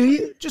trying to.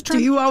 Do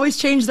you always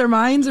change their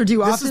minds, or do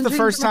you often? This is the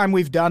first time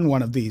we've done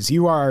one of these.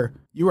 You are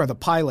the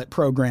pilot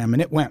program,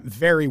 and it went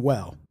very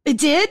well. It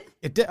did?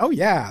 It did. Oh,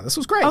 yeah. This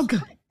was great. Oh,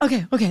 good.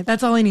 Okay.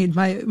 That's all I need.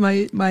 My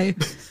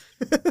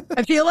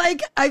I feel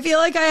like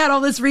I had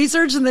all this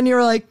research, and then you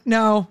were like,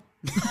 no.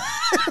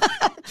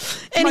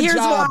 And here's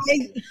job.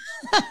 why.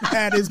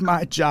 That is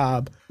my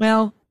job.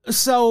 Well.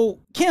 So,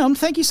 Kim,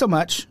 thank you so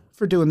much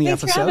for doing the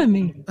Thanks episode. for having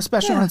me.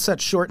 Especially on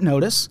such short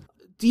notice.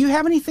 Do you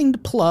have anything to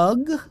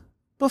plug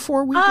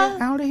before we get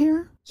out of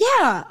here?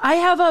 Yeah, I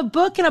have a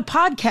book and a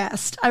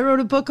podcast. I wrote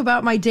a book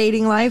about my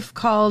dating life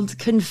called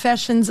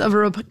Confessions of a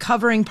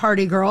Recovering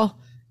Party Girl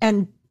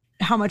and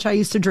how much I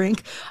used to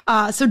drink.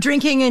 So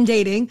drinking and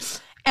dating.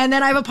 And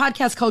then I have a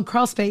podcast called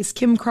Crawl Space,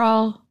 Kim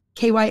Crawl,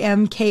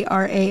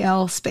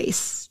 KYMKRAL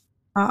space.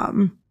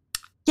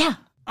 Yeah.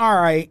 All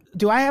right.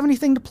 Do I have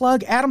anything to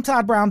plug?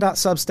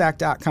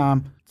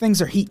 AdamToddBrown.substack.com.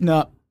 Things are heating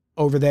up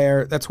over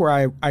there. That's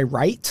where I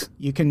write.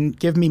 You can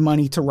give me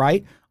money to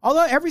write.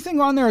 Although everything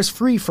on there is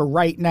free for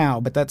right now,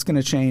 but that's going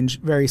to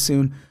change very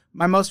soon.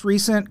 My most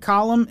recent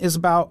column is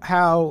about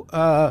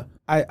how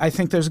I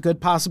think there's a good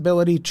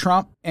possibility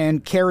Trump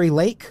and Carrie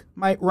Lake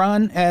might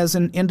run as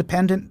an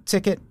independent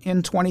ticket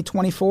in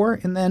 2024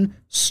 and then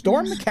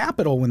storm the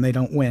Capitol when they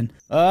don't win.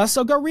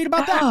 So go read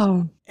about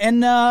that.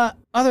 And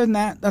other than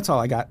that, that's all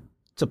I got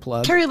to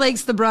plug. Carrie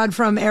Lake's the broad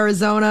from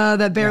Arizona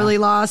that barely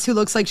lost, who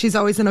looks like she's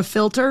always in a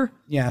filter.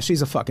 Yeah,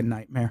 she's a fucking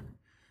nightmare.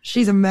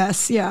 She's a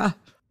mess, yeah.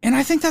 And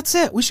I think that's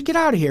it. We should get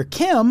out of here.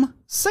 Kim,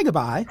 say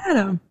goodbye.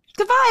 Adam.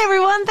 Goodbye,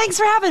 everyone. Thanks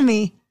for having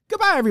me.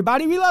 Goodbye,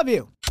 everybody. We love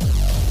you.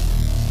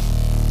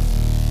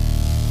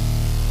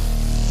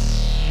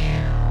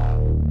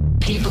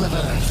 People of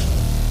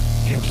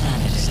Earth, your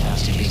planet is about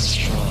to be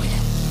destroyed.